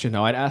question.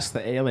 Though I'd ask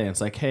the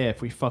aliens, like, hey,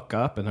 if we fuck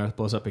up and Earth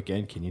blows up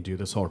again, can you do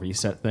this whole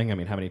reset thing? I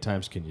mean, how many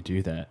times can you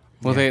do that?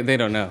 Well, they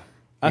don't know.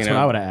 That's you know?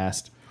 what I would have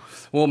asked.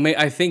 Well,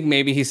 I think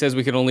maybe he says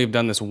we could only have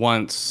done this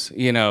once.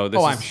 You know.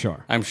 This I'm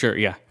sure. I'm sure.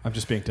 Yeah. I'm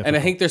just being difficult. And I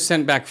think they're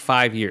sent back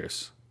 5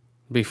 years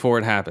before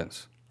it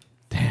happens.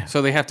 Damn.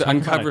 So they have to Talk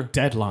about a uncover.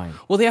 deadline.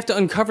 Well, they have to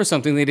uncover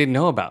something they didn't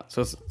know about.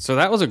 So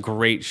that was a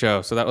great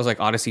show. So that was like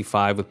Odyssey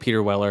 5 with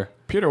Peter Weller.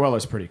 Peter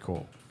Weller's pretty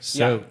cool.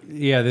 So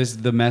yeah, this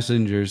The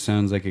Messenger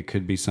sounds like it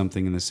could be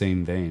something in the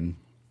same vein.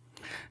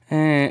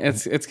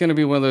 It's gonna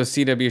be one of those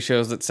CW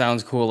shows that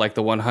sounds cool, like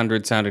the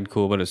 100 sounded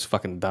cool, but it's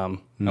fucking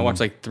dumb. I watched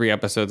like 3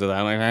 episodes of that.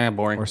 I'm like,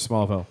 boring. Or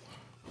Smallville.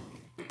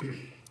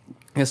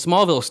 Yeah,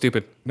 Smallville's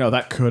stupid. No,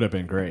 that could have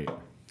been great.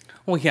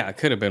 Well, yeah, it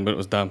could have been, but it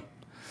was dumb.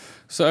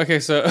 So okay,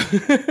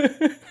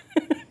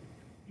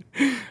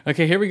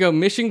 okay, here we go.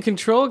 Mission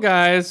Control,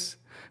 guys.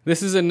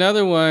 This is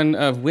another one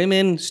of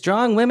women,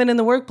 strong women in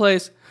the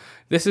workplace.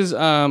 This is,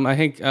 I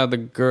think,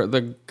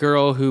 the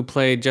girl who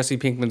played Jesse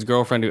Pinkman's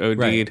girlfriend who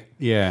OD'd.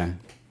 Yeah.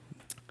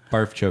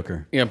 Barf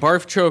choker. Yeah,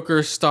 Barf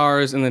Choker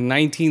stars in the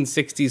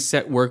 1960s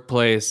set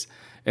workplace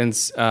and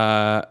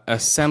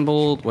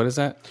assembled. What is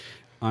that?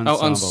 Ensemble.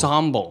 Oh,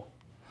 Ensemble.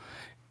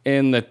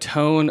 In the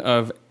tone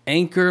of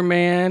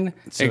Anchorman.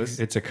 So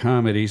it's a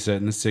comedy set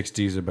in the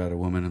 60s about a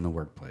woman in the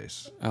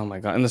workplace. Oh my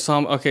god! And the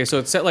song. Okay, so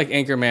it's set like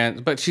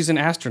Anchorman, but she's an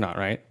astronaut,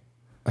 right?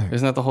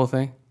 Isn't that the whole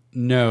thing?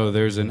 No,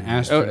 there's an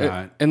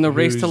astronaut. in the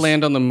race to who's-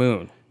 land on the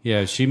moon.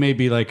 Yeah, she may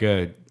be like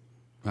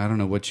I don't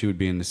know what she would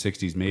be in the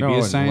 60s. Maybe No, a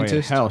in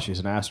scientist? hell, she's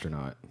an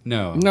astronaut.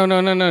 No.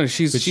 No.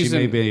 She's But she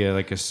may be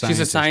like a she's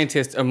scientist. a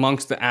scientist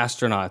amongst the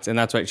astronauts, and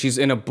that's right. She's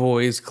in a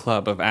boys'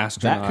 club of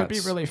astronauts. That could be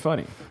really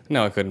funny.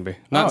 No, it couldn't be.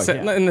 Not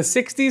set, yeah. in the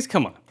 60s.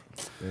 Come on.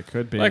 It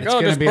could be. Like, It's oh,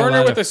 gonna this be burner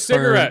lot with of a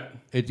cigarette.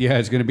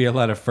 It's going to be a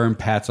lot of firm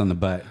pats on the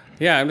butt.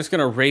 Yeah, I'm just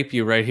gonna rape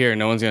you right here.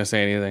 No one's gonna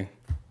say anything.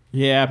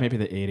 Yeah, maybe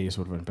the 80s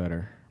would have been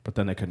better. But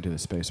then they couldn't do the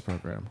space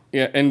program.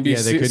 Yeah, NBC.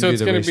 Yeah, they couldn't so do it's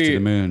the gonna race be to the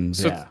moon.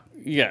 So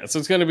so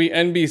it's gonna be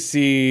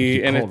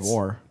NBC and Cold it's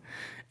War.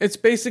 It's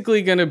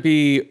basically gonna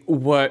be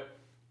what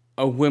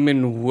a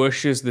woman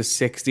wishes the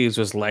 60s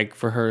was like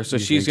for her. So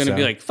she's think gonna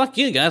be so? like, "Fuck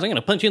you guys! I'm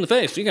gonna punch you in the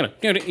face. You're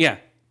gonna, yeah.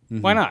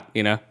 Why not?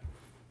 You know."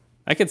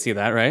 I could see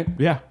that, right?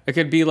 Yeah. It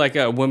could be like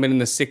a woman in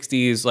the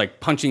 60s,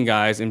 like punching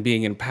guys and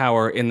being in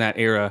power in that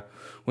era,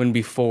 when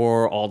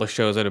before all the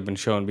shows that have been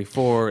shown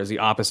before is the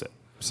opposite.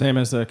 Same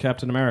as the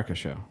Captain America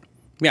show.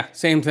 Yeah,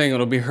 same thing.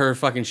 It'll be her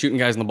fucking shooting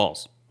guys in the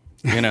balls.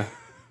 You know?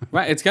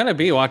 Right? It's going to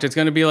be, watch, it's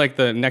going to be like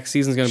the next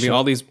season's going to be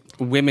all these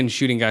women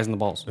shooting guys in the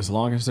balls. As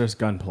long as there's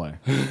gunplay.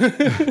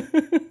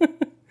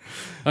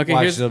 Okay,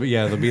 Watch, here's,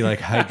 there'll be like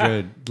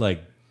Hydra,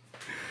 like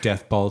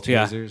death ball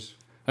Yeah. tasers.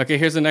 okay,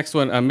 here's the next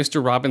one.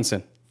 Mr.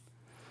 Robinson.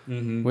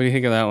 What do you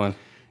think of that one?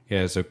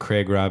 Yeah, so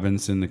Craig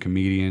Robinson, the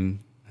comedian,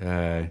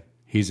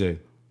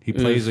 he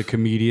plays a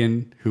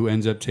comedian who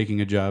ends up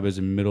taking a job as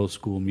a middle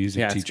school music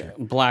Yeah, it's teacher.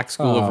 Black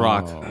School of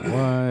Rock.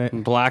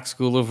 What? Black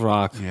School of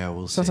Rock. Yeah,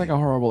 we'll see. Sounds like a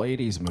horrible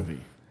 80s movie.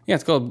 Yeah,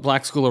 it's called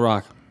Black School of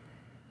Rock.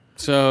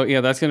 So,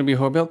 yeah, that's going to be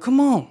horrible. Come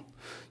on.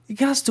 You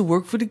got to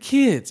work for the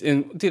kids.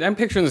 And, dude, I'm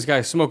picturing this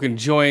guy smoking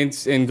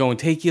joints and going,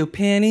 take your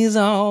panties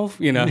off,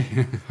 you know?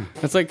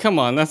 It's like, come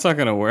on, that's not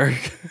going to work.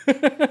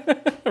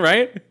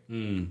 Right?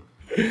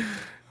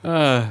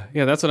 Yeah,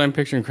 that's what I'm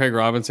picturing Craig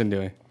Robinson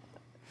doing.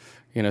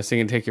 You know,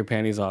 singing Take Your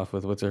Panties Off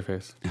with what's her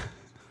face.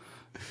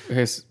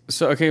 Okay,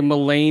 so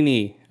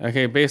Mulaney.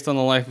 Okay, based on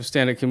the life of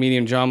stand-up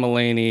comedian John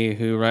Mulaney,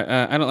 who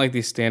I don't like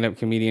these stand-up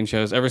comedian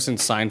shows ever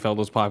since Seinfeld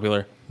was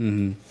popular. There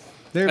have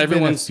been a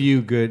everyone's-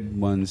 few good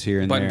ones here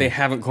and But there. they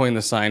haven't coined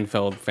the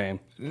Seinfeld fame.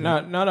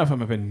 None of them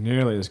have been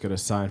nearly as good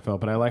as Seinfeld,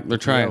 but I like They're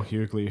the trying. Joe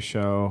Hughley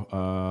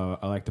show.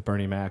 I like the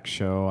Bernie Mac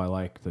show. I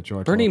like the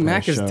George Bernie Lopez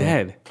Mac is show.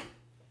 dead.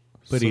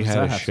 But So he does had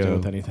that a have to do show.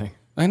 with anything?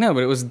 I know,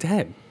 but it was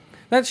dead.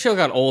 That show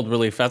got old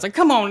really fast. Like,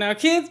 come on now,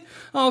 kids.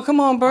 Oh, come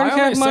on, Bernie I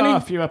Mac only money. saw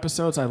a few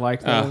episodes. I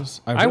like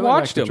those. I really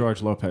watched liked the them.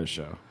 George Lopez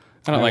show.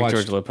 I don't like watched-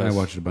 George Lopez. I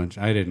watched a bunch.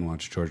 I didn't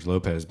watch George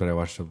Lopez, but I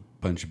watched a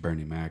bunch of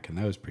Bernie Mac, and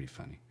that was pretty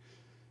funny.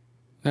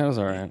 That was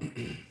all right.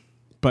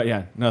 But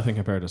yeah, nothing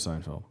compared to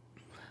Seinfeld.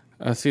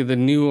 See the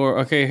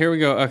okay, here we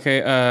go.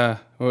 Okay,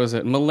 what was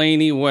it?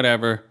 Mulaney,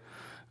 whatever.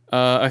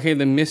 Okay,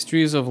 The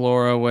Mysteries of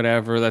Laura,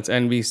 whatever. That's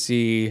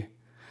NBC.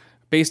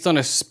 Based on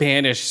a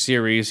Spanish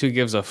series. Who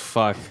gives a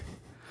fuck?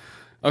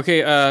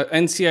 Okay,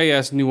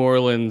 NCIS New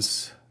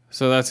Orleans.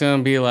 So that's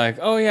gonna be like,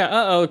 oh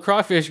yeah, the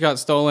crawfish got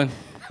stolen.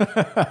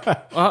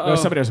 No,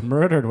 somebody was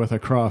murdered with a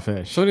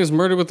crawfish. Somebody was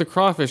murdered with the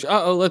crawfish.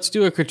 Let's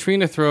do a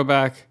Katrina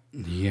throwback.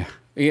 Yeah.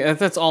 Yeah,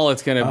 that's all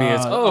it's gonna be.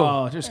 It's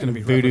just gonna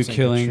be voodoo referencing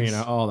killings.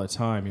 Katrina all the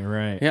time. You're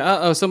right.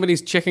 yeah,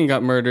 somebody's chicken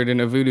got murdered in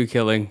a voodoo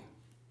killing.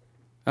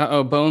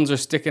 Bones are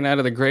sticking out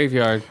of the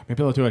graveyard.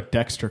 Maybe they'll do a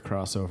Dexter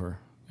crossover.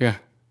 Yeah.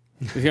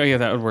 Yeah,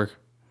 that would work.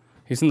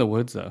 He's in the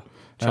woods though.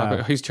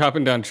 He's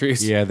chopping down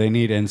trees. Yeah, they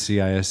need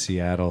NCIS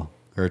Seattle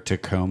or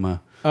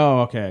Tacoma.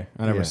 Oh, okay.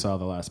 I never Yeah. saw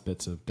the last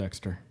bits of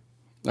Dexter.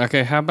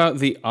 Okay, how about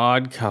The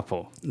Odd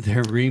Couple?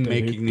 They're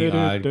remaking The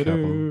Odd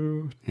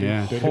Couple.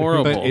 Yeah.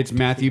 Horrible. But it's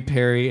Matthew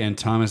Perry and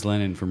Thomas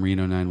Lennon from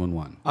Reno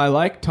 911. I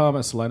like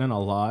Thomas Lennon a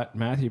lot.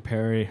 Matthew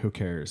Perry, who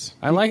cares?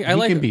 He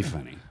can be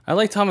funny. I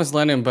like Thomas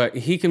Lennon, but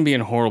he can be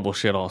in horrible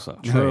shit also.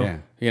 Oh, yeah.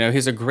 You know,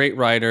 he's a great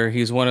writer.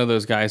 He's one of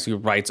those guys who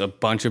writes a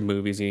bunch of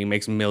movies and he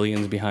makes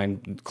millions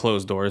behind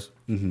closed doors.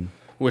 Mm-hmm.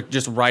 With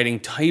just writing.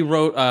 He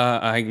wrote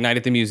Night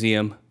at the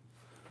Museum.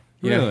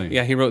 You know? Really?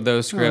 Yeah, he wrote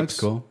those scripts. Oh, that's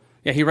cool.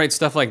 Yeah, he writes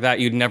stuff like that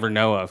you'd never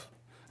know of.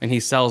 And he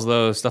sells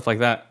those, stuff like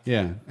that.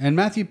 Yeah. And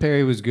Matthew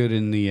Perry was good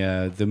in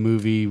the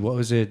movie, what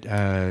was it?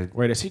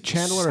 Wait, is he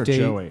Chandler State-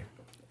 or Joey?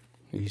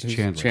 He's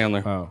Chandler.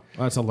 Chandler. Oh,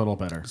 that's a little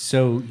better.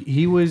 So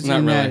he was Not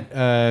in really.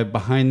 that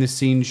behind the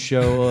scenes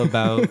show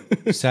about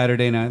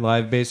Saturday Night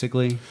Live,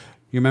 basically.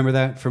 You remember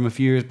that from a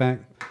few years back?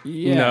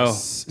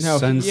 Yes. No.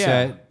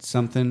 Sunset Yeah.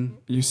 something.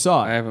 You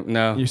saw it. I haven't,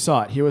 no. You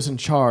saw it. He was in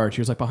charge.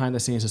 He was like behind the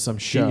scenes of some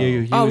show.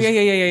 He Oh, was- yeah.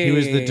 He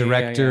was yeah, the yeah,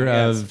 director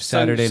yeah. of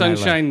Saturday Night Live.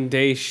 Sunshine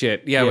Day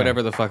shit. Yeah,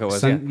 whatever the fuck it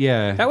was.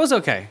 Yeah. That was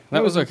okay.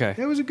 That was okay.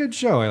 It was a good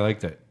show. I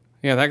liked it.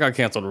 Yeah, that got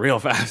canceled real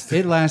fast.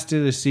 It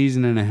lasted a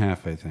season and a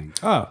half, I think.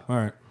 Oh, all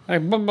right. All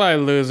right, bye-bye,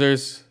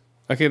 losers.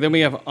 Okay, then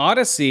we have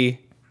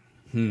Odyssey.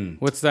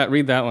 What's that?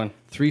 Read that one.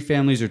 3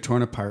 families are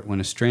torn apart when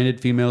a stranded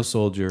female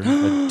soldier,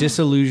 a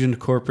disillusioned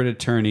corporate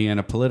attorney, and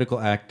a political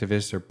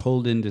activist are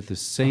pulled into the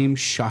same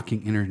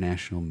shocking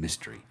international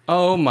mystery.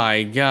 Oh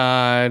my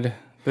god.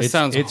 This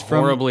sounds it's from-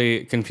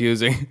 horribly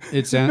confusing.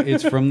 It's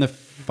from the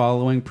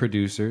following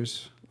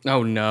producers.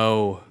 Oh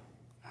no.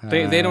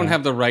 They don't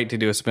have the right to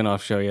do a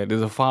spin-off show yet.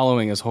 The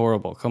following is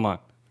horrible. Come on.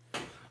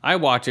 I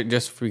watch it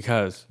just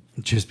because.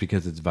 Just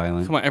because it's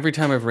violent. Come on, every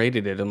time I've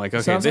rated it, I'm like,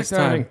 okay, Sounds like this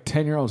they're having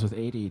time. 10-year-olds with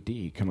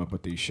ADD come up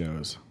with these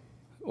shows.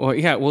 Well,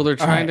 yeah, well, they're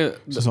trying All right.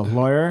 to. There's a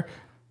lawyer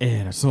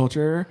and a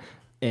soldier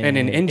And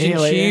an engine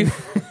alien.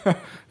 chief.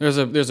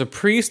 There's a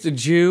priest, a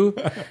Jew,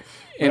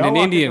 and all an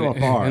walk Indian, into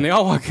a bar. and they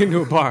all walk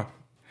into a bar.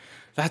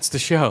 That's the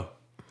show.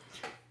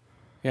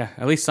 Yeah,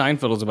 at least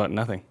Seinfeld is about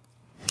nothing.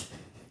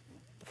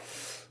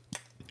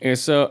 Yeah,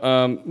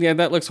 so yeah,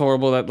 that looks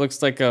horrible. That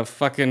looks like a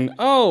fucking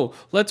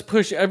let's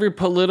push every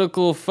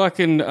political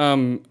fucking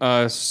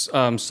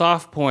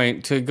soft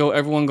point to go.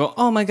 Everyone go,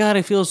 oh my god,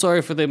 I feel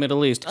sorry for the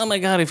Middle East. Oh my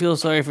god, I feel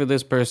sorry for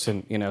this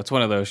person. You know, it's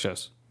one of those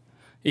shows.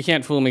 You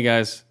can't fool me,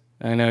 guys.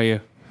 I know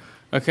you.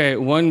 Okay,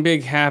 One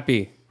Big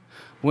Happy.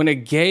 When a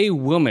gay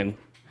woman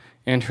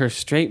and her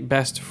straight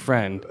best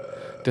friend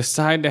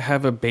decide to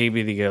have a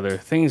baby together,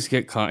 things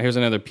get here's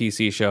another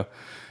PC show.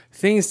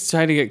 Things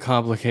try to get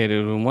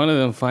complicated when one of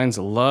them finds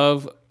the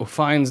love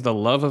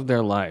of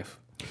their life.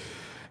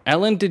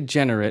 Ellen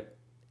DeGenerate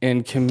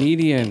and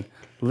comedian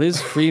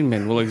Liz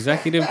Friedman will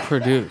executive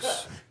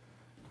produce.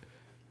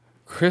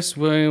 Chris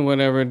William,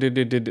 whatever,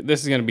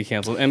 this is going to be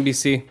canceled.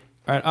 NBC.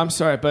 All right, I'm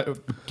sorry,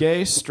 but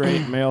gay,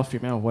 straight, male,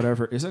 female,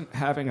 whatever, isn't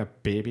having a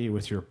baby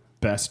with your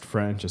best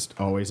friend just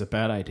always a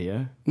bad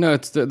idea? No,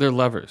 it's they're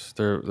lovers.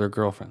 They're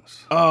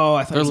girlfriends. Oh,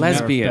 I thought They're it was never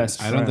lesbians.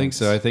 best I don't think friends.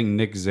 so. I think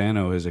Nick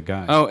Zano is a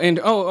guy.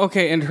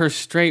 Okay, and her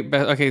straight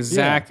best. Okay,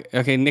 Zach.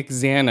 Okay, Nick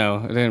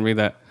Zano. I didn't read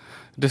that.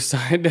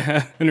 Decide to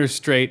have, and her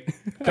straight.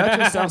 That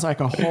just sounds like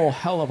a whole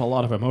hell of a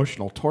lot of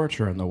emotional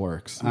torture in the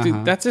works.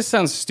 Dude, that just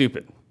sounds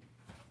stupid.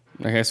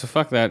 Okay, so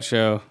fuck that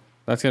show.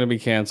 That's gonna be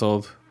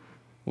canceled.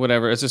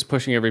 Whatever. It's just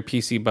pushing every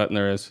PC button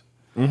there is.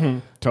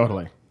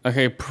 Totally.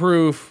 Okay,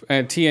 Proof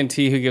and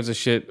TNT. Who gives a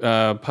shit?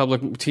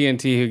 Public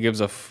TNT. Who gives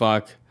a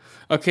fuck?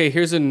 Okay,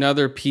 here's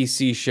another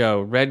PC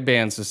show. Red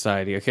Band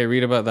Society. Okay,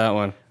 read about that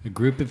one. A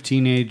group of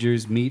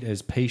teenagers meet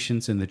as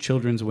patients in the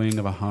children's wing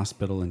of a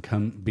hospital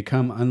and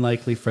become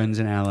unlikely friends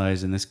and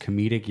allies in this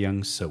comedic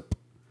young soap.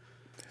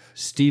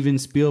 Steven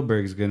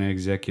Spielberg's going to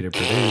executive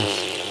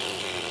produce.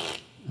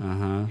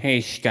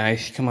 Hey,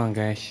 guys, come on,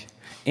 guys.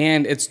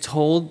 And it's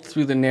told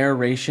through the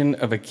narration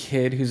of a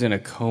kid who's in a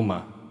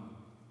coma.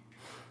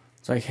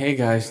 It's like, hey,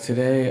 guys,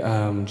 today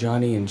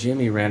Johnny and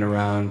Jimmy ran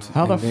around.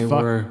 How and the they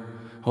fuck- were,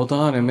 hold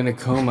on, I'm in a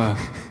coma.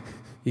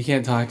 You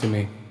can't talk to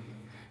me.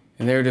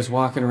 And they were just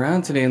walking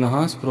around today in the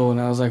hospital, and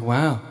I was like,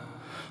 wow.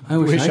 I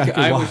wish I could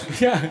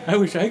walk. I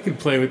wish I could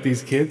play with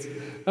these kids.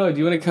 Oh, do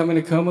you want to come in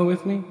a coma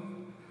with me?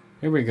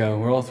 Here we go.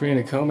 We're all 3 in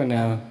a coma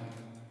now.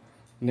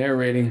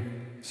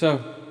 Narrating.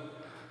 So,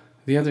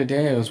 the other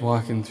day I was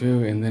walking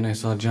through and then I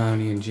saw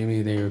Johnny and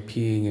Jimmy. They were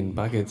peeing in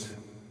buckets.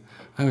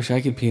 I wish I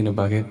could pee in a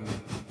bucket.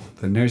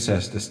 The nurse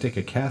has to stick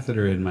a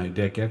catheter in my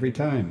dick every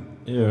time.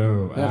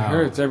 Ew. That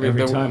hurts every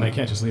time. They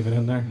can't just leave it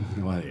in there.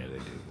 Well, yeah, they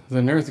do.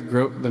 The nurse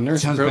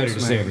Sounds better gropes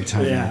to my, say every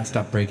time. Yeah. Man.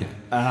 Stop breaking it.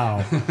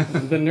 Ow.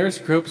 The nurse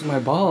gropes my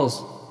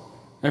balls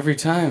every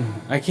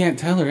time. I can't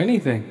tell her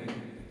anything.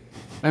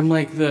 I'm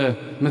like the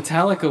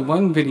Metallica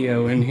 1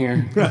 video in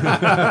here.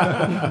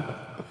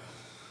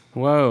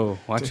 Whoa,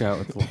 watch out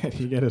with the Did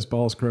he get his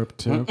balls groped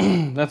too?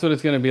 That's what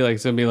it's gonna be like.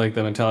 It's gonna be like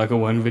the Metallica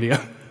 1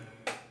 video.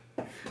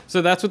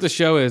 So that's what the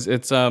show is.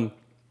 It's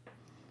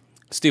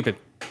stupid.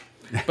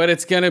 but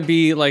it's gonna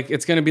be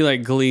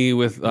like Glee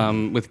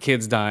with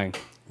kids dying.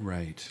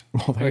 Right.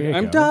 Well, there you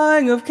I'm go.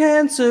 dying of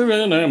cancer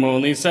and I'm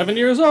only 7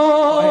 years old.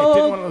 Oh,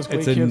 hey, did one of those Glee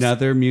It's kids-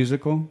 another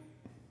musical.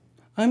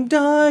 I'm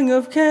dying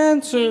of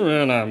cancer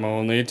and I'm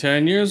only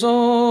 10 years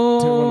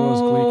old. Did one of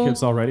those Glee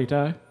kids already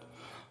die?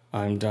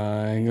 I'm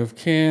dying of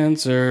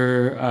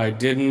cancer. I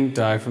didn't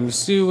die from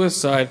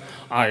suicide.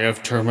 I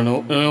have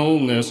terminal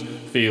illness.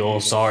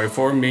 Feel sorry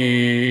for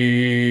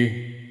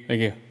me.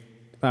 Thank you.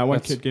 One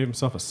That's- kid gave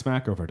himself a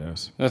smack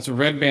overdose. That's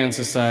Red Band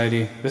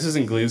Society. This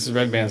isn't Glee. This is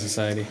Red Band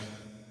Society.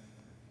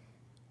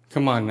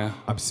 Come on now.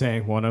 I'm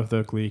saying one of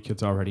the Glee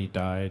kids already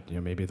died.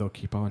 Maybe they'll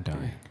keep on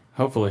dying.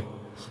 Hopefully.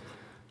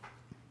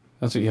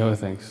 That's what Yoa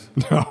thinks.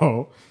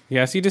 No.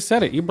 Yes, you just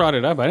said it. You brought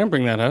it up. I didn't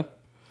bring that up.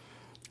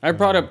 I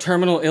brought up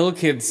terminal ill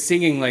kids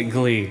singing like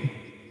Glee,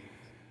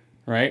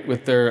 right?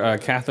 With their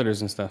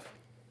catheters and stuff.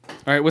 All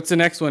right, what's the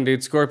next one,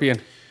 dude?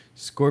 Scorpion.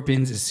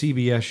 Scorpion's a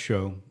CBS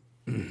show.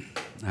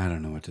 I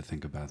don't know what to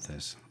think about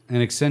this.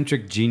 An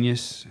eccentric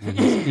genius and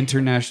his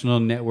international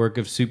network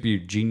of super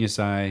genius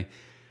eye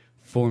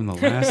form the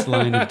last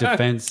line of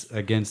defense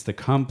against the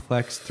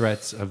complex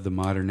threats of the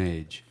modern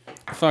age.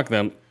 Fuck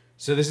them.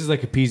 So this is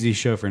like a PZ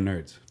show for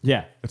nerds.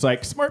 Yeah. It's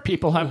like smart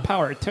people have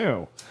power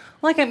too.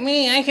 Look at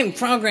me, I can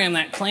program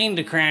that plane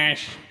to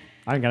crash.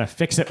 I'm going to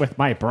fix it with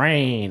my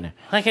brain.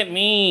 Look at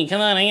me,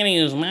 come on, I'm gonna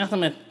use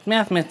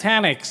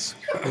mathematics.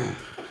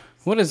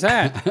 What is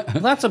that?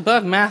 That's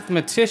above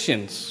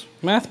mathematicians.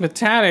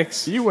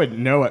 Mathematics. You wouldn't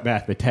know what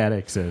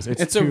mathematics is.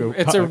 It's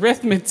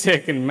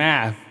Arithmetic and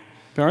math.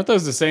 Aren't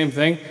those the same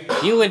thing?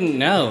 You wouldn't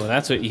know.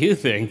 That's what you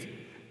think.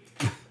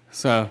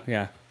 So,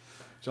 yeah.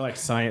 Do you like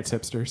science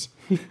hipsters?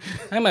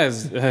 I'm a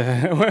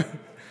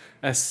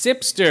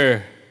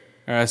sipster.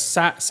 Or a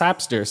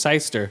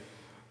sipster.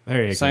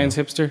 There you Science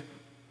go. hipster.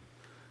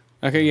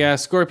 Okay, yeah,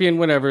 Scorpion,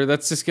 whatever.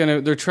 That's just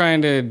they're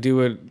trying to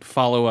do a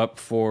follow-up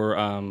for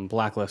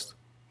Blacklist.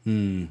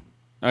 Okay,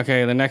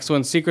 the next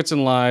one, Secrets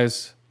and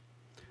Lies.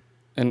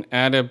 What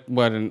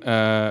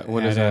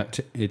is that?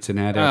 It's an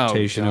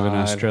adaptation of an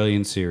God.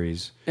 Australian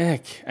series.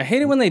 Ick. I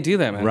hate it when they do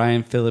that, man.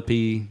 Ryan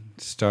Phillippe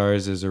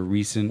stars as a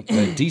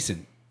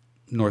decent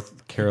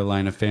North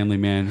Carolina family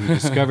man who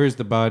discovers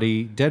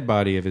the dead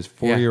body of his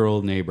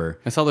 4-year-old neighbor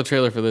I saw the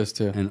trailer for this,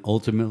 too. and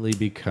ultimately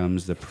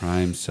becomes the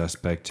prime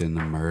suspect in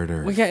the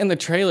murder. Well, yeah, in the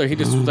trailer, he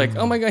just was like,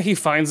 oh my God, he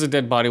finds a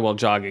dead body while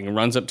jogging and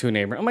runs up to a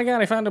neighbor. Oh my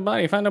God, I found a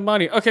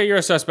body. Okay, you're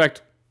a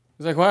suspect.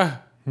 He's like,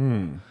 what?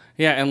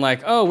 Yeah, and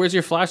like, oh, where's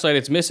your flashlight?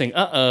 It's missing.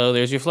 Uh-oh,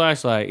 there's your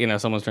flashlight.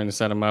 Someone's trying to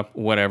set him up.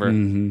 Whatever.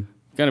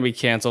 Gonna be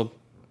canceled.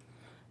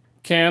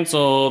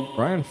 Canceled.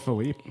 Brian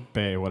Felipe,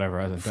 whatever,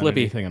 hasn't done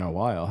Flippy. anything in a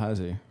while, has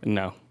he?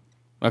 No.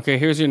 Okay,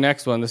 here's your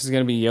next one. This is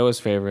gonna be Yoa's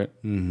favorite.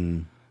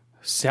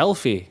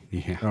 Selfie.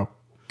 Yeah. Oh,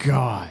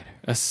 God.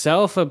 A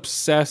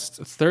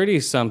self-obsessed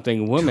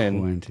 30-something woman.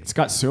 20. It's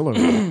got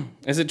Sulu.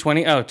 Is it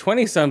 20? Oh,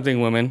 20-something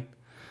woman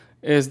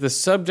is the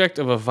subject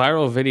of a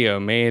viral video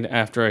made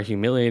after a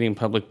humiliating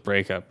public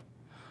breakup.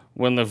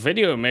 When the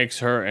video makes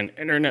her an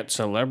internet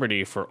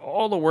celebrity for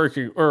all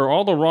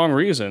the wrong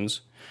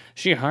reasons,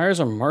 she hires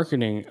a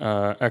marketing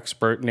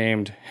expert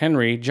named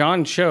Henry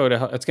John Cho to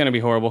help. It's going to be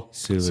horrible.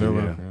 Sulu,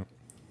 yeah.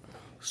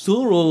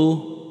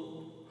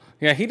 Suru.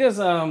 Yeah, he does.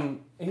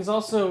 He's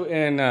also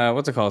in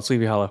what's it called?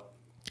 Sleepy Hollow.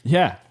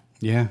 Yeah.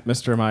 Yeah,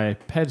 Mr. My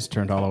Ped's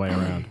turned all the way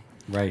around.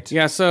 right.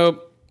 Yeah,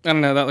 so I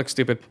don't know. That looks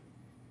stupid.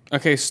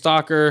 Okay,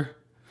 Stalker.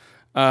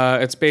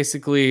 It's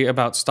basically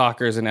about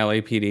stalkers in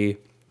LAPD.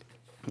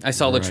 I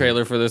saw the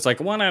trailer for this, like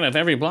 1 out of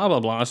every blah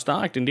blah blah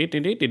stalked and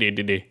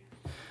dee.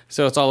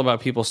 So it's all about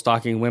people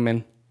stalking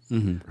women.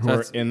 Who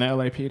are in the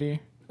LAPD?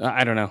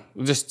 I don't know.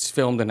 Just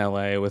filmed in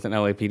LA with an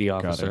LAPD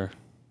officer.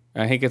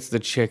 I think it's the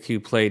chick who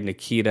played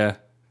Nikita.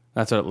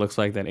 That's what it looks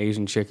like. That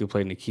Asian chick who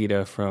played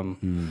Nikita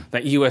from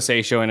that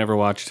USA show I never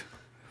watched.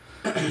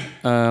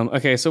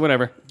 Okay, so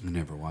whatever. I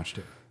never watched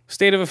it.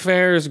 State of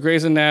Affairs,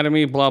 Grey's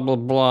Anatomy, blah, blah,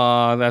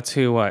 blah. That's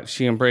who what?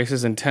 She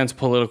embraces intense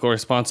political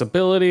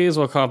responsibilities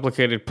while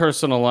complicated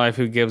personal life.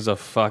 Who gives a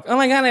fuck? Oh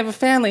my God, I have a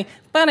family,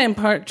 but I'm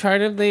part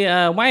of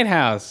the White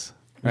House.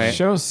 Right?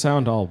 Shows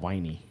sound all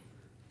whiny.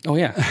 Oh,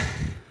 yeah.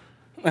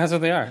 That's what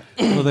they are.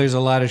 Well, there's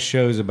a lot of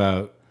shows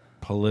about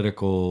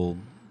political,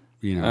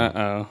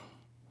 Uh-oh.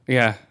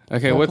 Yeah.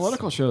 Okay, Well, what's...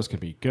 political shows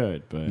can be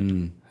good,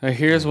 but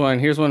Here's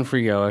one for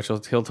Yo. He'll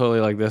totally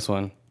like this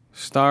one.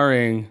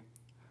 Starring...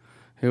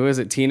 Who is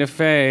it? Tina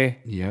Fey.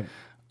 Yep.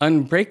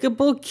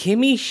 Unbreakable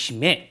Kimmy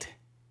Schmidt.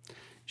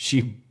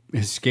 She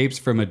escapes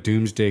from a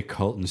doomsday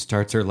cult and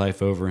starts her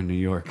life over in New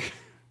York.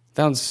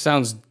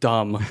 Sounds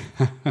dumb.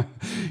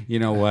 You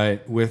know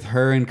what? With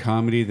her in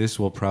comedy, this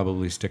will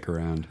probably stick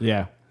around.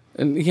 yeah.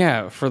 And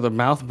yeah, for the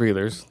mouth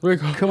breathers.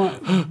 Come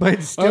on,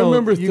 but still,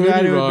 remember you 30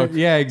 gotta Rock. admit-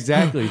 yeah,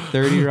 exactly.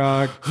 30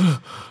 Rock.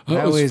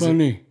 That was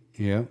funny.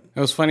 Yep. It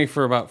was funny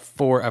for about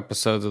 4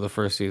 episodes of the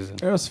first season.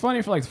 It was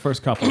funny for like the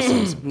first couple of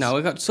seasons. No,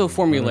 it got so It was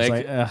formulaic.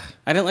 like, ugh.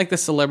 I didn't like the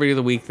Celebrity of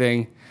the Week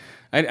thing.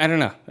 I don't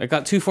know. It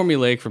got too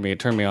formulaic for me. It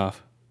turned me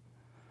off.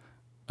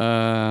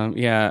 I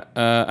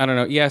don't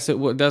know. Yes, it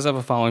does have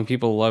a following.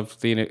 People love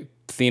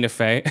Tina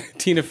Fey.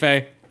 Tina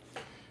Fey.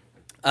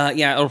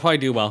 Yeah, it'll probably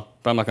do well,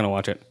 but I'm not gonna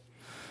watch it.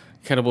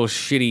 Incredible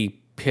shitty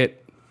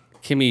pit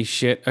Kimmy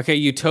shit. Okay,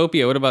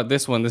 Utopia. What about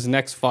this one? This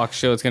next Fox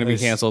show is gonna be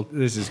canceled.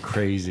 This is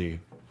crazy.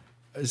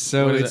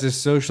 So What is it's it? a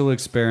social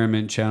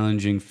experiment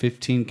challenging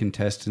 15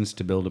 contestants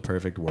to build a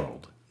perfect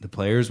world. The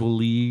players will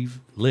live,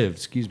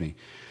 in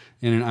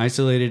an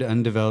isolated,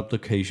 undeveloped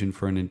location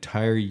for an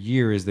entire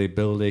year as they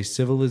build a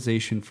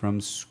civilization from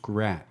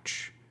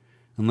scratch,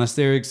 unless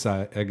they're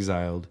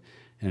exiled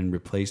and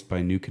replaced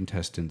by new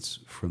contestants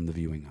from the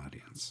viewing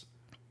audience.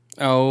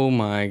 Oh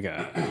my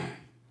god.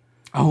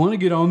 I want to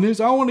get on this.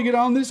 I'm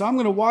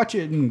going to watch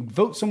it and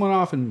vote someone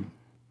off. And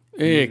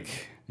Ick.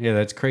 yeah,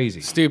 that's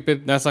crazy.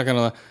 Stupid. That's not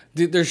gonna.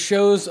 Dude, there's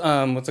shows.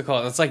 What's it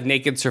called? It's like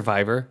Naked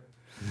Survivor.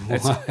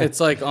 It's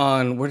like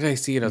on. Where did I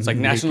see it? It's like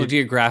National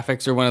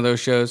Geographics or one of those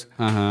shows.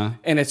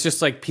 And it's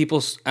just like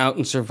people out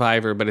in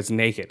Survivor, but it's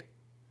naked.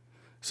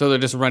 So they're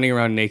just running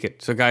around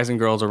naked. So guys and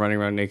girls are running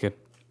around naked.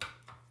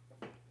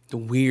 It's a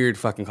weird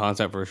fucking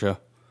concept for a show.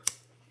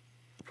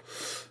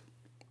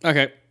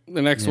 Okay,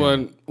 the next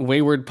one,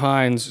 Wayward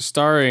Pines,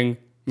 starring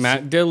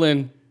Matt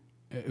Dillon,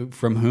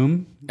 From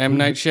whom? M.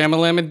 Night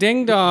Shyamalan,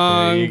 Ding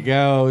Dong. There you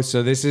go.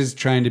 So this is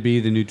trying to be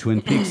the new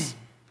Twin Peaks.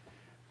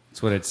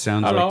 That's what it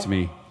sounds Hello, like to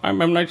me.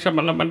 I'm M. Night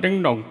Shyamalan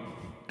Ding Dong.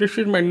 This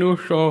is my new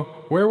show,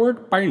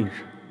 Wayward Pines.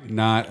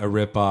 Not a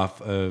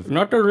ripoff of.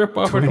 Not a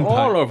rip-off at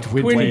all of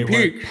Twin Wayward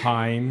Peaks.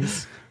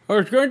 Pines. I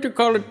was going to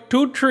call it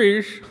Two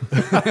Trees,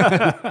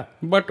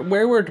 but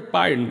Wayward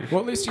Pines.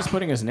 Well, at least he's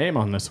putting his name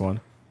on this one.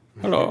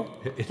 Hello.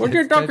 What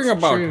are you talking That's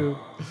about? true.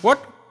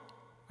 What?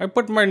 I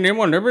put my name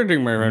on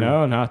everything, my friend.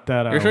 No, not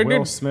that Yes, I Will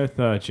did. Smith,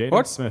 Jaden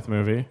What? Smith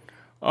movie.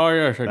 Oh,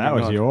 yes, I That did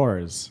was not.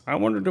 yours. I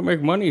wanted to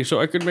make money so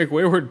I could make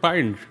Wayward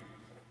Pines.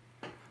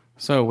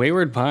 So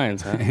Wayward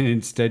Pines, huh? And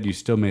instead, you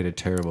still made a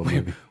terrible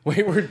movie.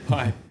 Wayward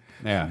Pine.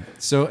 Yeah.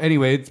 So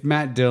anyway, it's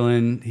Matt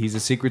Dillon. He's a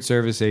Secret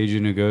Service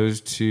agent who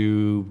goes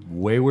to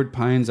Wayward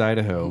Pines,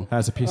 Idaho,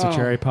 Has a piece of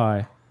cherry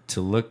pie.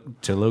 to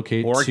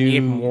locate More two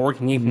nip, more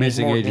nip,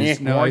 missing more agents.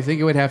 nip, No, more- I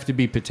think it would have to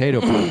be potato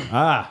pie,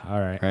 Ah, all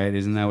right. right?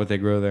 Isn't that what they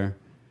grow there?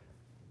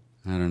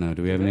 I don't know.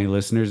 Do we have any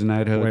listeners in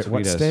Idaho? Wait, Tweet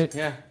what us. state?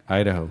 Yeah.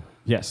 Idaho.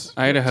 Yes.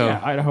 Idaho. Yeah,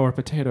 Idaho where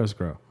potatoes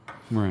grow.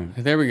 Right.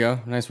 There we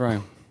go. Nice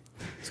rhyme.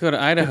 Let's go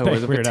to Idaho where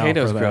Thank the Weird Al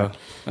potatoes for grow. that.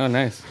 Oh,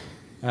 nice.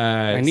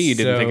 I knew you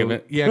didn't think of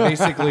it. Yeah,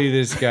 basically,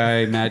 this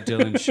guy, Matt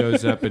Dillon,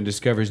 shows up and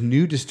discovers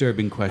new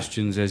disturbing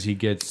questions as he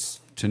gets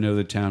to know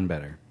the town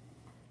better.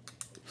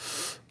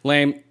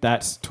 Lame.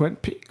 That's Twin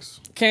Peaks.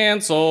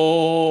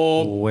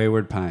 Canceled.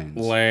 Wayward Pines.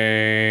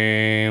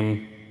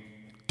 Lame.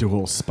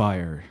 Dual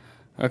Spire.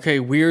 Okay,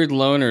 Weird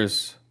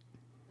Loners.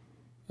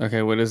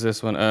 Okay, what is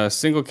this one? A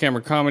single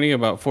camera comedy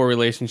about four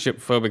relationship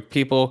phobic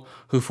people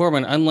who form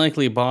an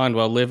unlikely bond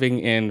while living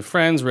in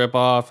Friends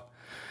ripoff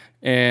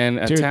in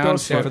a Dude, town.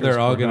 those Except for they're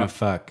all going to Fuckers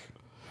fuck.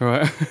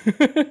 What?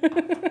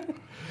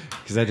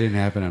 Because that didn't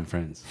happen on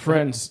Friends.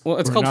 Friends. Well,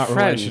 it's were called not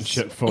Friends.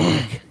 relationship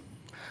phobic.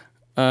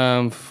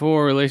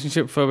 Four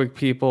relationship phobic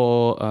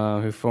people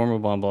who form a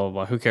bond, blah, blah,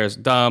 blah. Who cares?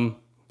 Dumb.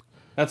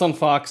 That's on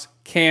Fox.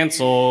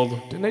 Canceled.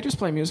 Didn't they just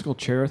play musical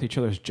chair with each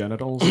other's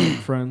genitals in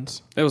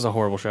Friends? It was a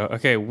horrible show.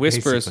 Okay,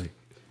 Whispers. Basically.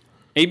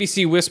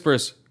 ABC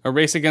Whispers. A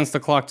race against the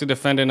clock to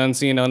defend an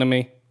unseen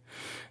enemy.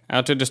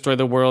 Out to destroy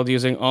the world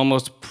using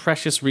almost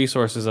precious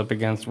resources up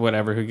against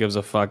whatever who gives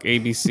a fuck.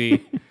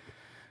 ABC.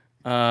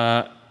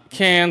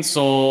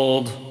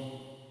 Canceled.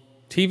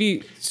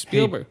 TV Hey,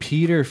 Spielberg.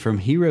 Peter from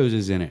Heroes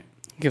is in it.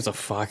 Gives a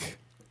fuck.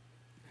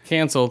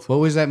 Canceled. What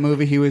was that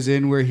movie he was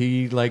in where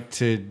he liked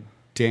to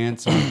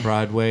dance on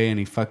Broadway and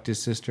he fucked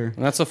his sister?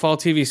 That's a fall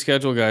TV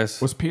schedule,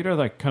 guys. Was Peter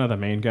like kind of the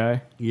main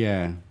guy?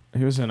 Yeah.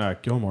 He was in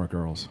Gilmore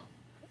Girls,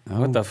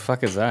 What the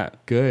fuck is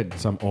that? Good.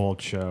 some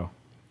old show.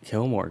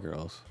 Gilmore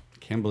Girls.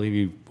 Can't believe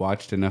you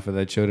watched enough of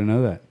that show to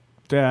know that.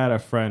 Dad had a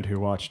friend who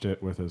watched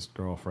it with his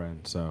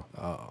girlfriend, so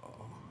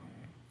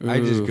I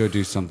just Oof. go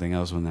do something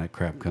else when that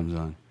crap comes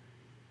on.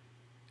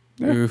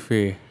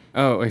 Goofy.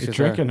 Oh, wait, you shit,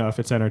 drink sorry. enough,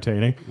 it's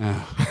entertaining.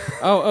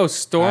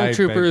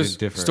 Stormtroopers. to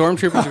differ.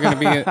 Stormtroopers are going to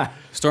be.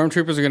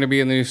 Stormtroopers are going to be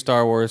in the new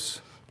Star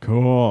Wars.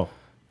 Cool.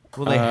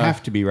 Well, they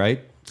have to be,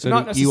 right? So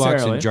not do Ewoks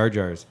necessarily. and Jar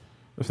Jars.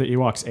 If the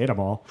Ewoks ate them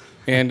all.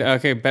 And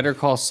okay, Better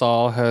Call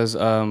Saul has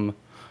a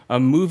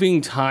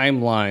moving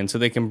timeline so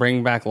they can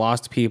bring back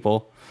lost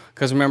people.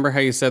 Because remember how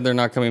you said they're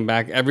not coming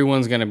back?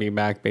 Everyone's going to be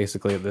back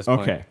basically at this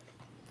point. Okay.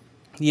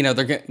 You know,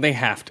 they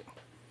have to.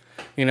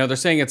 You know, they're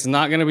saying it's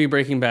not going to be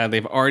Breaking Bad.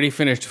 They've already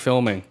finished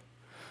filming.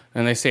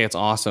 And they say it's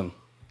awesome.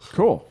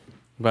 Cool.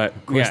 But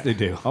Of course they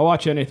do. I'll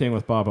watch anything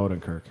with Bob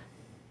Odenkirk.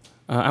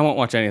 I won't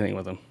watch anything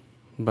with them.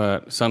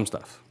 But some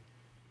stuff.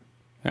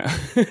 Yeah.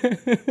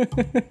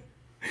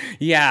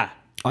 Yeah.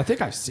 I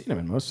think I've seen him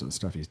in most of the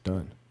stuff he's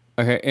done.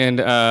 Okay, and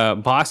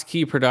Boss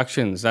Key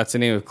Productions, that's the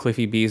name of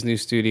Cliffy B's new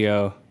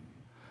studio.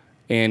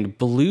 And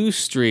Blue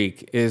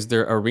Streak is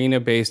their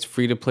arena-based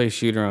free-to-play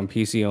shooter on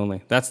PC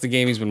only. That's the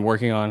game he's been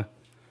working on.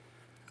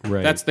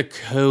 Right. That's the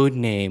code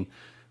name.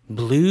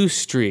 Blue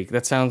Streak.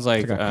 That sounds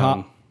like... It's like a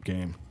cop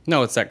game.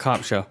 No, it's that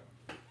cop show.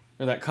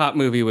 Or that cop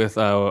movie with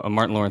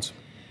Martin Lawrence.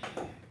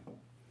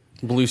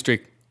 Blue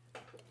Streak.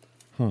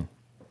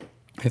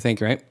 I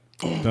think, right?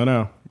 Don't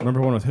know. Remember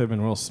one with him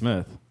and Will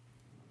Smith?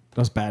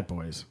 Those Bad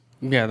Boys.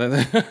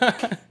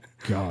 Yeah.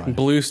 God.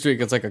 Blue Streak.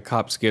 It's like a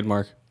cop skid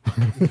mark.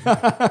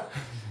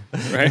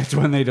 Right? It's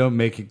when they don't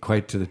make it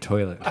quite to the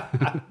toilet.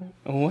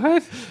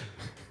 What?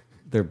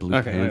 Their blue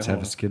Okay, pants yeah,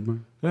 have a skid mark.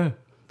 Yeah.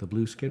 The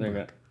blue skid There you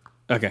mark.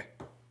 go. Okay.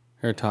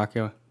 Here, talk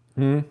you.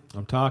 I'm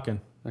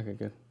talking. Okay,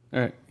 good. All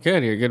right.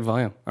 Good. You're good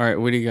volume. All right.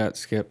 What do you got,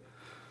 Skip?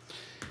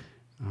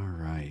 All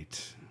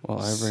right. Well,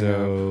 I bring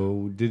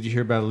So, did you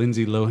hear about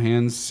Lindsay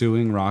Lohan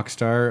suing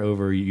Rockstar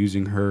over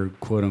using her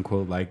quote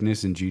unquote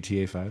likeness in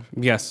GTA 5?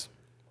 Yes.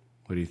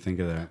 What do you think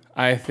of that?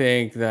 I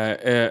think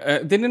that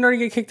didn't it already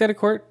get kicked out of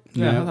court?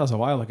 Yeah, No. I thought that was a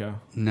while ago.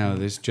 No,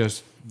 this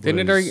just Didn't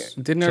it was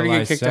already July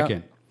get kicked out?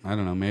 2nd. I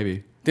don't know,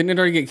 maybe. Didn't it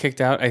already get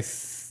kicked out?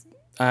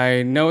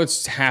 I know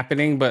it's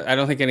happening, but I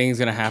don't think anything's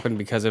going to happen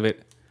because of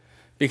it.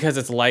 Because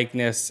it's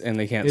likeness and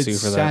they can't sue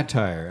It's for that.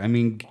 satire. I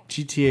mean,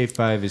 GTA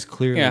 5 is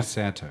clearly Yeah.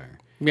 satire.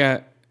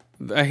 Yeah.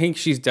 I think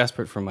she's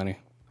desperate for money.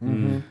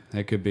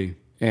 That could be.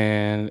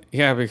 And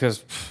yeah,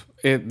 because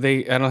I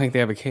don't think they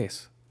have a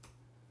case.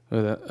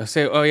 I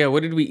say, oh yeah,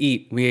 what did we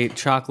eat? We ate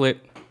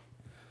chocolate.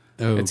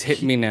 Oh, It's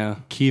hitting me now.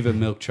 Kiva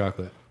milk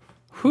chocolate.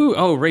 Who?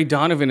 Oh, Ray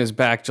Donovan is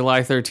back,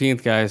 July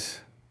 13th, guys.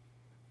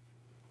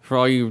 For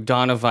all you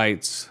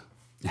Donovites,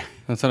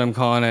 that's what I'm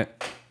calling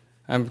it.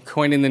 I'm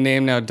coining the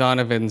name now,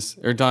 Donovans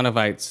or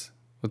Donovites.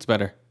 What's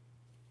better?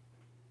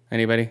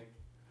 Anybody?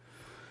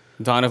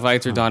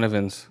 Donovites or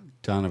Donovans?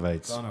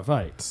 Donovites.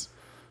 Donovites.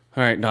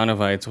 All right,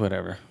 Donovites,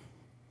 whatever.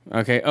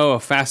 Okay. Oh,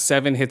 Fast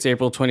 7 hits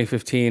April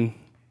 2015.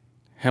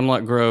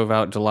 Hemlock Grove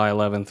out July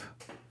 11th.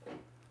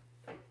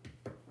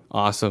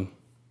 Awesome.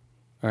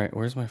 All right,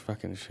 where's my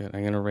fucking shit?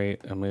 I'm going to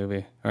rate a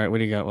movie. All right, what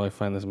do you got while I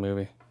find this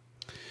movie?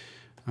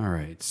 All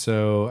right.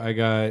 So I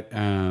got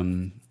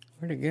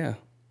Where'd it go?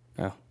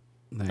 Oh.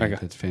 Okay.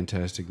 that's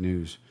fantastic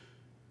news.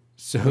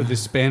 So the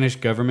Spanish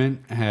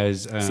government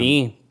has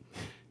See?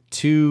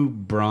 2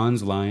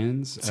 bronze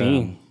lions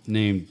Sí.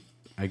 named,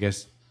 I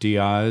guess,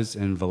 Diaz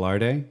and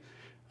Velarde.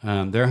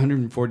 They're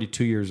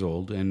 142 years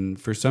old, and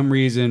for some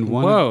reason,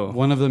 Whoa.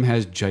 one of them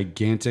has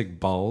gigantic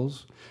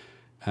balls,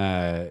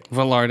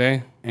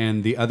 Velarde.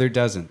 and the other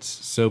doesn't.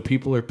 So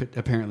people are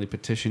apparently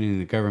petitioning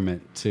the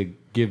government to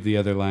give the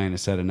other lion a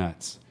set of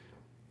nuts.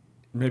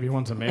 Maybe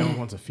one's a male and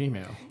one's a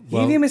female.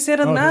 Well, me a set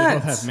of Oh, do they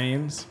both have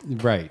manes?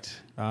 Right,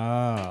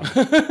 Ah.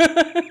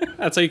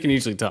 That's how you can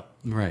usually tell.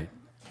 right.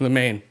 The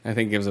mane, I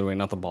think, gives it away,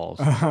 not the balls.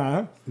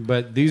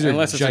 But these are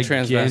Unless it's a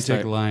gigantic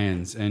transvestite.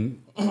 lions,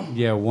 and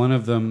yeah, one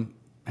of them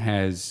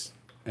has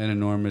an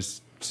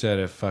enormous set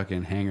of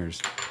fucking hangers.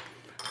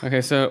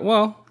 Okay, so,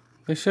 well,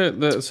 they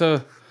should.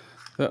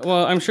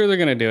 Well, I'm sure they're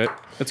going to do it.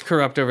 It's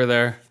corrupt over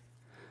there.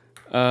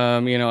 All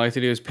you have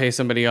to do is pay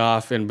somebody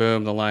off, and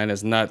boom, the lion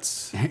is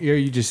nuts. Here,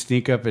 you just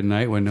sneak up at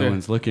night when no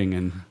one's looking,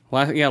 and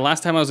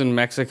Last time I was in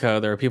Mexico,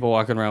 there were people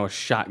walking around with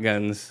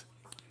shotguns.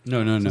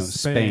 no,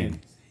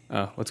 Spain.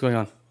 Spain. What's going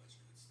on?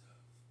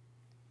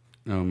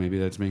 Oh, maybe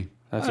that's me.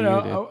 That's I what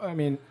don't you know. I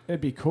mean, it'd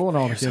be cool and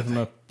all to give them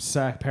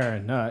a pair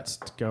of nuts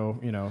to go,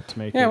 to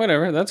make did. Yeah, it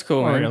whatever. That's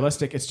cool, more man.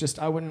 realistic. It's just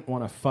I wouldn't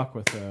want to fuck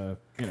with a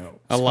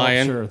A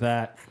lion. sculpture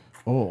that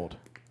old.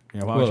 Why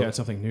would Well- you add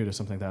something new to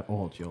something that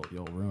old? You'll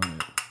ruin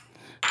it.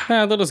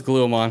 They'll just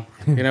glue them on,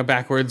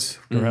 backwards.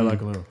 Gorilla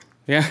glue.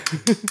 Yeah.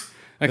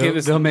 Okay,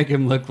 They'll make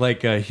him look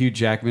like Hugh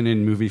Jackman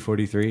in movie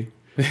 43.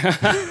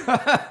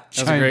 That's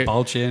Giant great.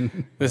 ball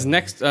chin. This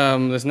next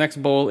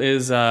bowl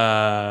is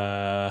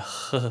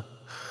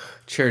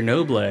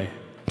Chernobyl.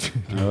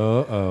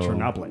 Oh.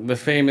 Chernobyl. The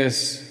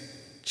famous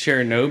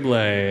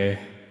Chernobyl,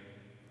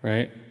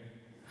 right?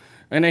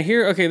 And I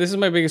hear, okay, this is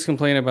my biggest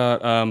complaint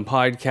about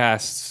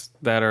podcasts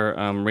that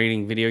are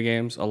rating video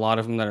games, a lot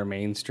of them that are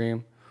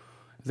mainstream.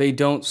 They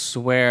don't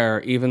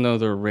swear even though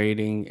they're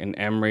rating an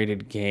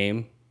M-rated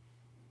game.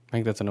 I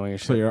think that's annoying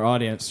as So shit. your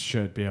audience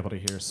should be able to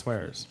hear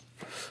swears.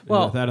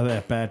 Well- Without they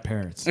have bad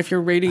parents. If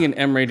you're rating an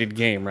M-rated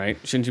game, right,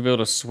 shouldn't you be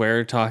able to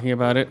swear talking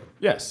about it?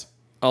 Yes.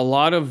 A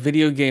lot of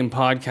video game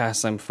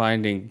podcasts I'm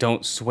finding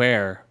don't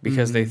swear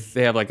because they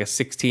have like a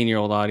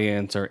 16-year-old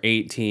audience or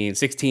 16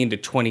 to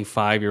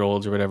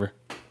 25-year-olds or whatever.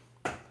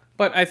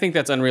 But I think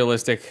that's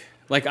unrealistic.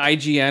 Like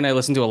IGN, I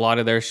listen to a lot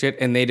of their shit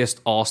and they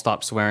just all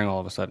stop swearing all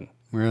of a sudden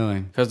Really?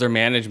 because their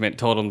management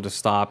told them to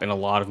stop, and a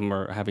lot of them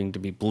are having to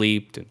be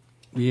bleeped. And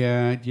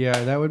Yeah,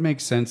 that would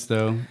make sense,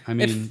 though. I it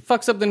mean,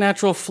 fucks up the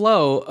natural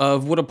flow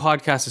of what a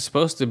podcast is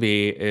supposed to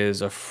be,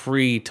 is a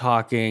free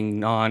talking,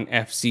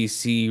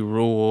 non-FCC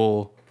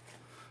rule.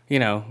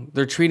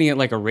 They're treating it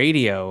like a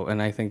radio, and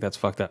I think that's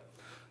fucked up.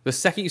 The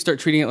second you start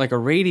treating it like a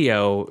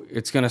radio,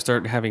 it's going to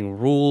start having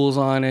rules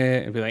on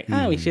it and be like,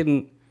 we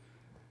shouldn't.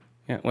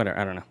 Yeah, whatever.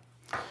 I don't know.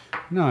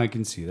 no, I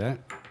can see that.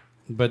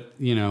 But,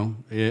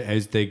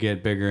 as they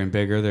get bigger and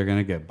bigger, they're going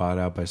to get bought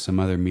out by some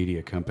other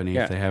media company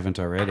Yeah. if they haven't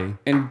already.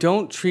 And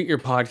don't treat your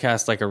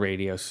podcast like a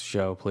radio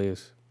show,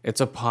 please. It's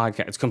a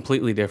podcast. It's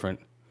completely different.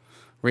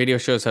 Radio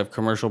shows have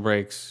commercial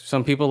breaks.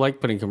 Some people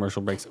like putting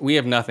commercial breaks. We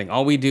have nothing.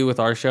 All we do with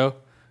our show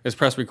is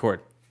press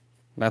record.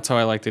 That's how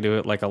I like to do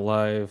it, like a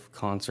live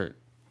concert.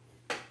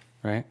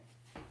 Right?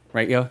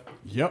 Right, yo?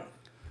 Yep.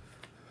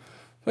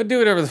 But do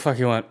whatever the fuck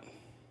you want.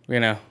 You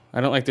know,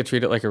 I don't like to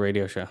treat it like a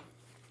radio show.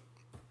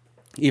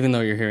 Even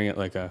though you're hearing it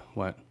like a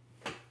what?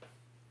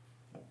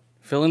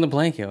 Fill in the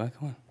blank, yo.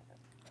 Come on.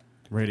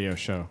 Radio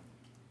show.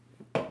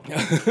 I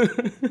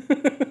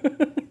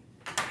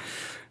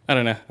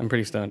don't know. I'm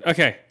pretty stoned.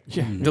 Okay.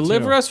 Yeah.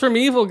 Deliver us from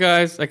evil,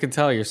 guys. I can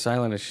tell you're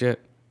silent as shit.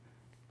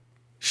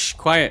 Shh,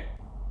 quiet.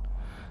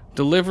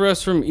 Deliver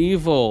Us from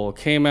Evil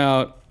came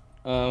out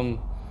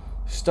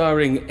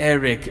starring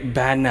Eric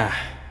Bana,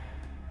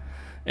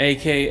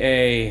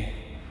 a.k.a.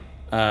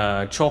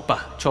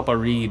 Choppa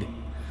Reed.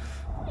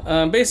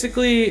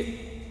 Basically,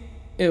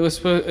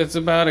 it's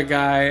about a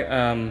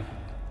guy.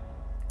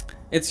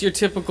 It's your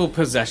typical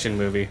possession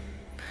movie.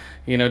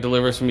 You know,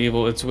 Deliver Us from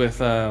Evil. It's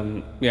with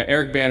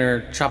Eric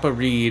Banner, Choppa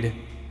Reed,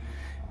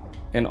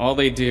 and all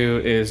they do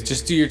is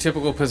just do your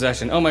typical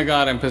possession. Oh my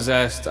God, I'm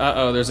possessed.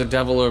 Uh-oh, there's a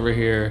devil over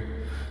here.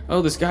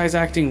 Oh, this guy's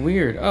acting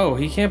weird. Oh,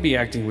 he can't be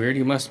acting weird.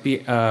 He must be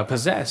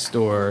possessed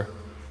or.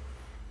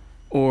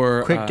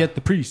 Quick, get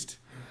the priest.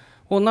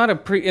 Well, not a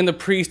priest. And the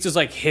priest is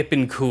like hip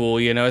and cool,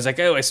 you know. It's like,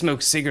 oh, I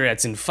smoke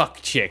cigarettes and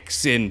fuck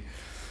chicks, and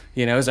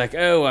you know, it's like,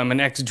 oh, I'm an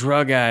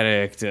ex-drug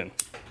addict, and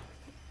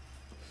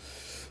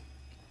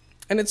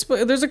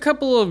there's a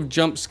couple of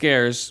jump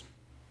scares,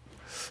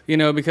 you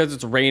know, because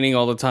it's raining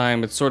all the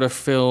time. It's sort of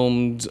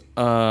filmed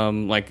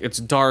like it's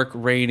dark,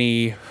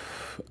 rainy.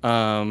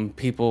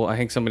 People, I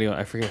think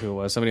I forget who it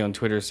was. Somebody on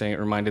Twitter saying it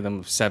reminded them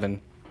of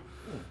Seven,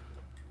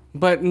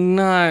 but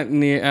not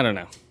near. I don't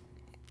know.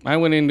 I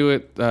went into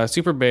it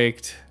super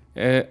baked.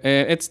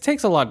 It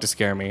takes a lot to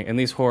scare me, and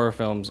these horror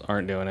films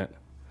aren't doing it.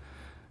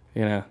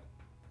 You know,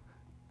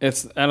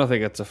 I don't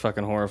think it's a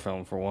fucking horror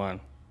film for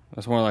one.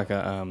 It's more like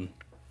a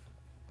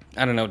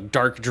I don't know,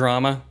 dark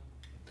drama.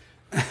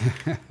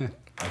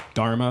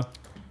 Dharma.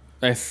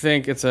 I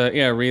think it's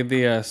read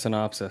the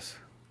synopsis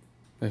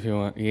if you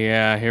want.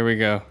 Yeah, here we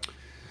go.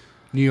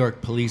 New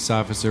York police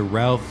officer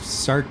Ralph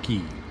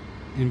Sarkey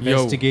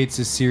investigates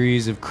a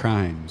series of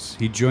crimes.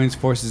 He joins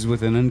forces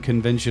with an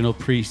unconventional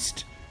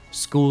priest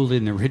schooled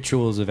in the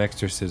rituals of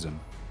exorcism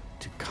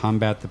to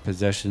combat the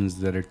possessions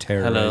that are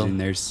terrorizing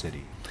their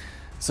city.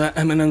 So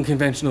I'm an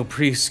unconventional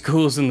priest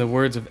schooled in the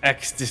words of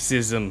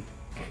ecstacism.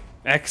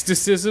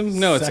 Ecstacism?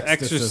 No, it's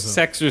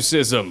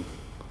sexorcism.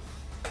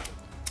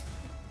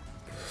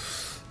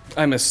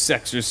 I'm a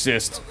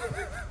sexorcist.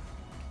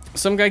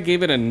 Some guy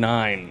gave it a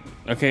 9.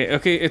 Okay,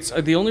 it's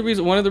the only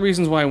reason. One of the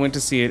reasons why I went to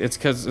see it, it's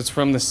because it's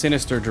from the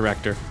Sinister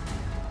director.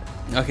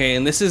 Okay,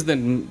 and this is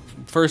the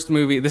first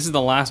movie. This is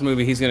the last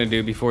movie he's gonna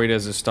do before he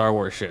does his Star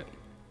Wars shit.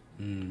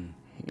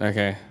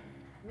 Okay,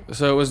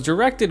 so it was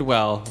directed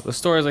well. The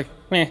story is like,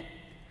 meh.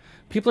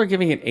 People are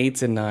giving it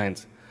 8s and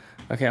 9s.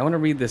 Okay, I want to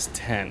read this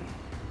 10.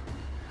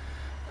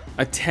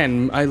 A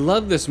 10. I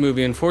love this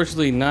movie.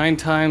 Unfortunately, 9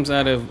 times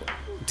out of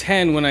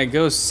 10 when I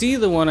go see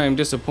the one, I'm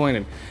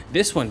disappointed.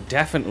 This one,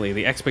 definitely,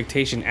 the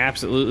expectation,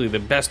 absolutely the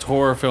best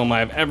horror film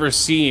I've ever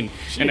seen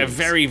in a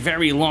very,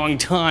 very long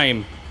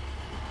time.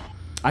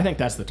 I think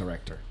that's the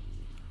director.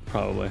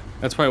 Probably.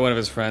 That's probably one of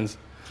his friends.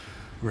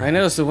 Right. I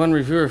noticed the one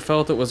reviewer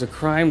felt it was a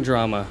crime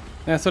drama.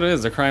 That's what it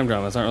is, a crime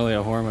drama. It's not really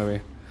a horror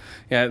movie.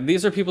 Yeah,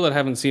 these are people that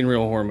haven't seen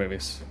real horror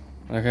movies.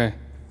 Okay?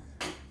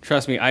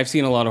 Trust me, I've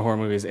seen a lot of horror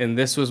movies, and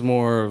this was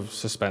more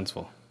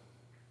suspenseful.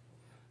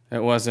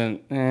 It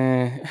wasn't,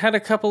 it had a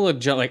couple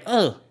of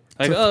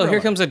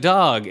here comes a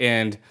dog,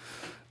 and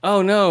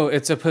oh no,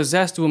 it's a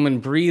possessed woman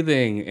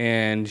breathing,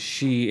 and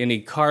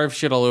he carved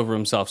shit all over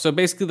himself. So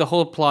basically the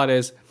whole plot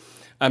is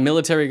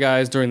military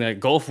guys during the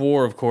Gulf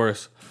War, of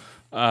course,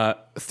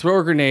 throw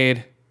a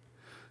grenade,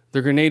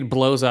 the grenade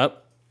blows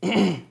up,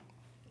 and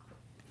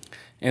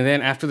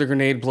then after the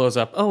grenade blows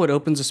up, it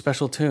opens a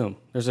special tomb.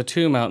 There's a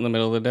tomb out in the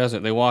middle of the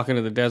desert. They walk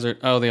into the desert,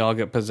 they all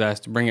get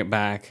possessed, bring it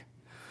back.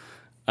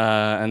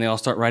 And they all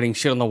start writing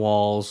shit on the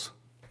walls.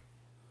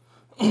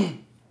 Hello.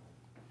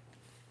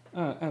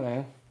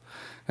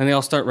 And they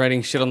all start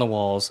writing shit on the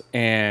walls.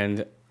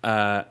 And,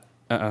 I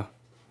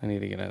need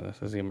to get out of this.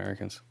 This is the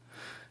Americans.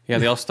 Yeah,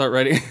 they all start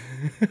writing.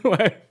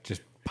 What?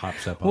 Just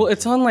pops up. Well,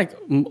 it's on like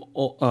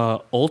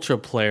Ultra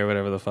Play or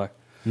whatever the fuck.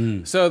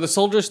 So the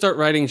soldiers start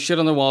writing shit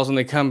on the walls, and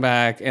they come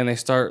back and they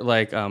start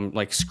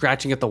like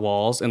scratching at the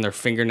walls, and their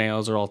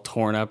fingernails are all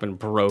torn up and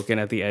broken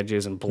at the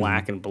edges and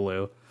black and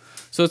blue.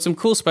 So it's some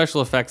cool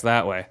special effects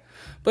that way.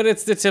 But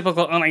it's the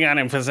typical, oh my God,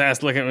 I'm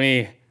possessed, look at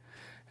me.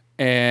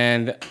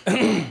 And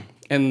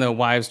and the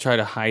wives try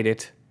to hide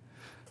it.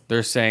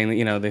 They're saying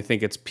that, they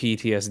think it's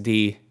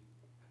PTSD,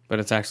 but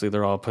it's actually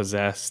they're all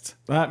possessed.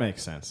 That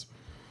makes sense.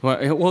 Well,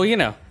 it's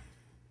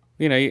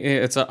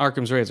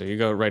Arkham's Razor. You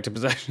go right to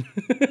possession.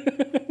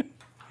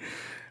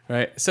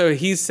 Right? So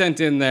he's sent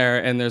in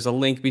there, and there's a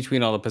link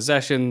between all the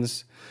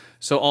possessions.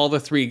 So all the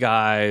 3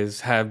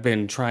 guys have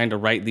been trying to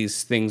write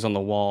these things on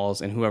the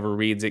walls, and whoever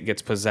reads it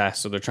gets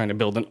possessed. So they're trying to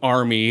build an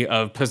army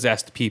of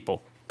possessed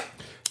people.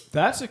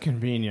 That's a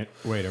convenient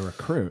way to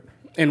recruit.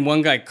 And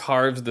one guy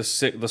carves the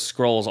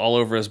scrolls all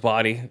over his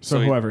body. So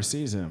he- whoever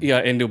sees him.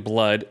 Yeah, into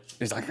blood.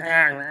 He's like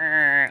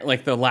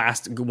the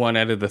last one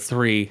out of the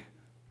 3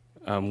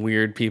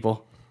 weird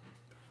people.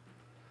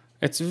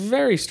 It's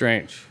very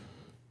strange.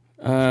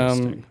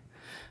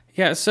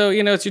 Yeah, so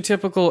it's your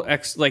typical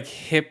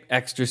hip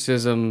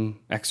exorcism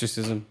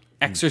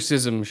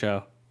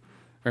show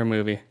or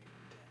movie.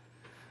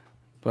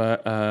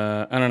 But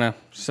I don't know.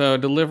 So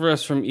Deliver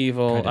Us from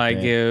Evil, Kinda I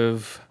big.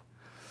 give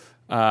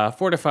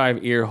 4 to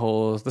 5 ear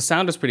holes. The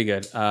sound is pretty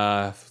good.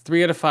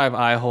 3 out of 5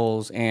 eye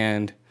holes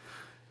and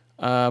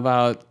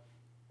about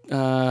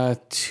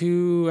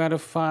 2 out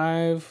of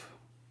 5.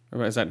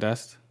 Or is that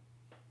Dust?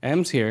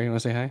 M's here. You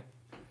want to say hi?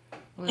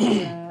 What's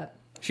that?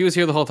 She was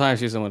here the whole time.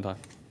 She doesn't want to talk.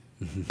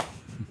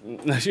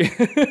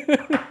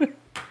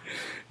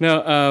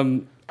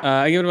 No,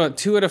 I give it about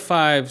 2 out of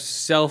 5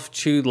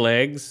 self-chewed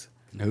legs.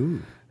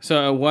 Ooh.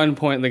 So at one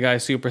point, the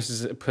guy's super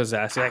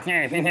possessed. He's like,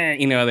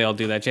 they all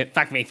do that shit.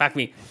 Fuck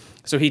me.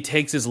 So he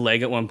takes his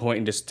leg at one point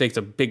and just takes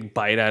a big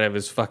bite out of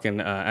his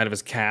fucking out of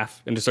his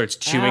calf and just starts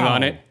chewing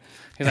on it.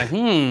 He's like,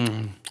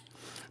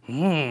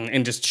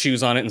 and just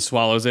chews on it and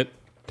swallows it.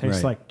 Tastes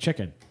Right. like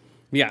chicken.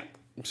 Yeah.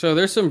 So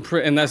there's some,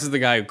 and this is the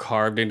guy who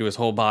carved into his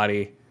whole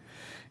body.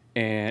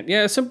 And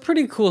yeah, some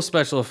pretty cool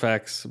special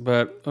effects,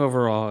 but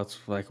overall, it's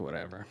like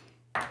whatever.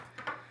 Yeah,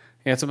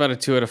 it's about a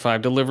 2 out of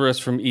 5. Deliver Us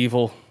from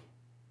Evil.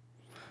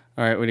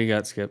 All right, what do you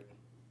got, Skip?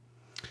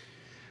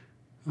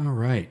 All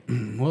right.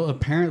 Well,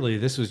 apparently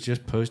this was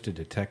just posted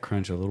to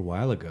TechCrunch a little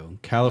while ago.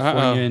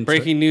 California and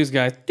Breaking news,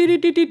 guys. Yeah,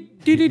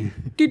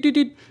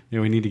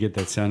 we need to get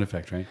that sound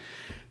effect, right?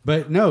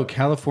 But no,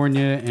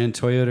 California and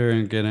Toyota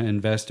are going to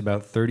invest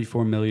about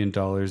 $34 million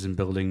in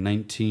building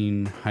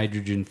 19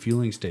 hydrogen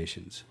fueling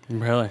stations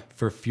Really?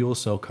 for fuel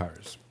cell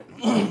cars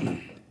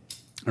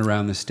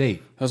around the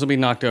state. Those will be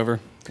knocked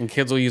over, and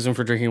kids will use them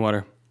for drinking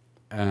water.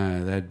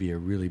 That'd be a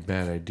really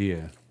bad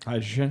idea.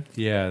 Hydrogen.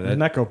 Yeah, Doesn't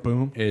that go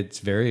boom? it's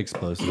very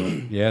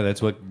explosive. Yeah,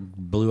 that's what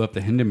blew up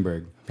the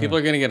Hindenburg. People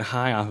are going to get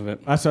high off of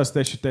it. That's us.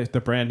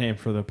 The brand name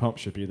for the pump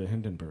should be the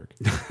Hindenburg.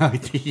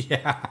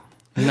 Yeah.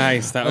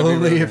 Nice. That would be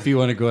Only really if you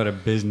want to go out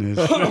of business.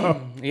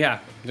 Yeah,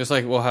 just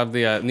like we'll have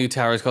the new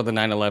towers called the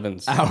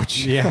 9/11s.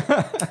 Ouch. Yeah.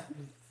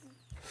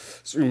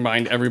 Just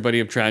remind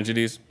everybody of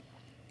tragedies.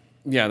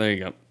 Yeah, there you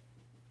go.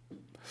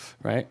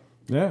 Right?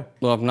 Yeah.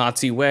 They'll have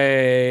Nazi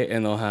Way,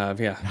 and they'll have,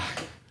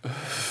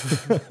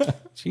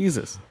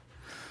 Jesus.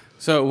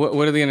 So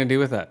what are they going to do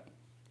with that?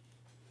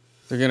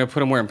 They're going to put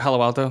them where, in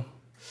Palo Alto?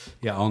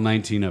 Yeah, all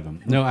 19 of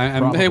them. No,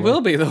 I'm Probably. They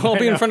will be. They'll all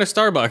be in front of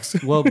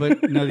Starbucks. well,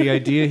 but no, the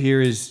idea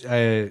here is,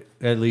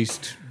 at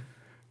least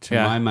to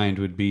Yeah. my mind,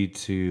 would be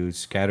to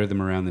scatter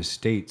them around the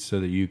state so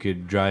that you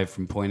could drive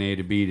from point A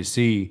to B to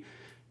C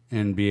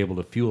and be able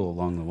to fuel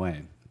along the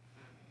way.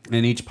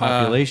 And each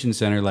population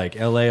center, like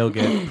LA will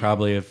get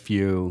probably a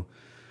few,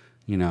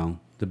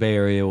 the Bay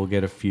Area will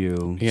get a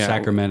few,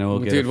 Sacramento will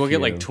get a few. Dude, we'll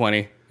get like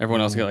 20.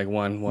 Everyone else will get like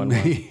one.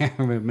 Yeah,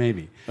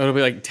 maybe. It'll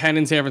be like 10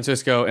 in San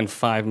Francisco and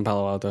 5 in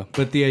Palo Alto.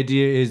 But the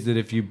idea is that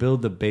if you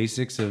build the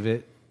basics of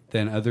it,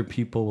 then other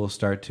people will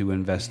start to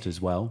invest as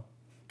well,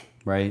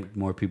 right?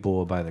 More people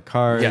will buy the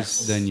cars.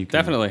 Yes, Then you can,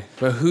 definitely.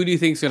 But who do you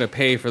think's going to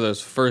pay for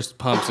those first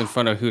pumps in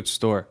front of Hoot's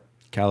store?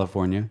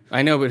 California.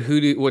 I know, but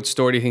what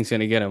store do you think's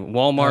going to get them?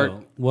 Walmart?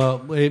 Oh,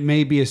 well, it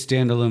may be a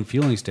standalone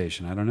fueling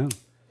station. I don't know.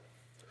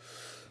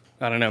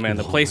 I don't know, man.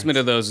 The placement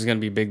of those is going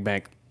to be big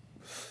bank.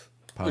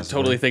 I Possibly.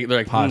 totally think they're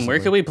like, Possibly. where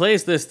can we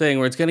place this thing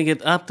where it's going to get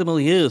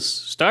optimal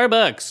use?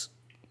 Starbucks.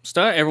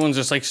 Everyone's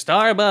just like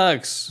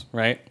Starbucks,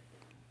 right?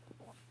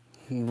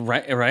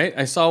 Right.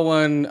 I saw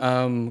one.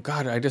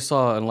 God, I just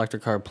saw an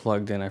electric car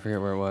plugged in. I forget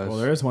where it was. Well,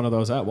 there is one of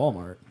those at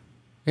Walmart.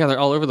 Yeah, they're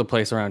all over the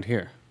place around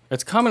here.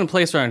 It's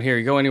commonplace around here.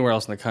 You go anywhere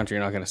else in the country,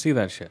 you're not going to see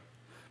that shit.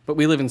 But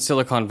we live in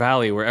Silicon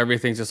Valley where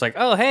everything's just like,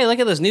 oh, hey, look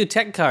at this new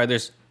tech car.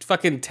 There's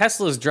fucking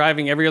Teslas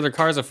driving. Every other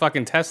car is a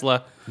fucking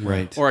Tesla.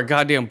 Right. Or a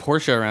goddamn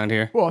Porsche around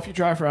here. Well, if you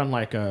drive around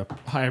like a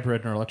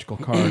hybrid or electrical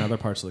car in other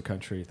parts of the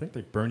country, I think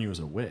they burn you as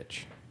a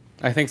witch.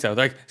 I think so.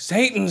 They're like,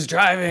 Satan's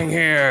driving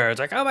here. It's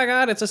like, oh my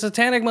God, it's a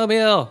satanic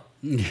mobile.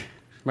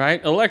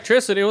 Right?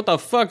 Electricity, what the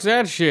fuck's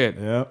that shit?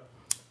 Yep.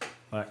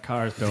 Like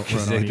cars don't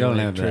run They on don't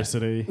have that.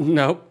 electricity.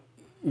 Nope.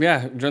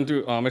 Yeah, run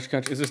through Amish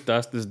country. Is this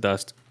dust? This is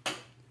dust.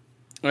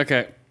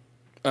 Okay.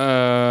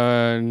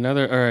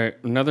 Another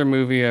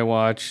movie I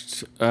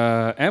watched.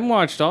 M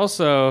watched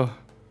also.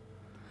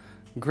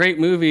 Great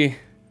movie.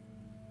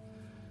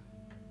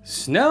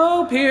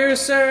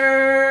 Snowpiercer.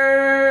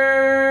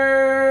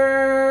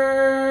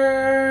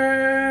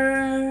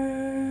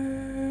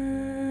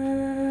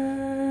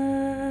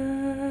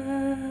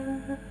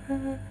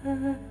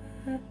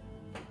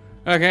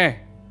 Okay.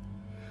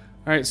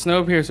 All right,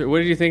 Snowpiercer. What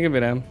did you think of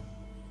it, Em?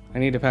 I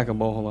need to pack a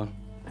bowl. Hold on.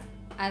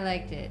 I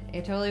liked it.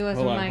 It totally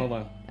wasn't Hold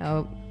on.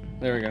 Oh,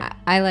 There we go.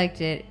 I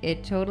liked it.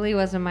 It totally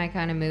wasn't my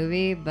kind of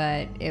movie,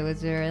 but it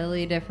was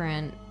really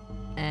different.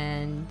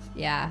 And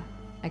yeah,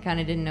 I kind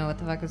of didn't know what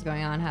the fuck was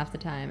going on half the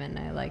time, and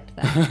I liked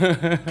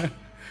that.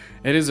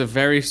 It is a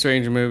very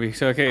strange movie.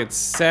 So, okay, it's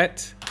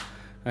set.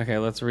 Okay,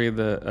 let's read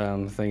the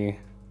thingy.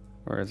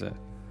 Or is it?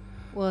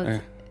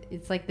 Well,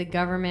 it's like the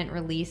government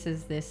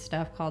releases this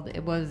stuff called,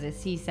 it was a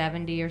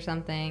C-70 or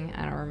something.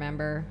 I don't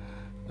remember.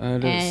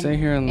 Did it say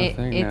here on the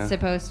thing? It's No.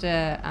 supposed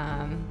to,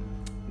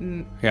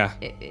 Yeah.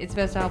 it's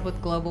supposed to help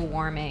with global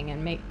warming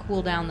and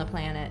cool down the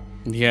planet.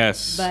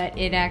 Yes. But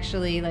it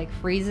actually like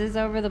freezes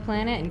over the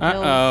planet and kills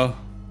Uh-oh.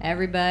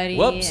 everybody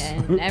Whoops.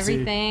 and Oopsie.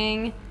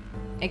 everything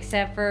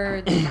except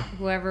for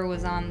whoever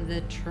was on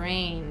the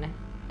train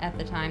at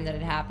the time that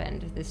it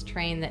happened. This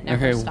train that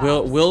never Okay,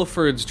 stops.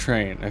 Wilford's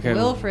train. Okay.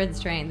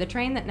 Wilfred's train, the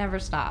train that never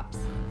stops.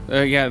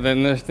 Yeah,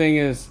 then the thing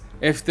is,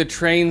 if the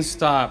train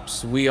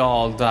stops, we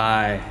all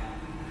die,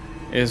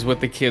 is what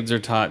the kids are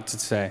taught to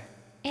say.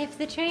 If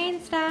the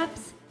train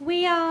stops,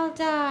 we all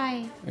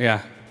die.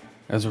 Yeah,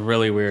 that's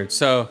really weird.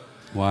 So,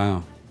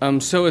 Wow.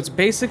 so it's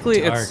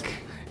basically Dark.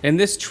 and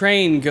this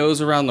train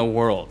goes around the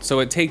world. So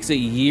it takes a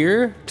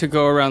year to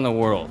go around the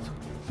world.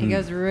 It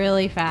goes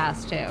really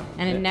fast too,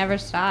 and it never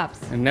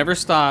stops. It never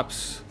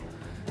stops.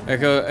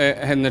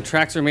 And the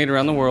tracks are made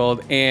around the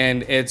world,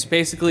 and it's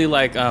basically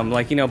like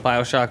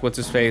BioShock. What's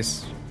his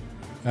face?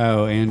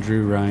 Oh,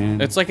 Andrew Ryan.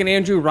 It's like an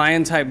Andrew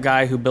Ryan type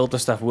guy who built the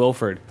stuff.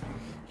 Wilford.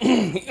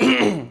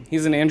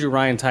 He's an Andrew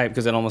Ryan type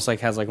because it almost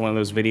like has like one of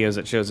those videos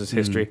that shows his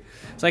history.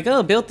 It's like,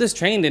 oh, built this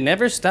train to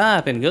never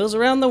stop and goes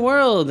around the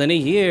world in a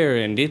year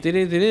and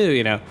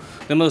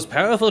the most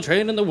powerful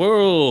train in the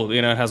world.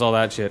 It has all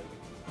that shit.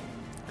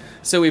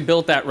 So he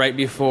built that right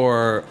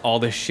before all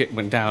this shit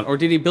went down, or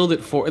did he build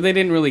it for? They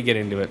didn't really get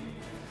into it.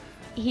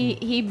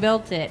 He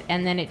built it,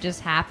 and then it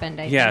just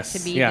happened. I Yes,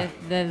 think to be yeah.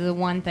 the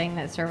one thing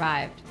that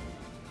survived.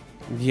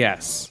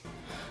 Yes.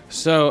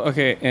 So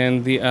okay,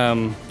 and the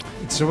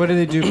So what do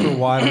they do for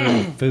water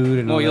and food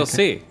and all well, that you'll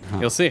kind- see. Huh.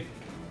 You'll see.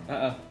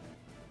 Hold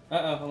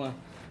on.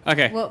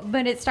 Okay. Well,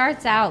 but it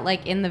starts out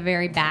like in the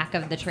very back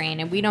of the train,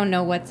 and we don't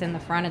know what's in the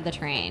front of the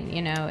train.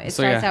 It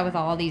So, starts yeah. out with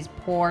all these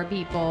poor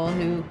people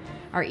who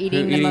are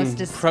eating the most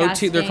disgusting.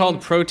 protein. They're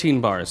called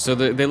protein bars. So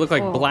they look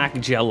like Oh. black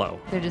Jello,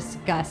 They're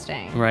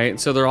disgusting. right?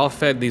 So they're all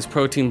fed these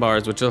protein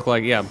bars, which look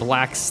like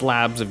black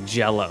slabs of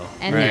Jello.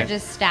 And right? they're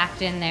just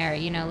stacked in there,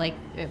 like,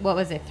 what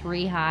was it,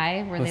 3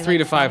 high? Were they 3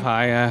 to like 5 some-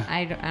 high. Yeah.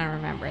 I don't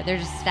remember. They're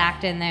just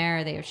stacked in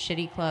there. They have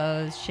shitty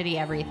clothes, shitty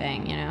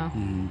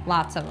everything,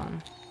 Lots of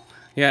them.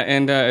 Yeah,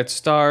 and it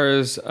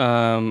stars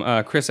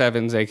Chris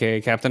Evans, aka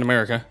Captain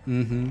America.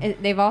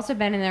 They've also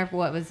been in there for,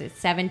 what was it,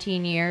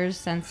 17 years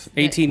since...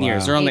 18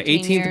 years. Wow. They're on the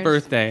 18 18th years.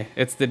 birthday.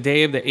 It's the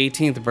day of the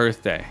 18th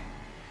birthday.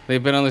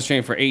 They've been on this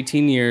train for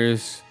 18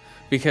 years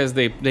because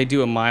they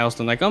do a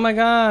milestone, like, oh my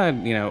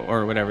God,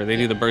 or whatever. They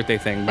do the birthday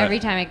thing. But Every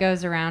time it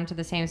goes around to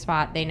the same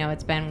spot, they know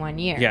it's been 1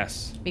 year.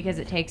 yes. Because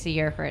it takes a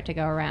year for it to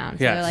go around.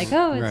 So Yes. they're like,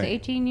 oh, it's Right.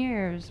 18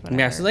 years. Whatever.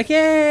 Yeah, so like,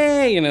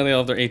 yay! They all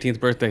have their 18th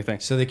birthday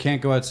thing. So they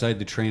can't go outside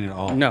the train at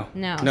all. No.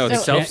 No. No,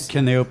 it's So-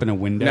 Can they open a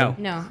window?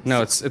 No.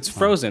 No. It's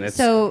frozen. It's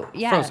So,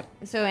 yeah. frozen.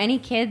 So any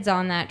kids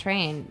on that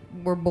train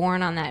were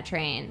born on that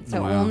train.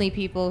 So Wow. only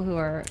people who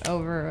are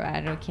over,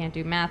 can't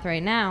do math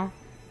right now.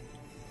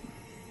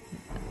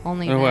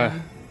 Only Or what?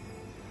 them.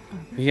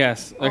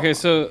 Yes. Okay,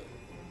 so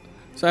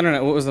I don't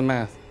know. What was the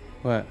math?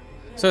 What?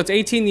 So it's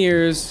 18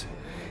 years.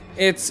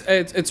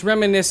 It's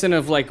reminiscent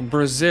of like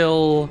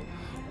Brazil,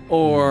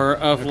 or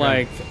of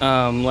like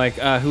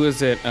who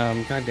is it?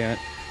 God damn it,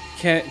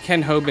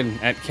 Ken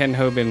Hoban at Ken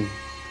Hoban,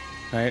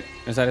 right?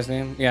 Is that his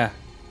name? Yeah,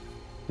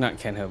 not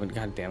Ken Hoban.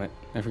 God damn it,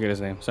 I forget his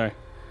name. Sorry.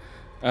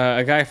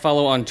 A guy I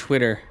follow on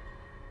Twitter.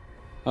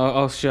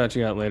 I'll shout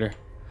you out later.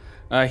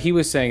 He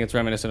was saying it's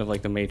reminiscent of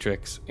like The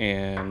Matrix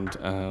and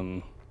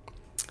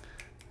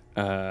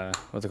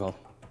what's it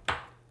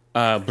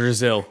called?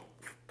 Brazil.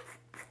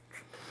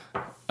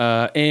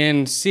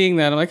 And seeing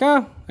that, I'm like,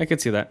 oh, I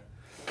could see that.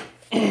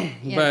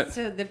 Yeah, But-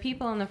 so the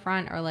people in the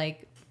front are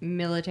like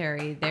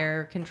military.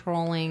 They're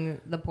controlling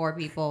the poor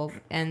people,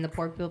 and the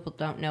poor people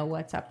don't know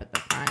what's up at the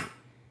front.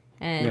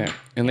 And Yeah,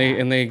 and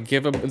they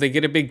get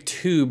a big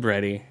tube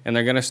ready, and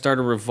they're gonna start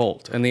a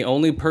revolt. And the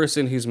only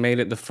person who's made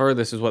it the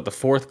furthest is what, the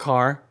 4th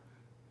car.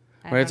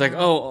 I Right? It's don't like,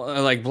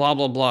 know. like blah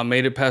blah blah,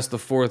 made it past the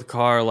 4th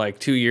car like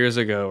 2 years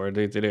ago, or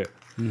they did it.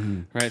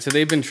 Right? So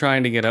they've been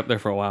trying to get up there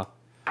for a while.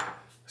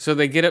 So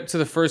they get up to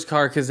the first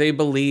car because they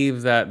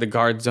believe that the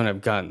guards don't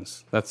have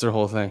guns. That's their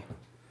whole thing.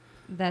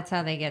 That's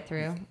how they get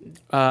through.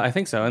 I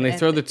think so. And they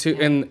throw the two,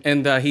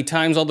 and he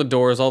times all the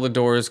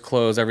doors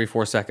close every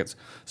 4 seconds.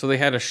 So they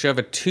had to shove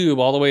a tube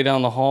all the way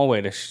down the hallway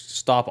to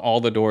stop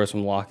all the doors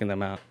from locking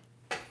them out.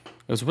 It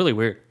was really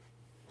weird.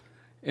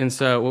 And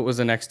so what was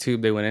the next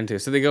tube they went into?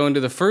 So they go into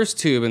the first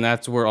tube, and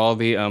that's where all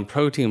the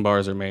protein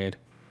bars are made.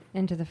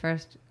 Into the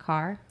first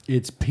car.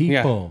 It's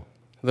people.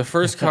 The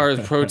first car is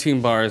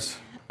protein bars.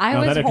 I Oh,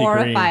 was that'd be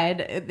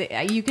horrified.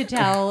 You could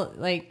tell,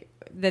 like,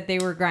 that they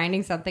were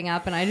grinding something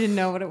up, and I didn't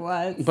know what it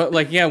was. But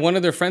like, yeah, one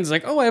of their friends is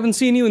like, oh, I haven't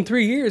seen you in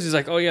 3 years. He's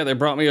like, oh yeah, they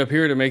brought me up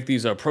here to make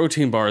these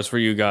protein bars for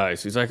you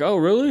guys. He's like, oh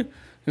really?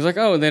 He's like,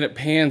 oh, and then it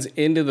pans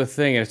into the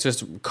thing, and it's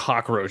just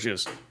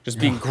cockroaches just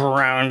being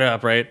ground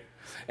up, right?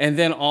 And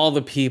then all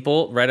the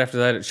people, right after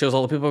that, it shows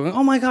all the people going,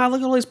 "Oh my God,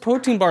 look at all these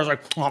protein bars!"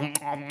 Like,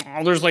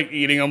 they're just like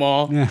eating them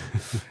all. Yeah.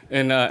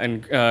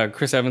 And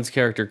Chris Evans'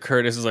 character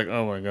Curtis is like,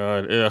 "Oh my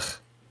God, ugh."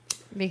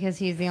 Because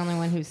he's the only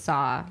one who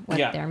saw what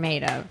Yeah. they're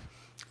made of.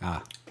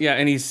 Yeah,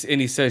 and he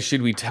says,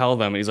 "Should we tell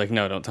them?" And he's like,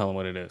 "No, don't tell them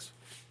what it is."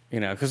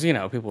 Because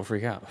people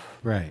freak out.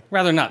 Right.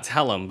 Rather not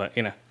tell them, but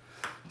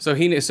So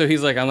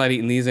he's like, "I'm not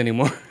eating these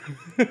anymore."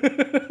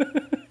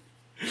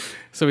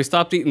 So we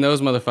stopped eating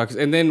those motherfuckers.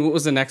 And then what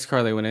was the next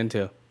car they went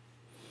into?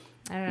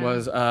 I don't know.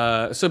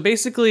 Was so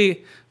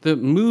basically the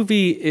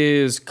movie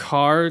is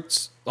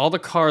cars. All the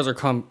cars are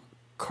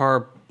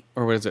car,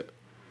 or what is it?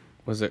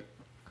 Was it?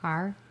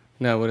 Car?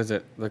 No, what is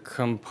it? The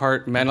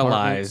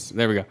compartmentalized.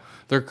 There we go.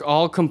 They're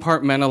all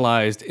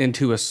compartmentalized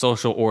into a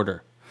social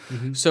order.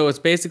 So it's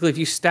basically, if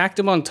you stacked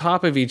them on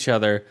top of each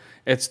other,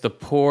 it's the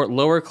poor,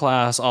 lower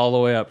class all the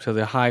way up to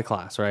the high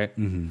class, right?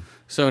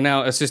 So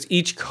now it's just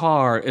each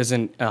car is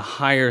in a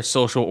higher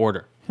social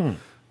order.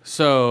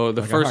 So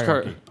the first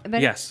car, hierarchy.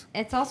 But yes.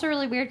 it's also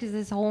really weird because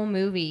this whole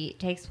movie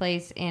takes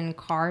place in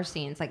car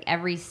scenes. Like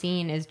every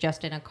scene is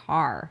just in a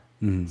car.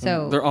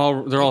 So They're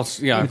all,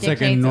 yeah. It's like a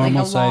dictates,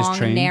 normal-sized long,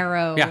 train.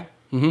 narrow, Yeah.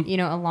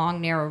 a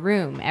long, narrow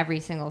room. Every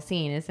single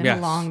scene is in Yes.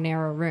 a long,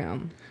 narrow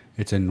room.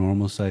 It's a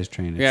normal sized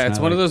train. Yeah, it's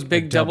not one of like those a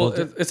big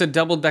it's a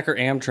double-decker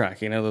Amtrak,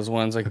 those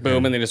ones like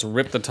boom, and they just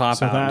rip the top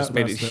So out and just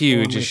made it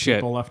huge as shit.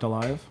 People left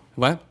alive.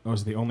 What?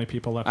 Those are the only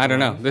people left. I don't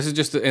know. alive? This is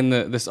just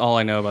this all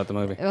I know about the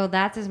movie. Well,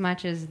 that's as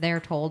much as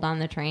they're told on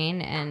the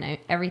train, and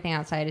everything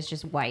outside is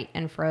just white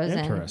and frozen.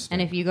 Interesting.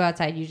 And if you go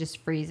outside, you just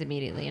freeze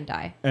immediately and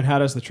die. And how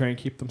does the train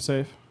keep them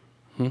safe?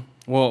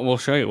 Well, we'll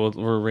show you.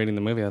 We're rating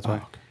the movie. That's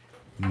why.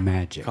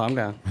 magic. Calm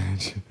down.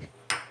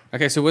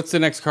 Okay, so what's the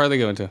next car they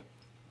go into?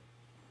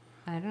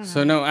 I don't know.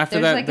 So no, after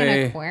There's that like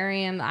they. an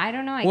aquarium. I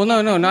don't know. Well,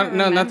 no,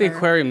 not the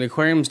aquarium. The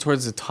aquarium's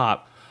towards the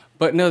top.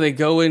 But no, they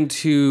go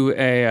into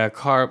a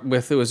car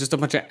with, it was just a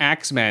bunch of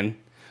axemen,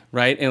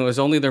 right? And it was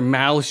only their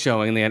mouths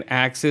showing. They had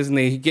axes, and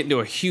they get into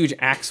a huge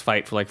axe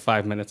fight for like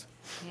 5 minutes.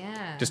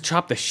 Yeah. Just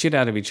chop the shit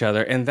out of each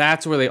other. And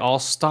that's where they all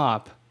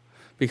stop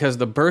because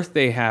the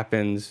birthday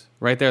happens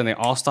right there, and they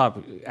all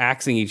stop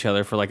axing each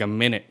other for like a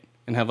minute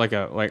and have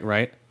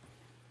right?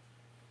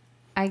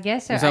 I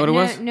guess so. Is that what it no,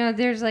 was? No,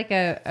 there's like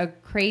a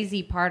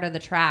crazy part of the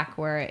track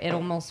where it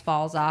almost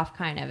falls off,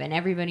 kind of, and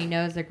everybody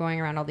knows they're going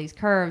around all these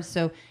curves,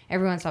 so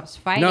everyone stops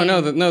fighting.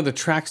 No, the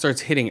track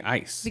starts hitting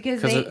ice.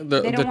 because they don't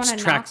want to knock.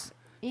 tracks.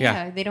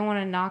 Yeah, they don't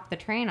want to knock the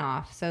train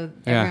off, so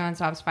Yeah. everyone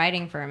stops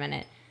fighting for a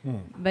minute.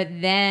 But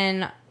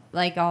then,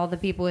 like all the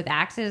people with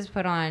axes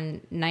put on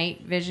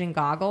night vision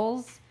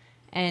goggles,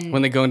 and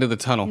When they go into the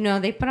tunnel. no,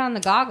 they put on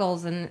the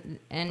goggles and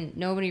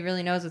nobody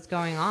really knows what's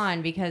going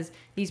on because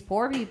these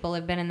poor people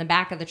have been in the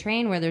back of the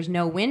train where there's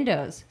no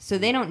windows. So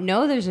they don't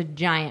know there's a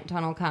giant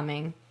tunnel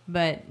coming,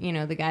 but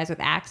the guys with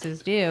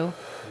axes do.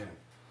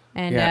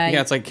 And Yeah,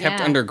 it's like kept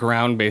yeah.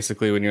 underground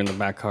basically when you're in the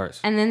back cars.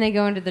 And then they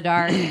go into the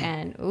dark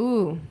and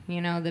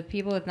the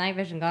people with night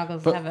vision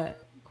goggles have quite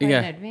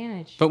an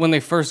advantage. But when they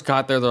first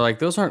got there, they're like,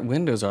 those aren't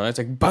windows, are they? It's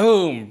like,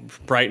 boom,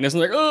 brightness.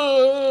 And they're like,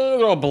 oh,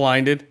 they're all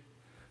blinded.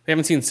 They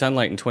haven't seen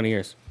sunlight in 20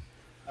 years.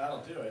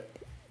 That'll do it.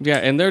 Yeah,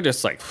 and they're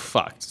just like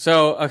fucked.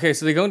 So, okay,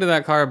 so they go into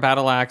that car,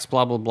 battle axe,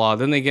 blah, blah, blah.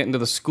 Then they get into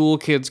the school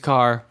kids'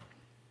 car.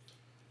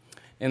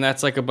 And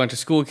that's like a bunch of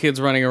school kids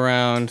running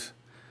around.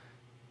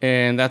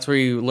 And that's where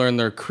you learn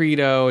their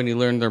credo and you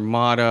learn their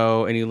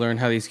motto and you learn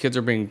how these kids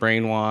are being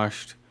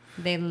brainwashed.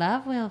 They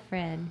love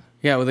Wilfred.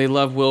 Yeah, well, they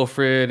love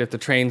Wilfred. If the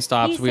train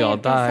stops, He we all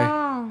saved us die.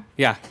 all.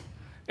 Yeah,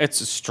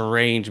 it's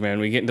strange, man.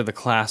 We get into the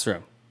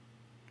classroom.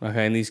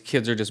 Okay, and these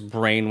kids are just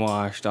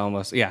brainwashed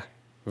almost. Yeah,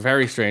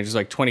 very strange. There's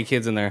like 20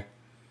 kids in there.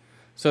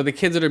 So the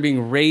kids that are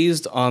being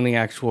raised on the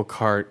actual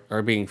cart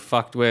are being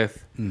fucked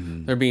with.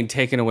 Mm-hmm. They're being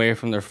taken away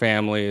from their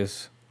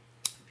families.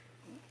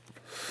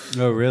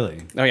 Oh,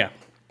 really? Oh, yeah.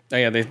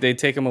 They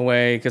take them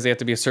away because they have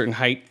to be a certain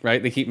height,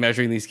 right? They keep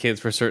measuring these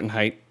kids for a certain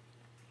height.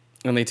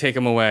 And they take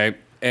them away.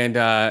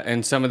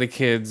 And some of the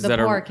kids The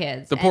poor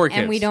kids.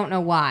 And we don't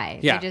know why.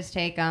 Yeah. They just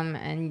take them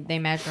and they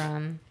measure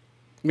them.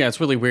 Yeah,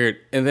 it's really weird.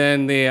 And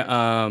then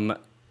then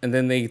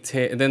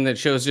it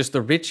shows just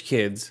the rich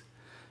kids.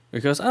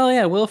 It goes, oh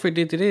yeah, Wilfred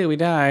we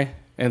die.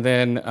 And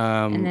then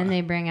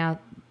they bring out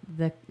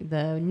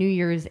the New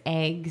Year's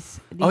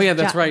eggs. Oh, yeah,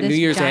 that's right, This New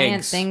Year's giant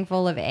eggs. thing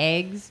full of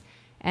eggs,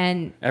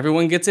 and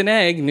everyone gets an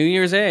egg, New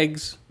Year's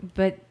eggs.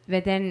 but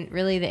then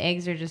really the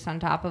eggs are just on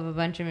top of a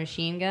bunch of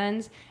machine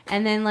guns,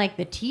 and then like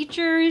the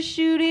teacher is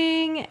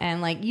shooting,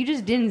 and like you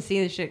just didn't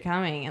see the shit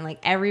coming, and like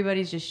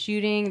everybody's just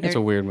shooting. It's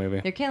a weird movie.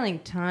 They're killing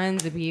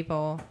tons of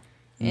people.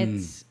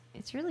 It's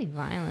really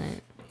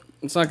violent.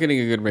 It's not getting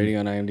a good rating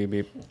on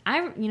IMDb. I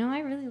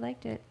really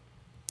liked it.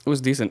 It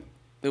was decent.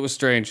 It was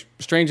strange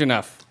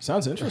enough.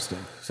 Sounds interesting.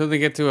 So they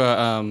get to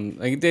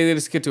they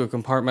just get to a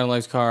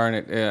compartmentalized car,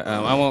 and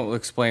I won't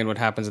explain what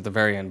happens at the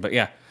very end, but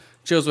yeah, it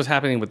shows what's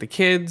happening with the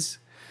kids.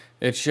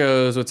 It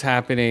shows what's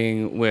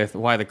happening with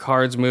why the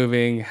car's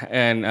moving,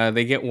 and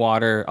they get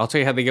water. I'll tell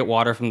you how they get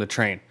water from the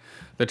train.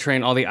 The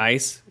train, all the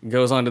ice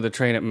goes onto the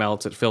train, it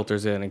melts, it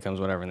filters in, and comes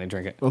whatever, and they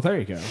drink it. Well, there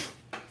you go.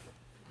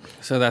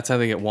 So that's how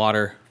they get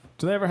water.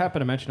 Do they ever happen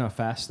to mention how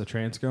fast the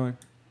train's going?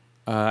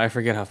 I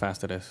forget how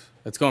fast it is.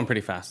 It's going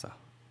pretty fast, though.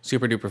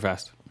 Super duper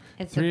fast.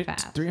 It's Three-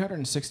 fast.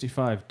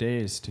 365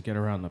 days to get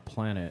around the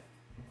planet.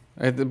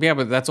 Yeah,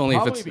 but that's only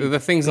if Probably it's be the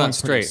thing's going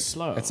not pretty straight.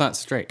 slow. It's not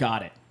straight.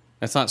 Got it.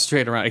 It's not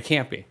straight around. It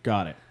can't be.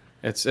 Got it.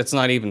 It's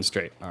not even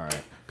straight. All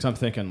right. Because I'm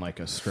thinking like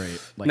a straight,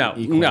 like No,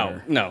 an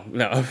equator. no.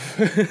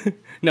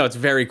 No, it's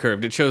very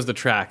curved. It shows the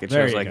track. It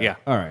There shows you like, go. yeah.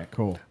 All right,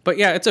 cool. But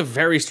yeah, it's a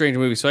very strange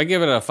movie. So I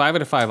give it a 5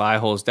 out of 5 eye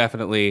holes,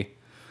 definitely,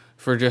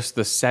 for just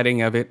the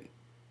setting of it.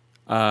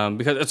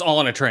 Because it's all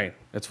on a train.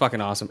 It's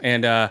fucking awesome.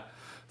 And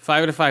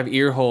 5 out of 5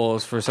 ear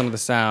holes for some of the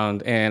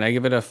sound. And I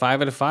give it a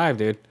 5 out of 5,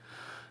 dude.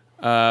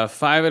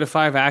 5 out of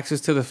 5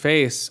 axes to the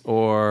face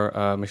or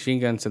machine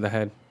guns to the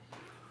head.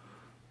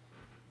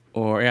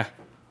 Or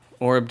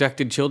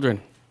abducted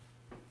children.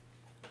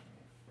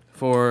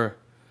 For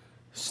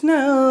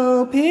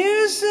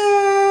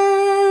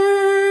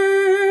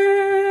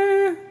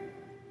Snowpiercer.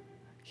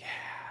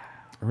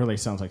 It really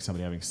sounds like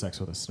somebody having sex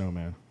with a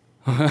snowman.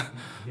 I'm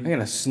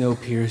gonna snow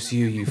pierce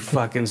you, you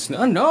fucking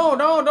snow. No,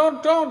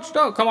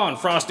 don't. Come on,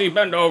 Frosty,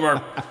 bend over.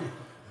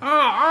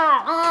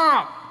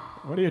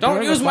 What are you Don't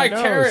doing use with my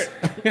nose? carrot.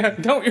 Yeah,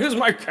 don't use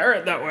my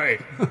carrot that way.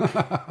 All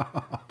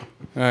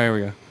right, here we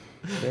go.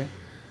 Okay.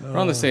 We're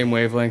on the same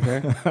wavelength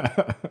here.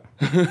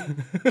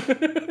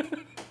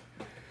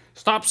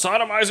 Stop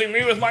sodomizing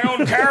me with my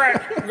own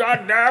carrot.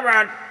 God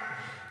damn it.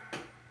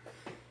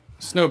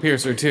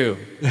 Snowpiercer 2.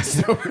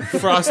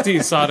 Frosty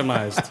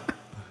sodomized.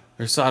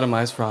 Or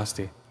sodomized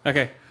Frosty.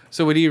 Okay,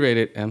 so what do you rate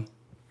it, Em?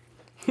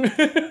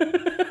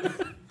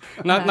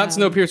 not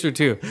Snowpiercer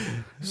 2.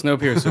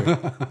 Snowpiercer.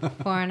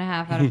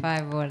 4.5 out of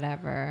 5,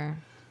 whatever.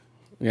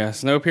 Yeah,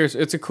 Snowpiercer.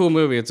 It's a cool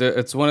movie.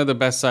 It's one of the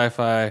best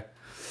sci-fi.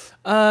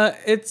 I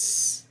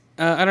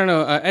don't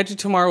know. Edge of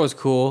Tomorrow was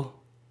cool.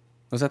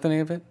 Was that the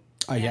name of it?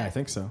 Yeah, I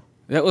think so.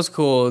 That was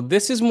cool.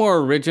 This is more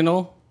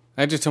original.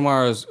 Edge of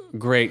Tomorrow is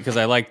great because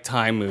I like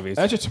time movies.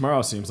 Edge of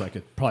Tomorrow seems like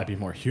it'd probably be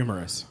more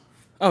humorous.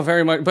 Oh,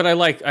 very much. But I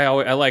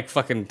like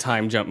fucking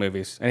time jump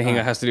movies. Anything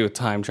that has to do with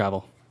time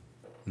travel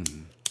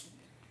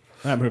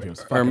That movie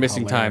was fucking or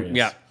missing time.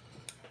 hilarious. Yeah.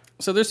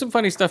 So there's some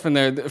funny stuff in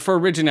there for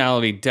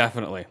originality.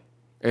 Definitely.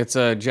 It's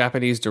a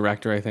Japanese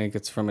director. I think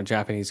it's from a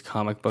Japanese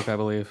comic book. I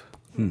believe.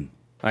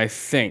 I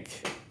think.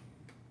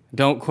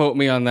 Don't quote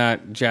me on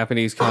that,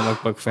 Japanese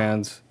comic book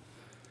fans.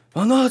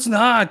 Oh no, it's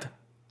not.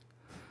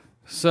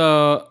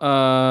 So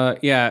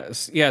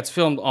it's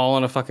filmed all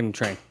on a fucking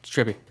train. It's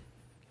trippy.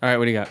 All right,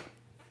 what do you got?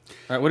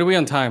 All right, what are we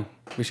on time?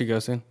 We should go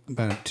soon.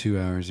 About 2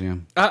 hours, yeah.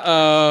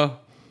 Uh-oh.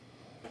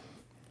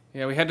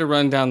 Yeah, we had to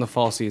run down the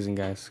fall season,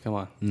 guys. Come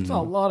on. It's a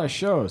lot of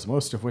shows,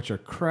 most of which are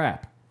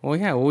crap. Well,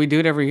 yeah, we do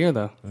it every year,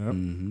 though. Yep.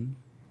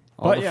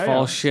 All But the yeah,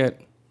 fall yeah.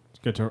 shit. It's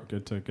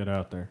good to get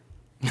out there.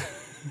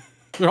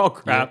 They're all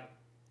crap.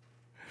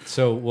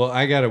 So, well,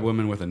 I got a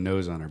woman with a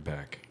nose on her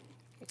back.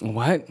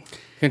 What?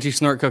 Can she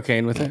snort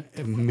cocaine with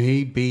it?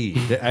 Maybe.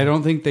 I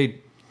don't think they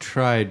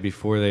tried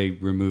before they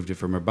removed it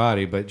from her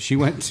body, but she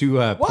went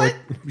to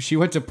she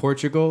went to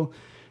Portugal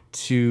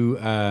to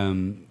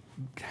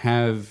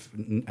have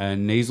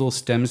nasal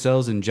stem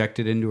cells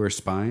injected into her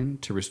spine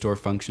to restore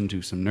function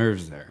to some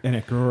nerves there. And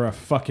it grew her a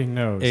fucking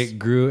nose. It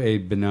grew a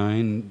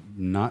benign,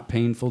 not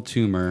painful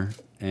tumor.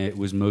 It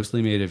was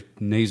mostly made of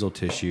nasal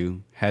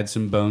tissue, had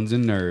some bones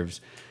and nerves,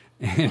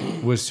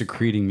 and was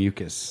secreting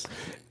mucus.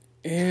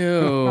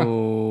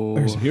 Ew.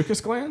 There's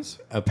mucus glands?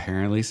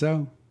 Apparently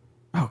so.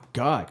 Oh,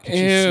 God. Can she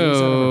sneeze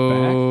out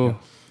of her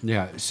back?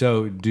 Yeah,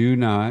 so do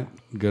not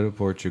go to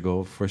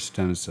Portugal for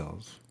stem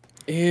cells.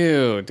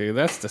 Ew, dude,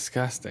 that's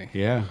disgusting.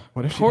 Yeah.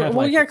 What if she had, Well,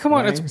 like, yeah, come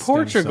on, it's lying stem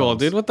Portugal, cells?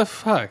 dude. What the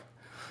fuck?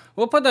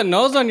 We'll put the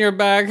nose on your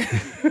back.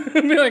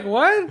 Be like,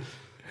 what?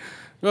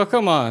 Well,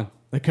 come on.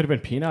 They could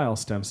have been penile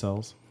stem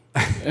cells.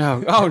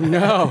 Oh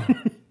no.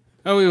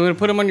 Oh, we want to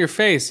put them on your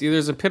face.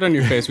 There's a pit on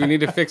your face. We need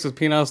to fix with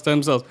penile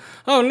stem cells.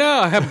 Oh no,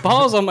 I have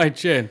balls on my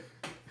chin.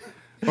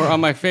 Or on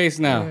my face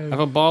now. I have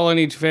a ball on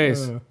each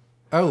face.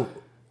 Oh,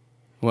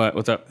 What?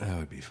 What's up? that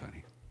would be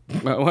funny.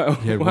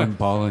 What? You had one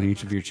ball on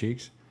each of your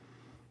cheeks?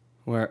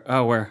 Where?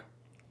 Oh, where?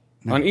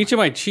 On each of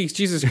my cheeks.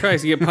 Jesus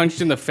Christ, you get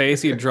punched in the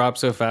face, you drop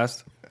so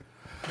fast.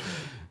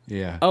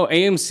 Yeah. Oh,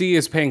 AMC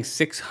is paying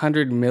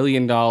 $600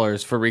 million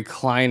for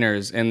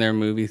recliners in their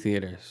movie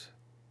theaters.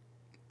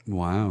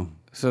 Wow.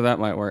 So that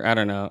might work. I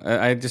don't know.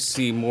 I just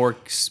see more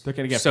They're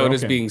gonna get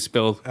sodas broken. being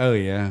spilled. Oh,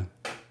 yeah.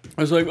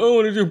 I was like, oh,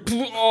 what did you?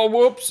 Oh,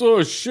 whoops!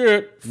 Oh,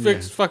 shit!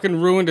 Fixed,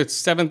 fucking ruined its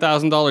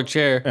 $7,000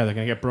 chair. Yeah, they're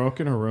gonna get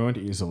broken or ruined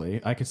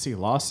easily. I could see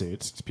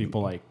lawsuits.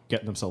 People like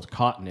getting themselves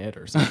caught in it,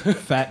 or some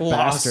fat bastard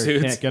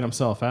Lawsuits. can't get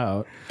himself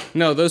out.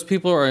 No, those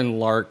people are in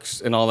Larks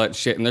and all that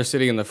shit, and they're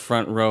sitting in the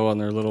front row on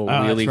their little Oh,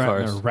 wheelie that's right,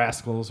 cars. they're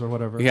rascals or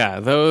whatever.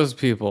 Yeah, those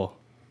people.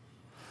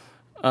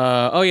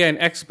 Oh yeah, and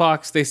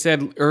Xbox. They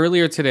said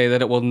earlier today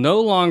that it will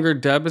no longer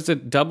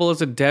double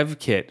as a dev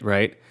kit,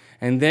 right?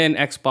 And then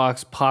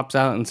Xbox pops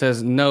out and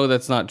says, "No,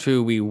 that's not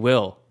true. We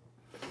will."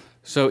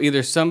 So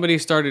either somebody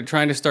started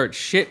trying to start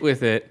shit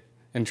with it,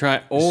 and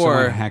try, Someone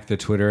or hack the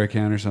Twitter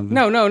account or something.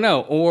 no,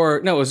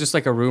 or no, it was just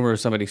like a rumor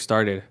somebody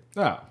started,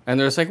 Oh, and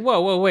they're just like,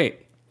 whoa, wait.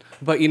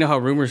 But you know how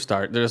rumors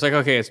start? They're just like,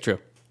 okay, it's true.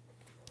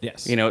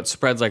 yes. You know, it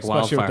spreads like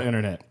especially with wildfire. the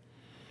internet.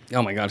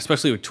 Oh my god,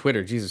 especially with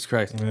Twitter. Jesus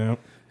Christ. Yeah.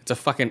 It's a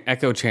fucking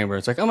echo chamber.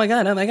 It's like, oh my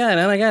god,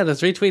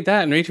 let's retweet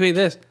that and retweet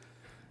this.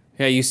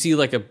 Yeah, you see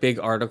like a big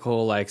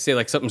article, like say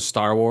like something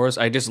Star Wars.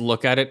 I just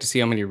look at it to see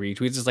how many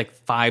retweets. It's like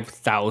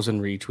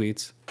 5,000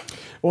 retweets.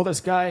 Well,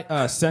 this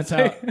guy sent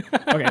out.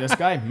 Okay, this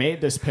guy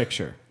made this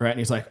picture, right? And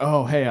he's like,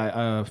 "Oh, hey,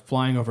 I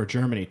flying over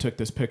Germany, took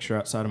this picture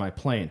outside of my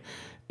plane,"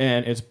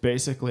 and it's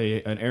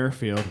basically an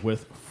airfield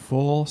with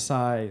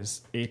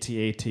full-size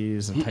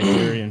AT-ATs and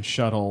Tiberian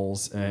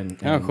shuttles and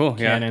cool,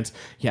 yeah. cannons.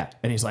 Yeah,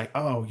 and he's like,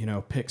 "Oh, you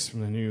know, pics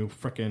from the new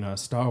freaking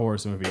Star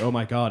Wars movie. Oh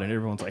my god!" And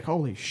everyone's like,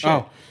 "Holy shit,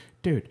 Oh.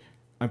 dude!"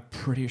 I'm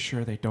pretty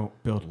sure they don't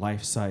build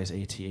life-size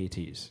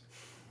AT-ATs.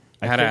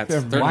 I AT-ATs.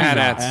 think They're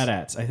AT-ATs.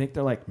 AT-ATs. I think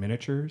they're like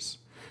miniatures.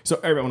 So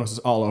everyone was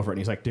all over it, and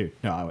he's like, "Dude,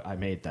 no, I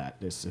made that.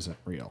 This isn't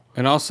real."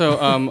 And also,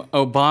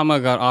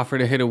 Obama got offered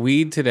to hit a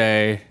weed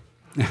today.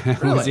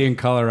 Was he in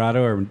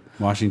Colorado or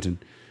Washington?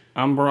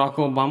 I'm Barack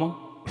Obama,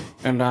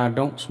 and I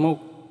don't smoke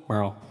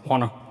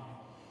marijuana.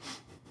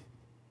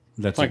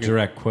 That's Thank a you.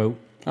 direct quote.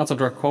 That's a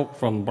direct quote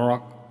from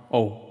Barack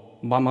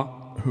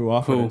Obama, Who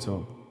offered who it to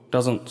him?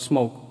 doesn't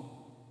smoke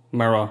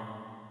marijuana.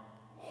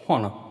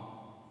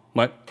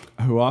 What?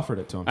 Who offered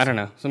it to him? I don't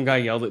know. Some guy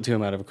yelled it to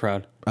him out of a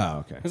crowd. Oh,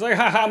 okay. He's like,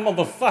 haha,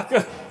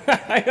 motherfucker.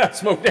 I gotta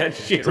smoke that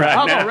shit right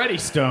I'm now. already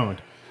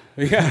stoned.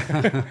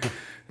 Yeah.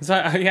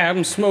 Yeah,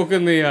 I'm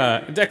smoking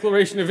the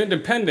Declaration of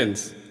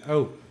Independence.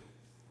 Oh,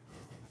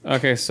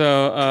 Okay,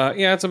 so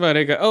yeah, that's about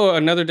it. Oh,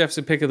 another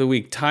deficit pick of the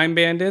week: Time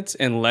Bandits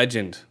and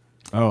Legend.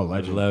 Oh,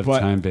 legend. love But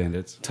Time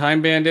Bandits.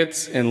 Time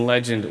Bandits and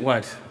Legend.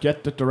 What?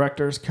 get the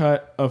director's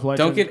cut of Legend.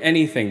 Don't get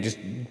anything. Just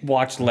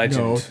watch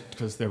Legend. No,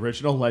 because the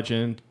original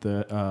Legend,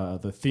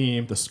 the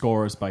theme, the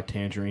score is by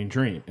Tangerine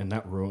Dream, and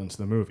that ruins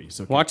the movie.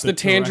 So get Watch the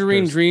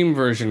Tangerine director's- Dream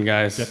version,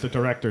 guys. Get the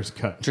director's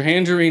cut.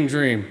 Tangerine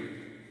Dream.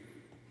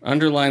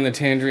 Underline the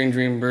Tangerine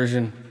Dream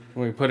version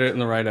when we put it in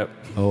the write-up.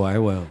 Oh, I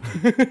will.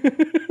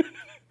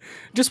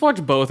 Just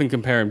watch both and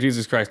compare them.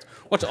 Jesus Christ.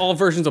 Watch all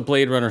versions of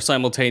Blade Runner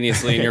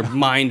simultaneously and your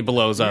mind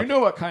blows up. You know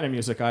what kind of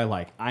music I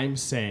like? I'm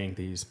saying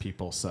these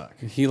people suck.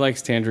 He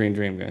likes Tangerine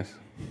Dream, guys.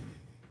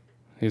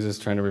 He's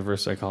just trying to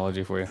reverse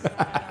psychology for you.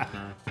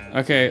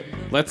 Okay,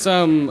 let's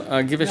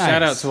give a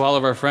shout out to all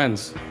of our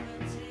friends.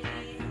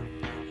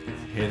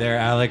 Hey there,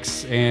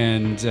 Alex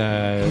and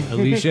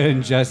Alicia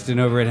and Justin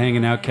over at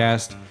Hanging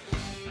Outcast.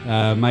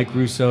 Mike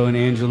Russo and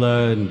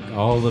Angela and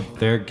all of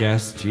their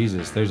guests.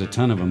 Jesus, there's a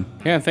ton of them.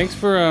 Yeah, thanks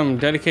for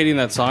dedicating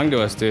that song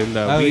to us, dude.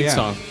 The Oh, weed yeah.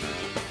 song.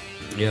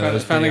 Yeah, I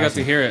finally got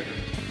to hear it.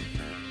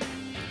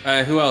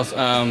 Who else?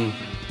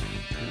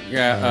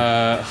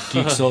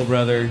 Geek Soul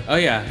Brother. Oh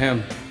yeah,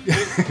 him.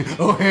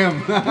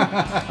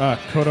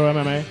 Kodo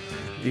MMA.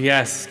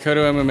 Yes,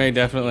 Kodo MMA,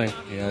 definitely.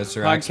 Yeah, that's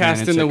their Podcast Axeman.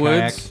 in It's the a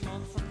Woods.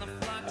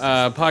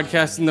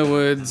 Podcast in the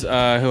Woods. Who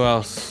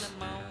else?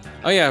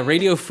 Oh yeah,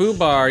 Radio Foo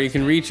Bar. You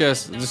can reach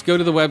us. Just go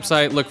to the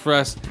website, look for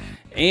us,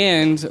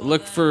 and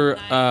look for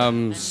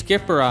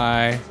Skipper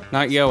Eye,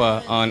 not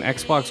Yoa, on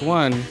Xbox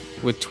One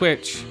with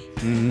Twitch.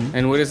 Mm-hmm.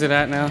 And what is it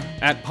at now?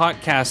 At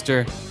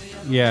Podcaster.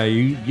 Yeah,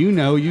 you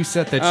know, you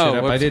set that shit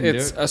up. I didn't do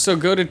it. So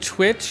go to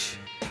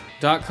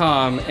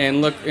twitch.com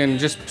and look and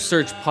just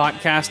search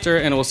Podcaster,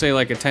 and it will say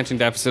like attention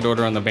deficit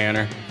order on the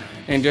banner.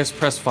 And just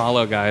press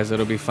follow, guys.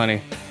 It'll be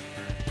funny.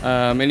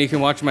 And you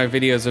can watch my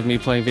videos of me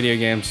playing video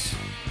games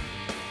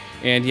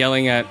and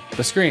yelling at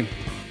the screen.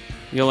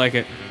 You'll like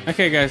it.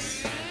 Okay,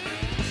 guys.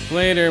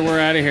 Later. We're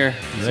out of here.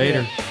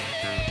 Later.